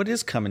 what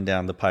is coming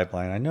down the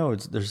pipeline? I know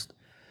there's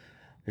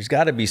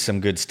got to be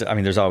some good stuff. I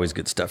mean, there's always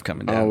good stuff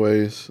coming down.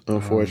 Always,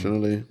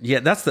 unfortunately.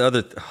 Yeah, that's the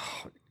other.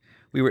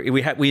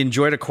 We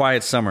enjoyed a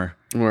quiet summer,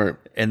 Right.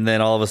 and then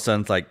all of a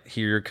sudden, it's like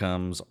here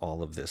comes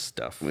all of this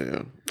stuff.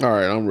 Yeah. All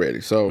right, I'm ready.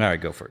 So All right,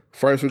 go for it.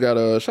 first we got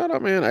a shout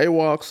out, man.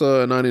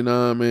 AWOX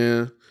 99,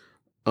 man.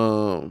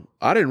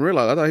 I didn't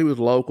realize. I thought he was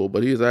local,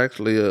 but he's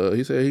actually.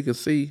 He said he could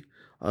see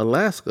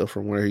Alaska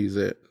from where he's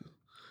at.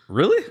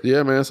 Really?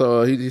 Yeah, man.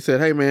 So he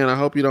said, "Hey, man, I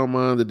hope you don't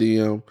mind the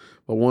DM,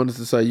 but wanted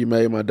to say you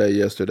made my day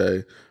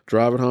yesterday.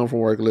 Driving home from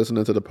work,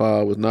 listening to the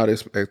pod, was not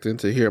expecting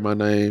to hear my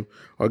name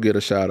or get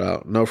a shout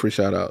out. No free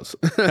shout outs.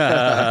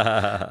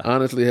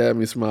 Honestly, had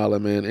me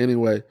smiling, man.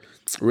 Anyway,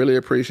 really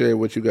appreciate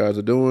what you guys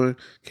are doing.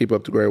 Keep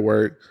up the great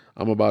work.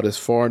 I'm about as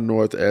far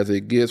north as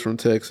it gets from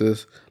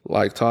Texas.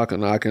 Like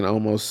talking, I can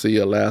almost see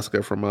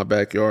Alaska from my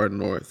backyard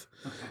north."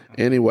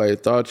 Anyway,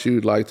 thought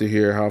you'd like to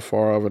hear how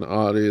far of an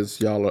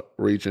audience y'all are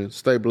reaching.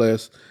 Stay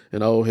blessed.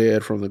 An old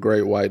head from the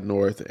great white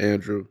north,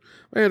 Andrew.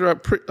 Andrew,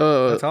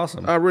 That's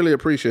awesome. I really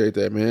appreciate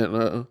that, man.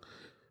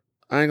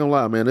 I ain't gonna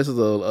lie, man. This is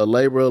a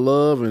labor of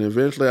love, and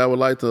eventually I would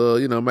like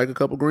to, make a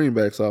couple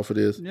greenbacks off of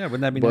this. Yeah,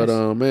 wouldn't that be But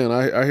nice? man,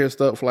 I hear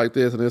stuff like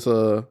this, and it's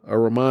a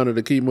reminder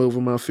to keep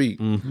moving my feet.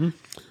 Mm-hmm.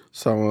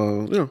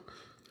 So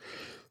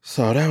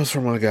So that was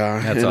from my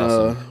guy. That's and,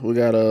 awesome. We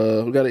got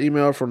an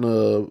email from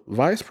the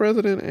vice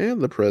president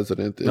and the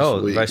president this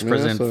week. Vice man.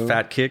 President So,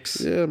 Fat Kicks.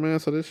 Yeah, man.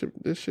 So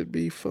this should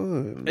be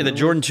fun. Hey, the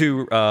Jordan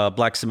 2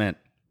 Black Cement.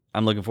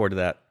 I'm looking forward to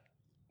that.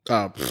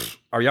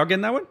 Are y'all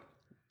getting that one?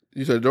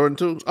 You said Jordan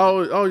too?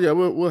 Oh yeah,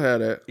 we'll have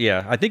that.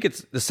 Yeah, I think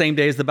it's the same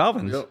day as the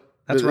Balvins. Yep.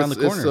 That's around the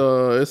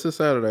corner. It's a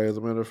Saturday, as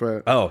a matter of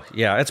fact. Oh,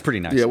 yeah, that's pretty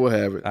nice. Yeah, we'll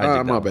have it. I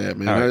dig My that one. bad,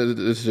 man. All right.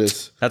 It's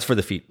just That's for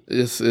the feet.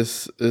 it's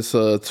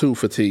too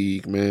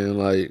fatigue, man.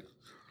 Like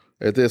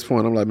at this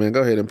point, I'm like, man,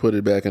 go ahead and put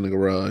it back in the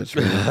garage,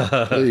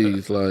 man.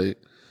 Please,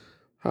 like,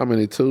 how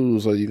many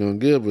tools are you gonna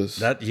give us?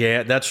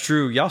 That's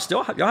true. Y'all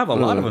have a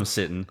lot of them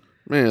sitting.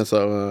 Man,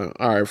 so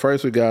all right.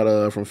 First, we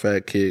got from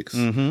Fat Kicks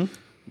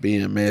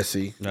being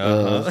messy. Since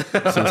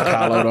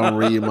Kylo don't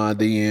read my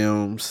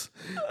DMs,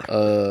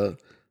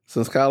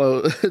 since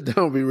Kylo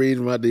don't be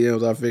reading my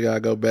DMs, I figure I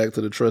go back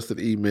to the trusted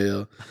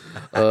email.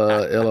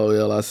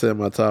 LOL. I sent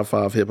my top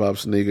 5 hip hop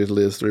sneakers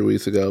list 3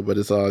 weeks ago, but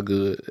it's all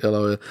good.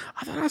 LOL.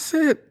 I thought I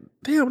said,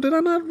 damn, did I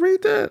not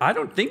read that? I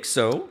don't think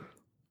so.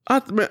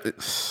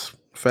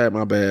 Fat,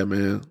 my bad,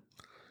 man.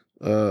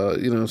 You know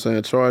what I'm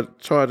saying?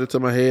 Charge it to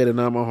my head and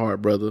not my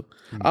heart, brother.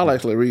 I'll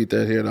actually read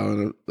that here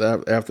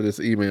though, after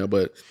this email.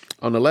 But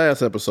on the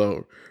last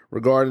episode,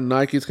 regarding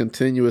Nike's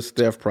continuous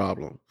theft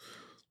problem,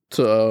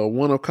 to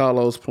one of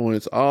Carlos'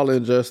 points, all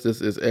injustice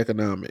is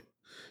economic.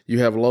 You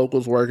have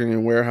locals working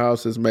in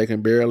warehouses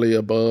making barely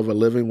above a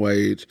living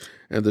wage,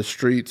 and the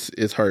streets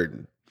is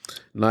hurting.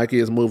 Nike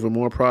is moving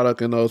more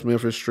product in those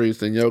Memphis streets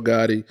than Yo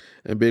Gotti,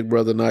 and Big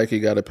Brother Nike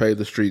got to pay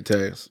the street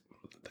tax.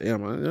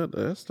 Damn,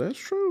 that's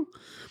true.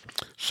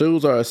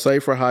 Shoes are a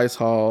safer heist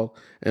haul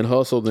and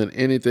hustle than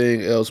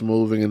anything else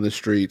moving in the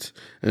streets,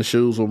 and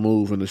shoes will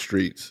move in the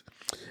streets.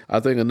 I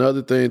think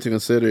another thing to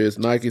consider is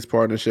Nike's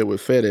partnership with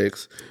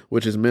FedEx,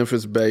 which is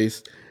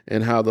Memphis-based,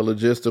 and how the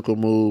logistical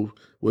move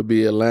would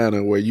be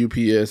Atlanta, where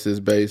UPS is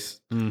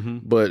based,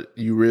 but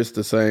you risk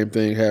the same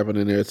thing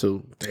happening there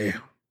too.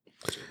 Damn.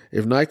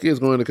 If Nike is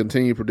going to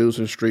continue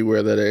producing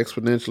streetwear that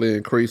exponentially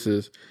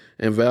increases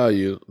in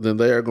value, then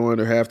they are going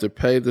to have to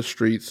pay the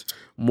streets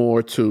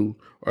more too,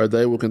 or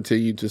they will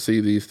continue to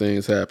see these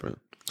things happen.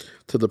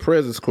 To the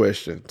President's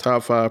question,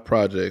 top 5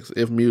 projects,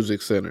 if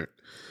music-centered.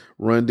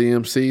 Run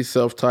DMC,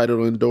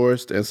 self-titled,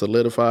 endorsed, and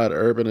solidified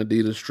urban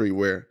Adidas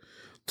streetwear.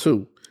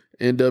 2,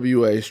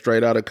 NWA,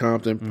 straight out of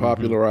Compton,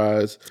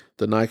 popularized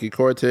the Nike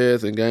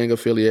Cortez and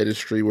gang-affiliated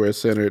streetwear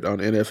centered on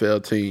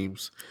NFL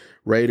teams.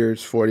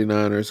 Raiders,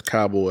 49ers,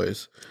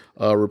 Cowboys.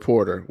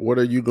 Reporter, what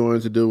are you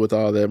going to do with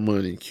all that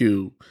money?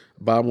 Q,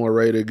 buy more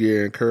Raider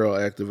gear and curl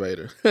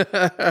activator.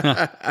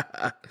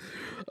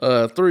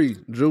 3,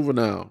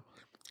 Juvenile,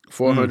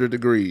 400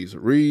 degrees.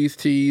 Reed's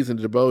tees and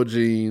Jabot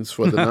jeans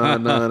for the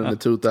 99 and the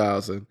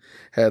 2000.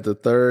 Had the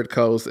third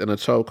coast in a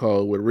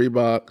chokehold with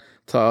Reebok,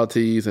 tall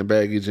tees, and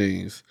baggy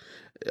jeans.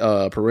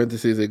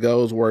 Parentheses, it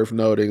goes worth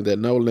noting that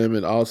No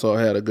Limit also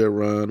had a good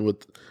run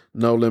with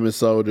No Limit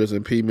Soldiers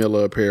and P.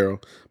 Miller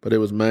apparel, but it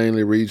was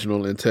mainly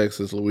regional in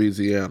Texas,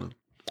 Louisiana.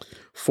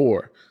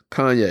 4,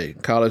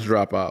 Kanye, College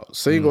Dropout.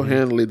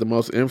 Single-handedly the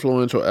most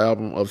influential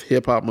album of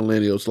hip-hop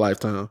millennials'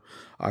 lifetime.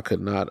 I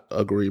could not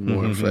agree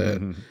more, in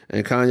fact.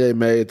 And Kanye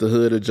made the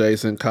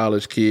hood-adjacent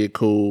college kid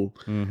cool,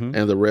 and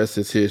the rest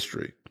is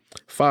history.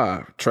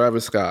 5,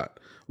 Travis Scott.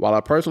 While I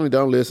personally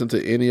don't listen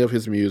to any of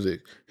his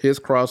music,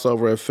 his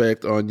crossover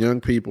effect on young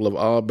people of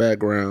all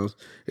backgrounds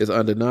is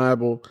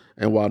undeniable,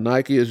 and while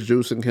Nike is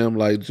juicing him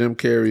like Jim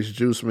Carrey's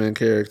Juice Man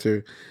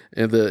character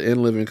in the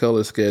In Living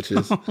Color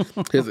sketches,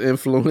 his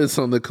influence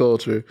on the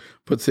culture,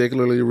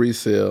 particularly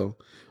resale,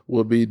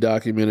 will be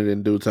documented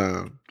in due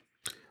time.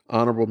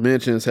 Honorable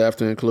mentions have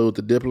to include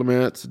The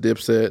Diplomats,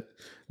 Dipset,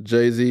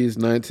 Jay-Z's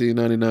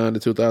 1999 to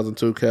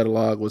 2002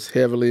 catalog was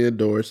heavily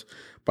endorsed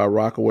by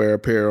Rockaware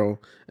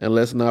Apparel. And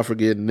let's not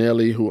forget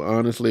Nelly, who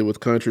honestly,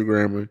 with country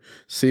grammar,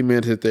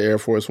 cemented the Air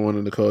Force One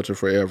in the culture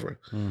forever.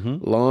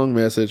 Long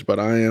message, but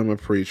I am a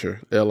preacher.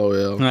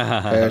 LOL.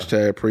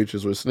 Hashtag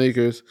preachers with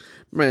sneakers.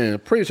 Man,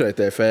 appreciate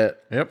that, Fat.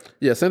 Yep.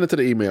 Yeah, send it to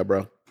the email,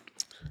 bro.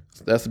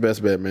 That's the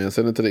best bet, man.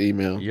 Send it to the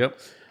email. Yep.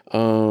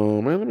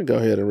 Man, let me go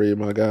ahead and read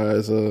my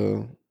guys.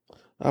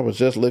 I was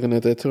just looking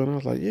at that too, and I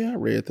was like, yeah, I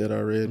read that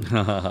already.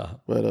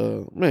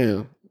 But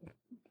man,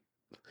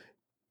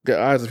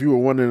 guys, if you were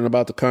wondering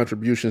about the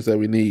contributions that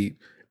we need,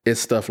 it's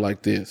stuff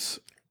like this.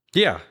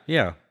 Yeah.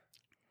 Yeah.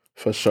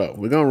 For sure.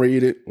 We're gonna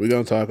read it. We're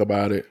gonna talk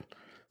about it.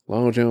 As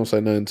long as you don't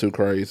say nothing too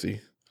crazy.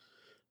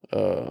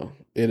 It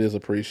is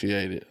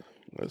appreciated.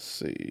 Let's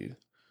see.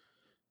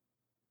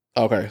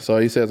 Okay, so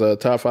he says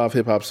top 5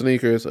 hip hop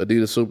sneakers: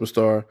 Adidas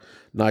Superstar,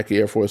 Nike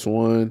Air Force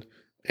One,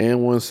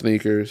 and One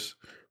sneakers,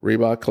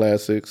 Reebok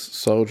Classics,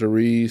 Soldier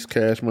Reese,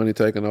 Cash Money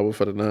taking over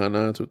for the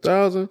 99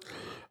 2000,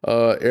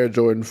 Air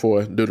Jordan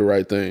 4, Do the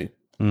Right Thing.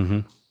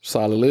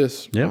 Solid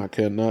list. Yep. I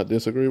cannot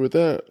disagree with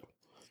that.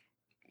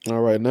 All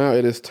right, now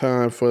it is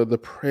time for the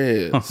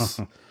press.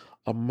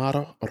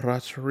 Amado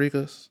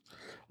Rodriguez.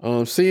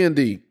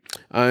 C&D.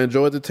 I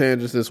enjoyed the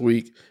tangents this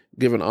week,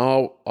 given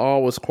all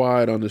was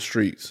quiet on the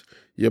streets.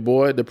 Your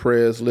boy,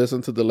 Deprez,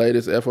 listened to the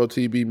latest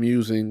FOTB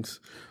musings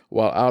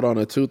while out on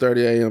a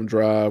 2:30 a.m.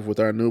 drive with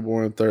our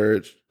newborn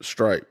third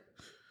stripe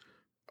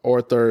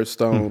or third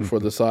stone for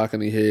the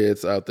Saucony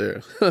heads out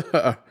there.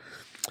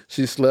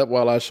 She slept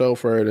while I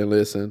chauffeured and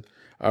listened.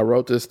 I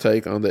wrote this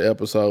take on the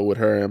episode with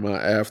her in my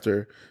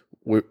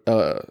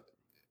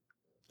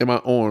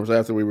arms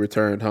after we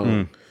returned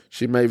home.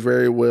 She may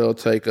very well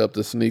take up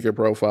the sneaker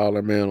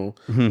profiler mantle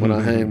when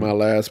I hang my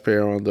last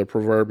pair on the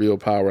proverbial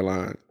power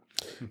line.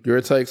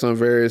 Your takes on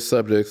various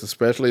subjects,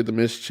 especially the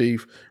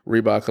Mischief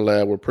Reebok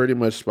collab, were pretty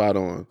much spot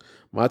on.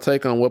 My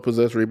take on what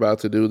possessed Reebok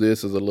to do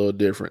this is a little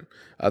different.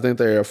 I think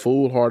they are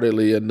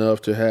foolhardily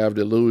enough to have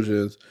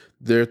delusions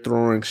they're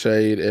throwing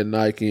shade at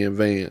Nike and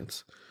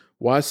Vans.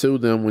 Why sue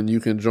them when you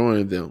can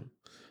join them?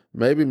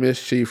 Maybe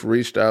Mischief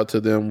reached out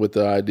to them with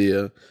the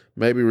idea.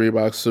 Maybe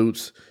Reebok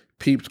suits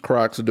peeped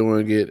Crocs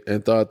doing it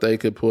and thought they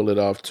could pull it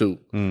off too.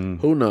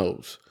 Who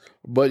knows?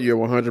 But you're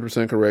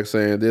 100% correct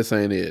saying this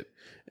ain't it.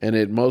 And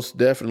it most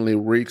definitely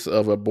reeks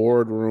of a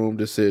boardroom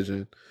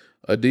decision.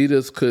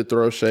 Adidas could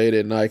throw shade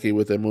at Nike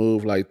with a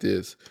move like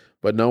this,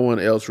 but no one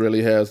else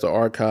really has the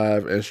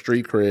archive and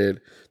street cred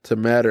to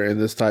matter in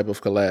this type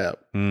of collab.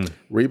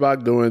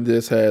 Reebok doing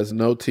this has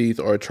no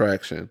teeth or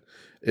traction.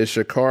 It's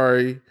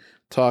Sha'Carri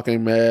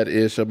talking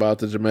mad-ish about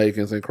the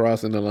Jamaicans and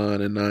crossing the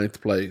line in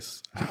 9th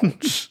place.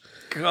 Ouch.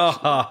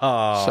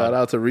 Shout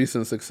out to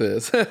recent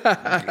success.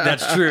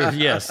 That's true.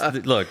 Yes.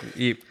 Look,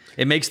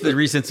 it makes the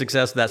recent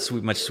success that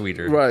much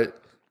sweeter. Right.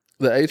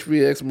 The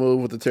HBX move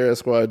with the Terror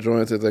Squad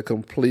joints is a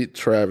complete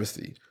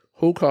travesty.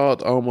 Who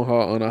called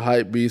Omaha on a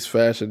hypebeast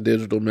fashion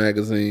digital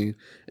magazine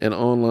and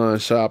online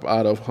shop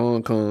out of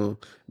Hong Kong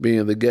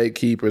being the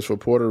gatekeepers for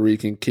Puerto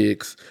Rican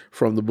kicks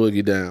from the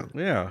boogie down?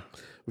 Yeah.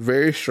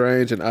 Very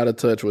strange and out of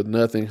touch with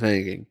nothing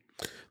hanging.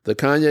 The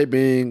Kanye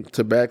being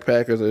to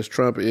backpackers as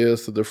Trump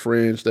is to the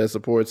fringe that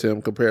supports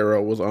him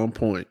Capero was on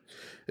point.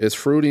 It's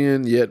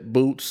Freudian yet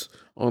boots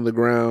on the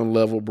ground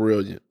level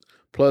brilliant.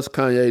 Plus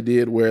Kanye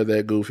did wear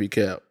that goofy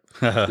cap.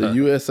 The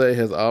USA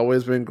has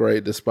always been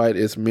great despite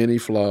its many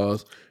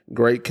flaws.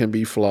 Great can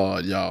be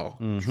flawed, y'all.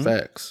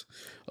 Facts.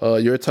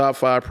 Your top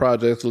 5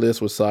 projects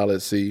list was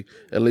solid C.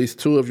 At least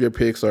 2 of your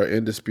picks are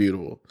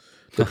indisputable.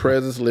 The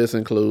presence list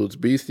includes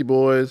Beastie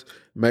Boys,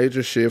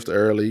 Major Shift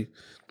Early,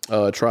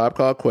 Tribe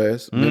Called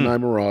Quest,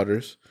 Midnight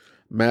Marauders,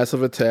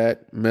 Massive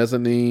Attack,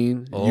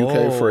 Mezzanine,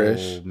 UK Fresh.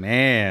 Oh,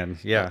 man.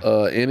 Yeah.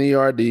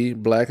 NERD,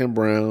 Black and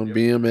Brown,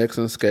 BMX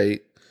and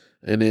Skate,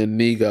 and then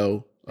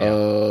Nego,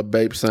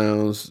 Bape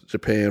Sounds,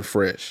 Japan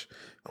Fresh.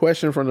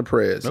 Question from the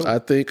press. I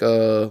think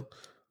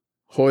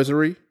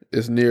hosiery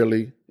is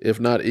nearly, if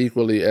not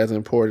equally, as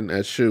important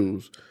as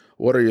shoes.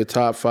 What are your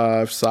top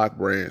 5 sock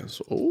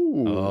brands?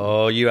 Ooh.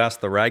 Oh, you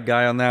asked the right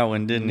guy on that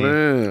one, didn't you?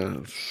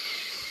 Man.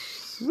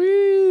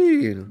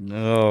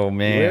 Oh,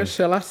 man. Where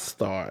shall I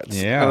start?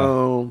 Yeah.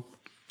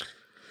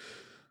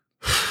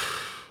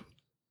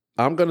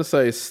 I'm going to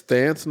say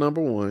Stance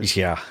number 1.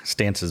 Yeah,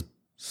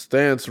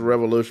 Stance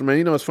Revolution. Man,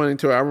 you know, it's funny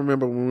too. I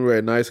remember when we were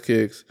at Nice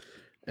Kicks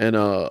and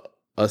a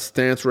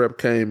Stance rep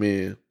came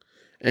in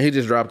and he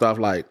just dropped off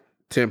like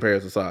 10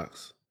 pairs of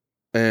socks.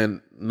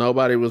 And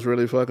nobody was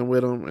really fucking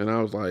with him. And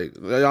I was like,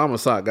 I'm a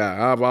sock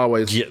guy. I've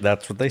always... Yeah,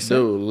 that's what they said.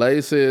 Dude,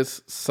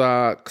 laces,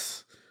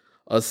 socks,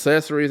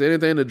 accessories,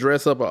 anything to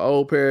dress up an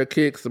old pair of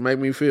kicks to make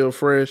me feel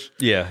fresh.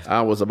 Yeah.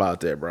 I was about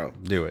that, bro.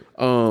 Do it.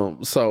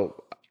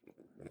 So,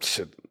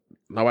 shit,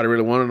 nobody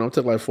really wanted them. I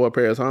took like 4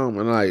 pairs home.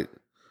 And like,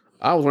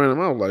 I was wearing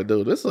them. I was like,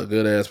 dude, this is a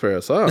good-ass pair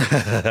of socks.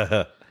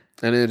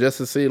 And then just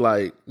to see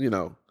like, you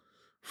know,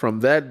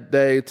 from that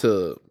day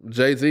to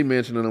Jay-Z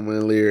mentioning them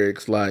in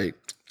lyrics, like,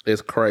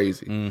 it's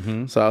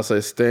crazy. So I'll say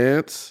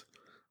Stance,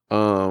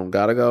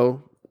 gotta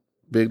go.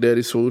 Big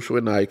Daddy Swoosh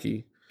with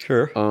Nike.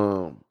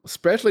 Sure.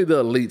 Especially the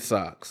elite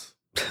socks.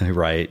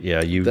 Right.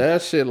 Yeah.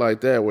 That shit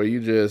like that where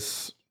you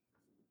just,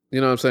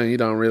 you know what I'm saying? You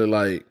don't really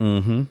like.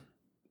 Mm-hmm.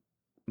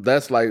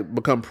 That's like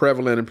become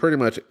prevalent in pretty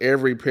much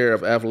every pair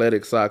of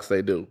athletic socks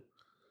they do.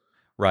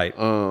 Right.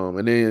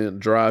 And then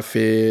dry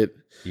fit,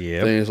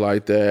 things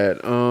like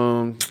that.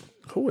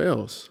 Who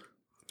else?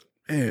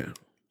 Man,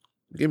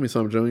 give me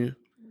some, Junior.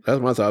 That's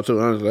my top two.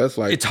 Honestly, that's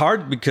like it's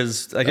hard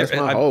because that's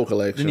my whole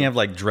collection. Then you have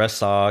like dress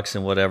socks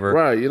and whatever,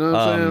 right? You know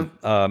what I'm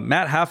saying?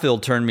 Matt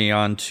Hatfield turned me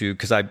on to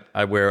because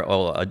I wear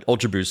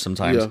Ultra Boost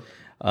sometimes.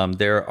 Yeah.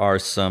 There are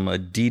some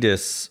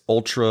Adidas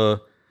Ultra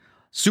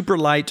super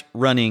light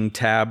running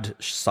tabbed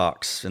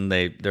socks, and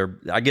they're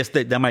I guess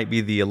that might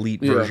be the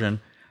elite version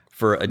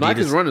for Adidas.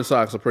 Nike's running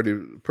socks are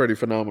pretty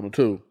phenomenal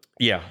too.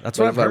 Yeah, that's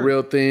what I've like heard.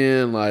 Real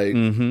thin, like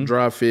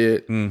dry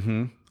fit.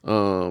 Mm-hmm.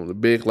 The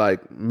big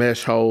like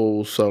mesh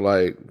holes, so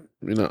like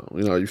you know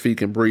your feet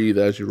can breathe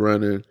as you're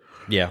running.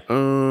 Yeah.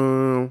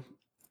 I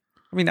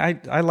mean,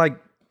 I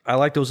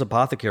like those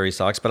apothecary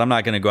socks, but I'm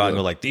not going to go out and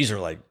go like these are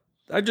like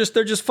they're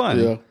just fun.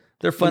 Yeah,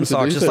 they're fun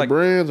socks. Just like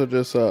brands or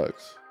just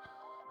socks.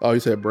 Oh,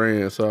 you said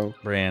brand. So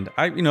brand.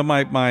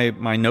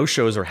 My no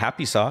shows are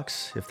Happy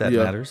Socks if that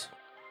matters.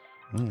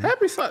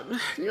 Happy Socks.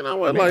 You know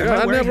what? Like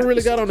I never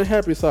really got on the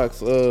Happy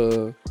Socks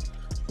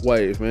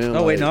wave, man.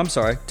 Oh wait, no, I'm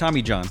sorry,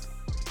 Tommy John.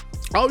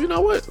 Oh, you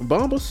know what?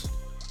 Bombas.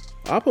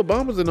 I put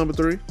Bombas at number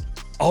 3.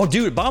 Oh,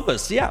 dude,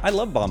 Bombas. Yeah, I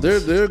love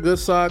Bombas. They're a good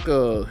sock.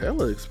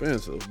 Hella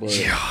expensive, but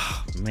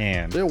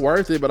man, they're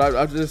worth it. But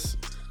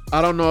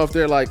I don't know if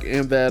they're like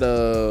in that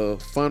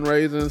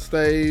fundraising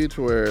stage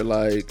where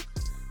like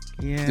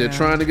they're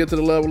trying to get to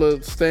the level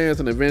of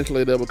stance and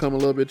eventually they'll become a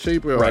little bit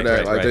cheaper, or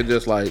they're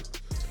just like,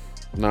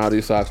 nah,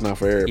 these socks not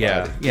for everybody.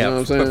 Yeah, you know what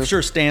I'm saying? But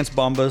sure, Stance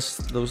Bombas.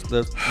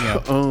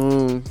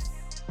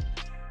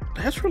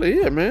 That's really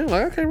it, man.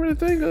 Like I can't really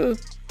think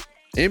of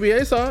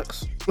NBA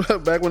socks.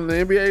 Back when the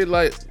NBA,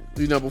 like,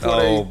 you know,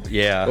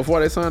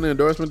 before they signed the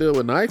endorsement deal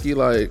with Nike,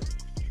 like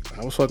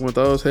I was fucking with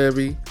those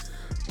heavy.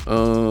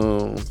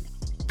 Yeah,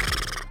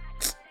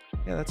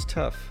 that's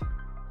tough.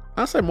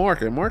 I say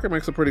Market. Market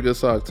makes a pretty good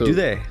sock too. Do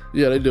they?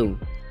 Yeah, they do.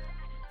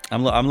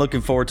 I'm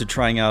looking forward to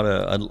trying out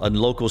a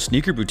local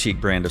sneaker boutique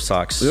brand of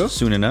socks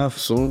soon enough.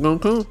 Soon gonna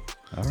come.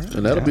 All right,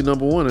 and that'll be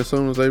number 1 as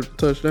soon as they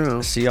touch down.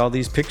 I see all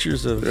these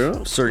pictures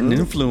of certain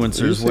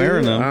influencers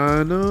wearing them.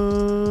 I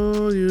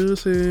know you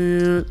see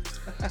it.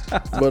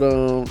 But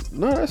no,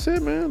 that's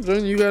it, man.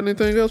 Junior, you got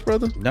anything else,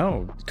 brother?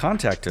 No,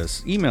 contact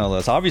us, email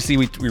us. Obviously,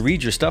 we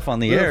read your stuff on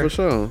the air.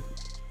 For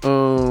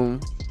sure.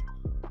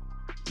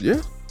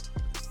 Yeah,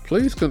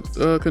 please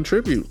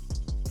contribute.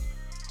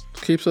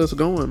 Keeps us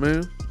going,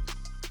 man.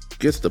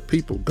 Gets the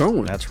people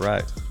going. That's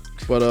right.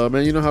 But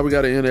man, you know how we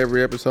got to end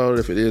every episode.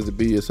 If it is to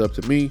be, it's up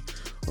to me.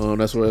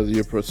 That's whether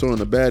you're pursuing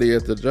a baddie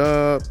at the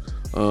job,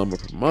 a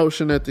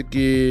promotion at the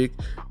gig,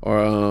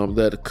 or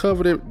that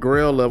coveted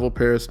grail level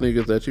pair of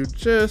sneakers that you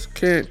just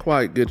can't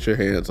quite get your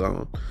hands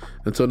on.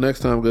 Until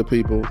next time, good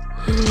people.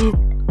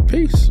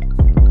 Peace.